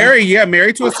extent.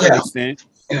 Married to a certain extent.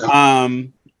 Yeah.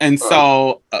 And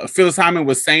so Phyllis Hyman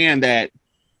was saying that,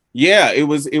 it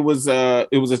was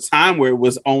a time where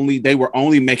they were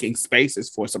only making spaces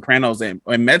for sopranos and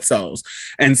mezzos.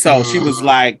 And so she was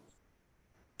like,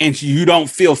 and you don't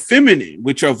feel feminine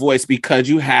with your voice because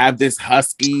you have this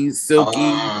husky,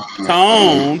 silky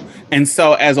tone. And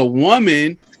so as a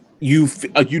woman, you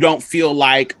don't feel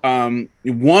like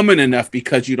woman enough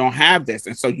because you don't have this,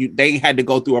 and so they had to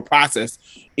go through a process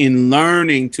in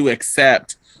learning to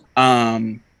accept,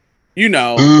 this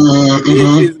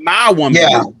is my woman.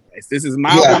 Yeah. This is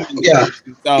my woman. Yeah.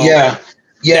 So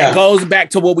that goes back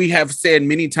to what we have said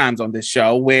many times on this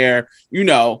show, where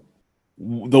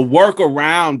the work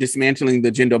around dismantling the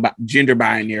gender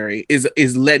binary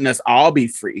is letting us all be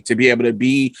free to be able to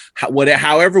be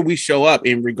however we show up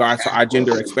in regards to our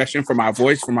gender expression, from our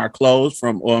voice, from our clothes,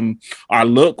 from our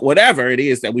look, whatever it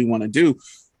is that we want to do.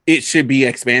 It should be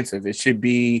expansive. It should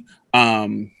be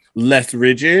less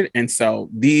rigid. And so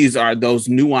these are those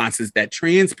nuances that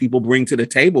trans people bring to the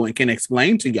table and can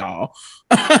explain to y'all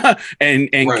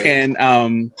and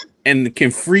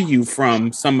can free you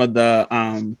from some of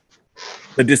the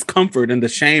discomfort and the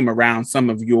shame around some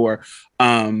of your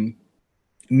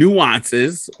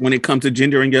nuances when it comes to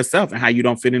gendering yourself and how you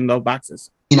don't fit in those boxes.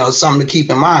 Something to keep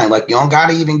in mind. Like, you don't got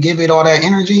to even give it all that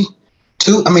energy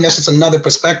too. I mean, that's just another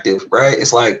perspective, right?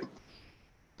 It's like,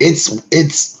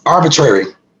 it's arbitrary,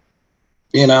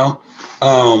 And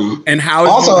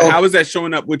how is that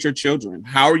showing up with your children?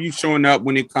 How are you showing up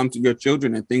when it comes to your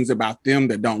children and things about them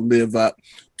that don't live up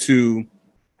to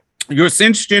your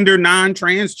cisgender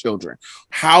non-trans children?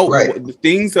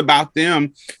 Things about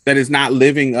them that is not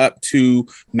living up to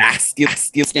masculine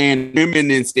and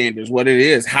feminine standards, what it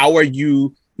is. How are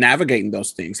you navigating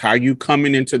those things? How are you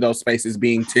coming into those spaces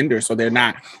being tender so you're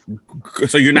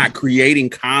not creating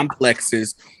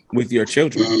complexes with your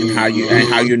children, and how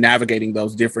you're navigating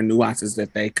those different nuances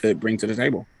that they could bring to the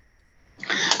table?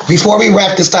 Before we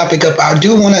wrap this topic up, I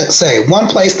do want to say one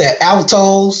place that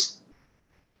altos,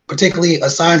 particularly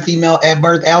assigned female at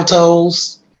birth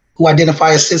altos who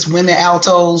identify as cis women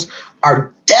altos,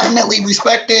 are definitely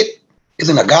respected, is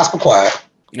in a gospel choir.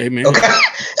 Amen. Okay.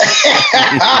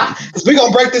 We're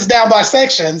going to break this down by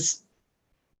sections.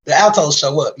 The altos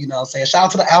show up, saying? Shout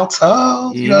out to the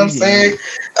altos, you know what I'm saying?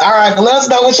 All right, but let us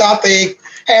know what y'all think.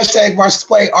 Hashtag Marsha's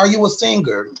Plate. Are you a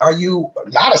singer? Are you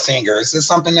not a singer? Is this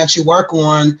something that you work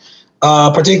on,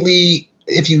 particularly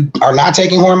if you are not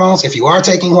taking hormones? If you are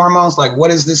taking hormones, like, what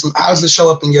is this? How does this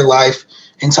show up in your life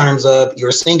in terms of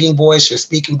your singing voice, your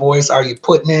speaking voice? Are you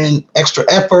putting in extra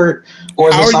effort, or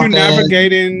is how are you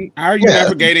navigating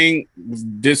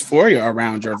dysphoria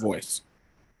around your voice?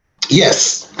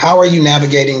 Yes. How are you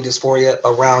navigating dysphoria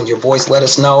around your voice? Let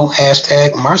us know.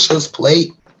 Hashtag Marsha's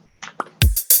Plate.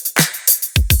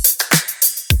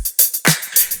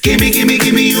 Gimme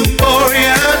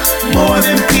euphoria, more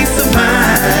than peace of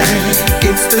mind.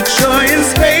 It's the joy and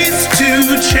space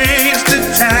to change the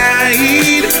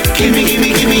tide. Gimme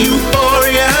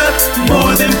euphoria,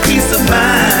 more than peace of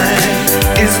mind.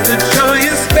 It's the joy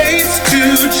and space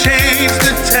to change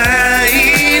the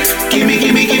tide. Gimme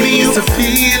it's a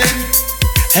feeling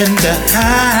and a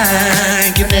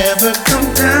high you never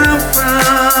come down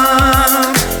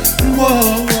from.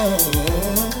 Whoa.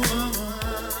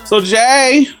 So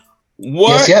Jay,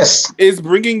 what is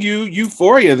bringing you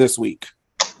euphoria this week?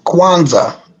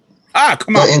 Kwanzaa.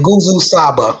 Come on. And Nguzo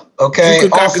Saba, okay?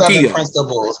 All 7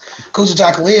 principles.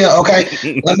 Kujichagulia, okay?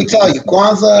 Let me tell you,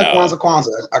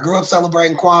 Kwanzaa. I grew up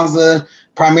celebrating Kwanzaa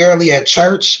primarily at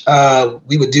church.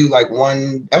 We would do like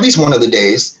at least one of the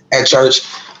days at church.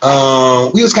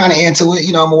 We was kind of into it,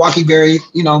 Milwaukee, very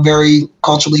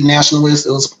culturally nationalist.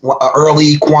 It was an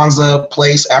early Kwanzaa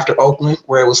place after Oakland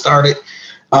where it was started.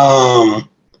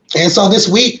 And so this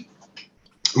week,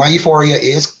 my euphoria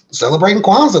is celebrating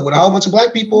Kwanzaa with a whole bunch of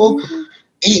Black people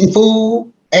eating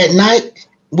food at night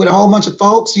with a whole bunch of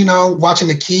folks, watching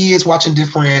the kids, watching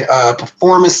different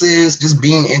performances, just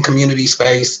being in community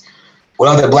space with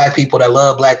other Black people that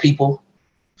love Black people.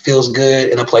 Feels good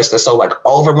in a place that's so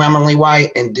overwhelmingly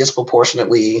white and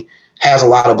disproportionately has a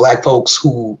lot of Black folks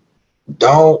who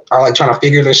are trying to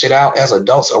figure their shit out as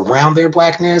adults around their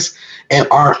Blackness and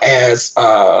aren't as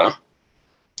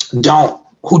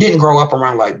who didn't grow up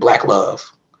around Black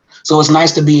love. So it's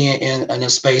nice to be in a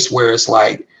space where it's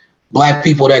Black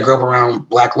people that grew up around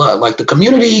Black love. The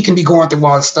community can be going through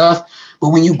all this stuff, but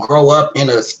when you grow up in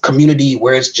a community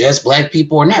where it's just Black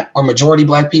people or majority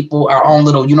Black people, our own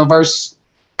little universe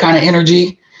kind of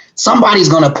energy, somebody's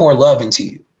going to pour love into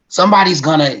you.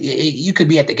 You could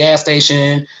be at the gas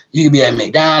station, you could be at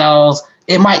McDonald's.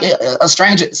 A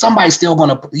stranger, somebody's still going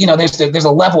to, there's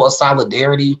a level of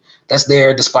solidarity that's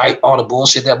there despite all the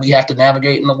bullshit that we have to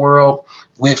navigate in the world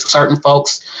with certain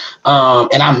folks.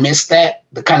 And I miss that,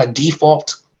 the kind of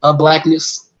default of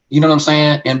Blackness, you know what I'm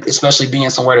saying? And especially being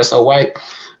somewhere that's so white.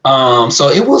 So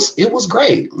it was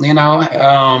great.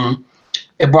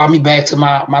 It brought me back to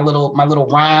my little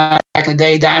rhyme Back in the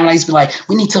day, Diamond, I used to be like,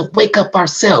 we need to wake up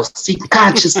ourselves, seek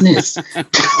consciousness.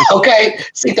 Okay?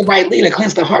 Seek the right leader,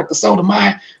 cleanse the heart, the soul, the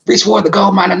mind, reach for the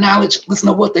gold mine of knowledge, listen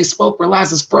to what they spoke,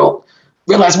 realize it's broke.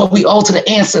 Realize what we owe to the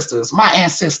ancestors, my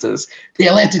ancestors, the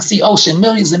Atlantic Sea Ocean,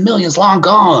 millions and millions long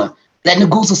gone. That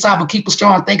Nguzo Saba keep us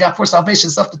strong. Thank God for salvation,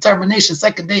 self-determination,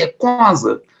 second day of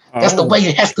Kwanzaa. That's the way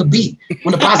it has to be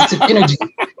when the positive energy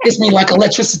hits me like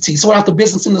electricity. Sort out the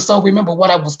business in the soul. Remember what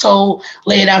I was told.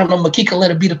 Lay it out on the Makika.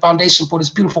 Let it be the foundation for this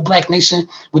beautiful black nation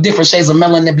with different shades of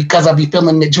melanin. Because I be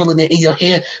feeling it, drilling it in your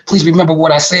head. Please remember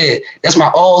what I said. That's my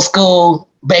old school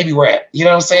baby rap. You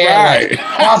know what I'm saying? Right. Like,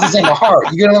 Kwanzaa's in the heart.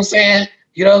 You know what I'm saying?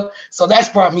 You know, so that's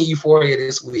brought me euphoria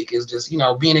this week. Is just, you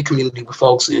know, being in community with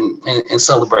folks and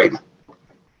celebrating.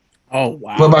 Oh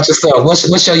wow! What about yourself?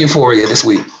 What's your euphoria this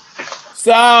week?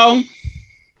 So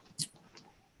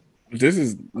this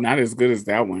is not as good as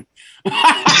that one.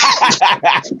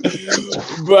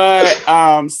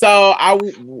 But so I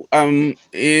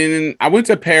went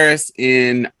to Paris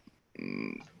in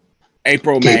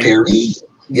April, May. Paris.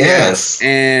 Yes.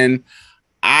 And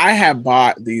I have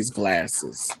bought these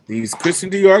glasses, these Christian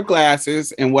Dior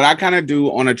glasses, and what I kind of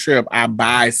do on a trip, I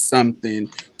buy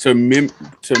something to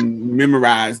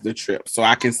memorize the trip, so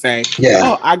I can say,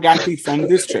 "Oh, I got these from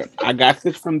this trip. I got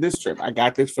this from this trip. I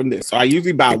got this from this." So I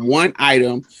usually buy one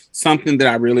item, something that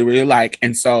I really, really like,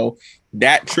 and so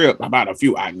that trip, I bought a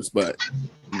few items, but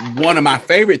one of my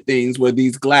favorite things were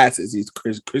these glasses, these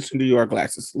Christian Dior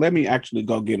glasses. Let me actually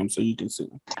go get them so you can see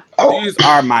them. Oh. These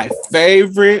are my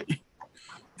favorite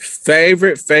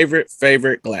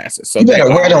glasses. So you better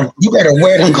wear them. You better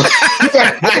wear them.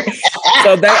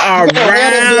 So they are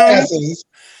round.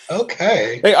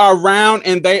 Okay. They are round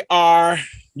and they are,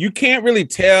 you can't really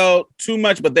tell too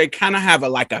much, but they kind of have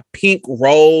like a pink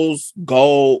rose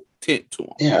gold tint to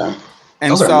them. Yeah.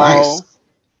 And so nice.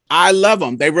 I love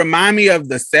them. They remind me of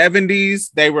the 70s.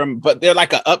 But they're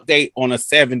like an update on a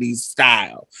 70s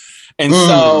style. And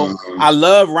so I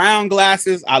love round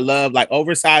glasses. I love like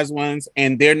oversized ones,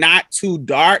 and they're not too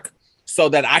dark so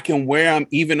that I can wear them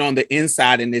even on the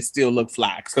inside and they still look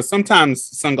fly. Because sometimes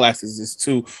sunglasses is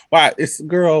too, why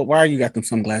are you got them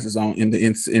sunglasses on in the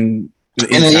inside?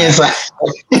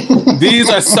 These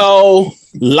are so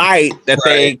light that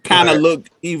they kind of look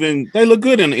they look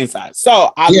good on the inside.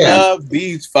 So I love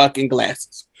these fucking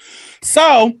glasses.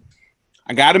 So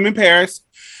I got them in Paris.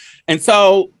 And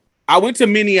so I went to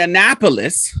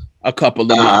Minneapolis a couple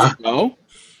of months ago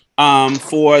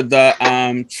for the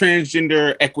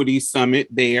Transgender Equity Summit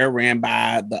there, ran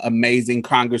by the amazing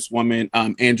Congresswoman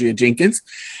Andrea Jenkins.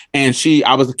 And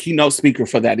I was a keynote speaker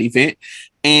for that event.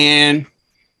 And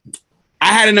I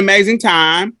had an amazing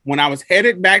time. When I was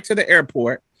headed back to the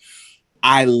airport,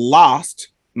 I lost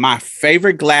my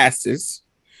favorite glasses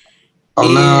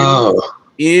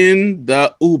in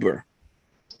the Uber.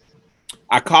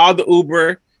 I called the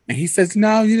Uber. And he says,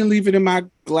 "No, you didn't leave it in my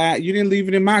You didn't leave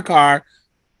it in my car."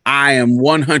 I am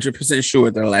 100%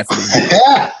 sure they're laughing at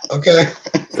me. Okay.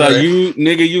 So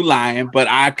you lying, but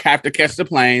I have to catch the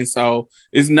plane. So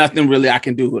there's nothing really I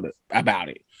can do about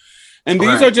it. And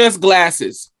these are just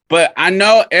glasses, but I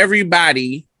know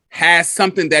everybody has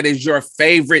something that is your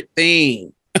favorite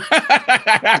thing.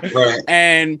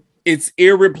 And it's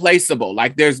irreplaceable.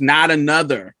 Like there's not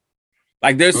another,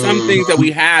 like there's some things that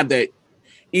we have that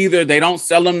either they don't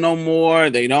sell them no more,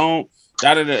 they don't,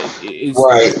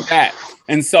 it's that.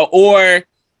 And so, or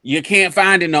you can't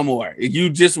find it no more. You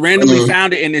just randomly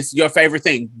found it and it's your favorite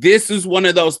thing. This is one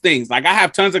of those things. Like I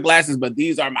have tons of glasses, but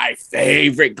these are my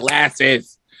favorite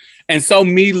glasses. And so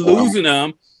me losing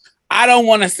them, I don't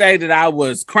want to say that I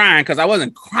was crying because I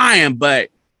wasn't crying, but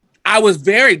I was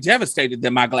very devastated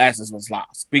that my glasses was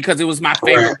lost because it was my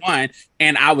favorite one.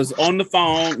 And I was on the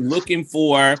phone looking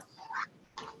for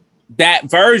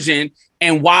that version,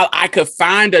 and while I could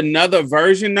find another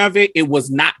version of it, it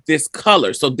was not this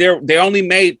color. So they only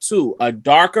made two: a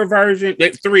darker version,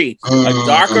 three, a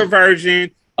darker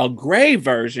version, a gray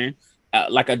version,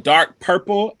 like a dark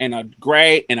purple, and a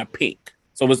gray and a pink.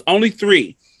 So it was only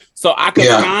three. So I could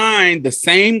find the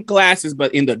same glasses,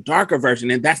 but in the darker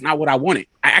version, and that's not what I wanted.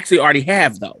 I actually already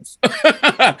have those.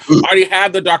 I already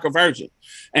have the darker version,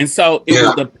 and so it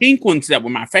was the pink ones that were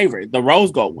my favorite, the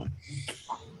rose gold one.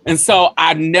 And so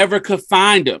I never could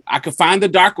find them. I could find the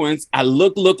dark ones. I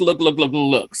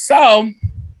look. So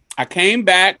I came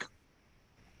back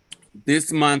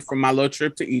this month from my little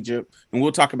trip to Egypt, and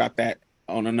we'll talk about that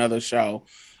on another show.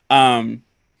 And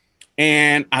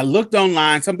I looked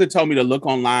online. Something told me to look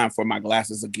online for my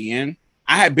glasses again.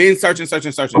 I had been searching,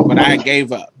 but I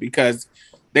gave up because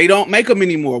they don't make them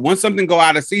anymore. Once something go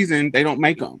out of season, they don't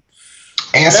make them.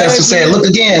 Ancestors said, "Look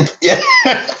again." Yeah.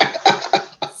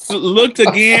 looked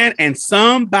again, and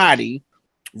somebody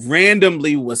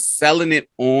randomly was selling it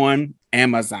on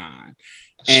Amazon.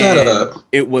 Shut up.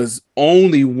 It was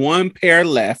only one pair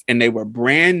left, and they were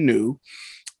brand new.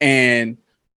 And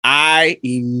I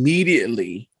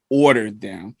immediately ordered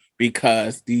them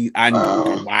because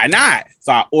why not?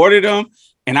 So I ordered them,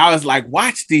 and I was like,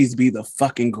 watch these be the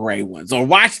fucking gray ones, or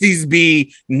watch these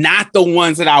be not the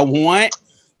ones that I want.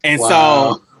 And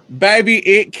so, baby,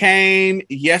 it came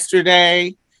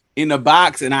yesterday in a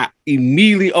box, and I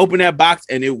immediately opened that box,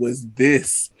 and it was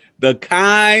the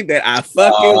kind that I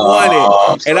fucking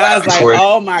wanted. And I was like,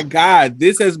 oh my God,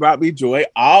 this has brought me joy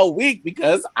all week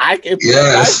because I can put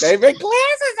my favorite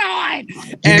glasses on.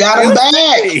 You got them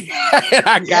back.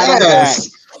 I got them back.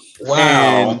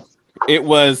 Wow.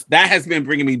 And that has been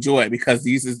bringing me joy because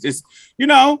these is just,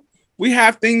 we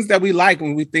have things that we like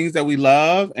and things that we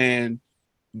love. And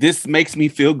this makes me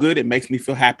feel good. It makes me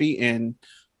feel happy. And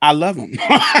I love them.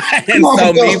 And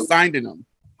so me finding them.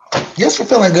 Yes, for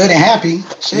feeling good and happy.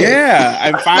 Shit. Yeah,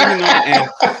 I'm finding them,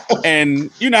 and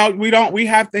we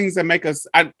have things that make us.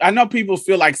 I know people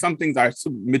feel like some things are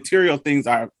material things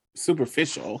are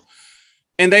superficial,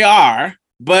 and they are.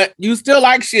 But you still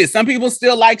like shit. Some people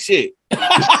still like shit.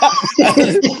 I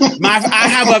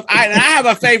have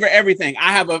a favorite everything.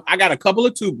 I got a couple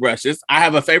of toothbrushes. I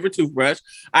have a favorite toothbrush.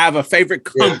 I have a favorite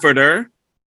comforter.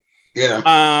 Yeah.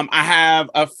 I have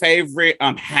a favorite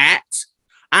hat.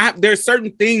 There's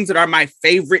certain things that are my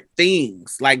favorite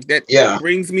things, like that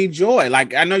brings me joy.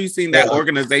 Like I know you've seen that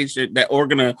organization, that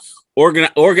organizing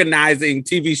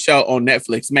TV show on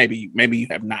Netflix. Maybe you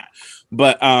have not,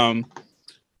 but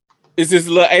it's this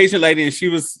little Asian lady, and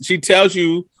she tells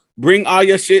you bring all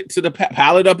your shit to the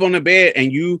pile it up on the bed,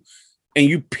 and you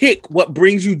pick what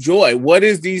brings you joy. What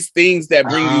is these things that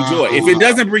bring you joy? If it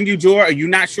doesn't bring you joy, or you're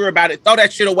not sure about it, throw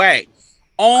that shit away.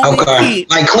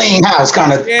 Like clean house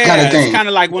kind of thing. It's kind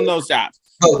of like one of those jobs.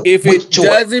 If it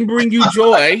doesn't bring you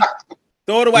joy,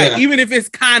 throw it away. Yeah. Even if it's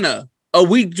kind of a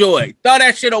weak joy, throw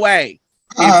that shit away.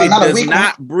 If it does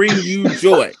not bring you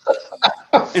joy.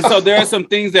 And so there are some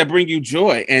things that bring you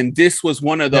joy. And this was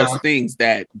one of those things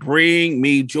that bring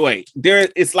me joy.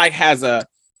 It's like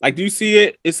do you see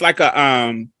it? It's like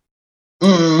a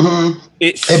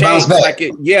it shakes like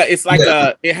it. Yeah, it's like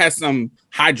it has some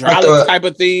hydraulic type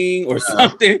of thing or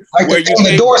something, like where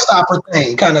the door stopper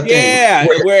thing kind of thing. Yeah,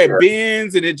 where it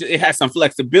bends and it has some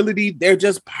flexibility. They're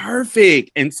just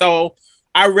perfect. And so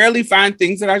I rarely find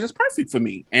things that are just perfect for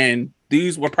me. And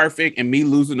these were perfect, and me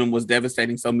losing them was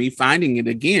devastating. So me finding it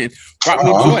again brought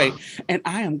me joy. And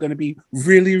I am going to be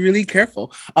really, really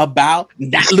careful about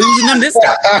not losing them this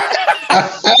time.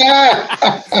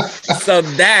 So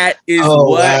that is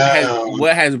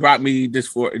what has brought me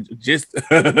euphoria this week.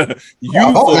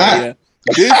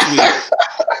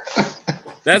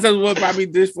 That's what brought me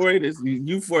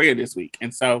euphoria this week.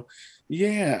 And so,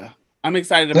 yeah. I'm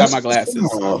excited about my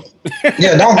glasses.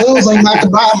 Yeah, don't lose them. You have to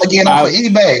buy them again off of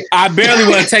eBay. I barely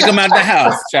want to take them out the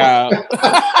house, child.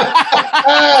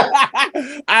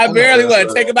 I barely want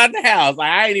to take them out the house. Like,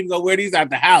 I ain't even gonna wear these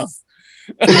out the house.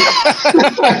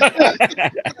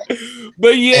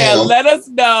 But yeah, let us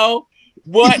know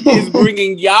what is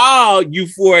bringing y'all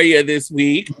euphoria this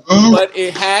week. But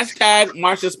it hashtag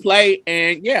Marsha's Plate,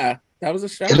 and yeah, that was a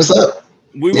show. Hit us up.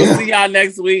 We will see y'all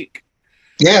next week.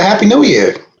 Yeah, Happy New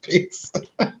Year. Peace.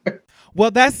 Well,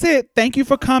 that's it. Thank you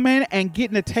for coming and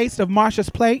getting a taste of Marsha's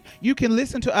Plate. You can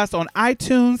listen to us on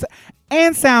iTunes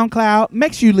and SoundCloud.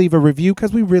 Make sure you leave a review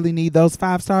because we really need those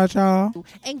 5 stars, y'all.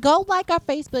 And go like our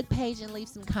Facebook page and leave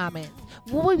some comments.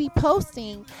 We'll be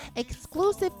posting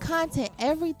exclusive content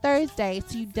every Thursday,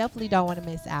 so you definitely don't want to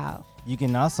miss out. You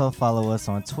can also follow us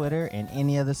on Twitter and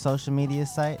any other social media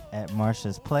site at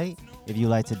Marsha's Plate. If you'd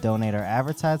like to donate or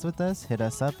advertise with us, hit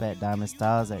us up at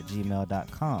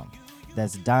diamondstyles@gmail.com.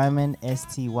 That's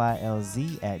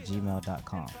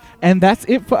diamondstylz@gmail.com. And that's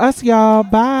it for us, y'all.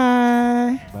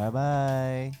 Bye.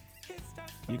 Bye-bye.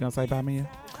 You gonna say bye, Mia?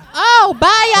 Oh,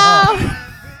 bye, y'all.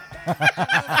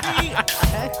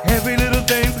 Every little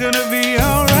thing's gonna be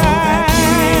alright.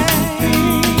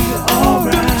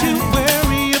 Don't you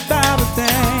worry about a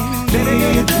thing.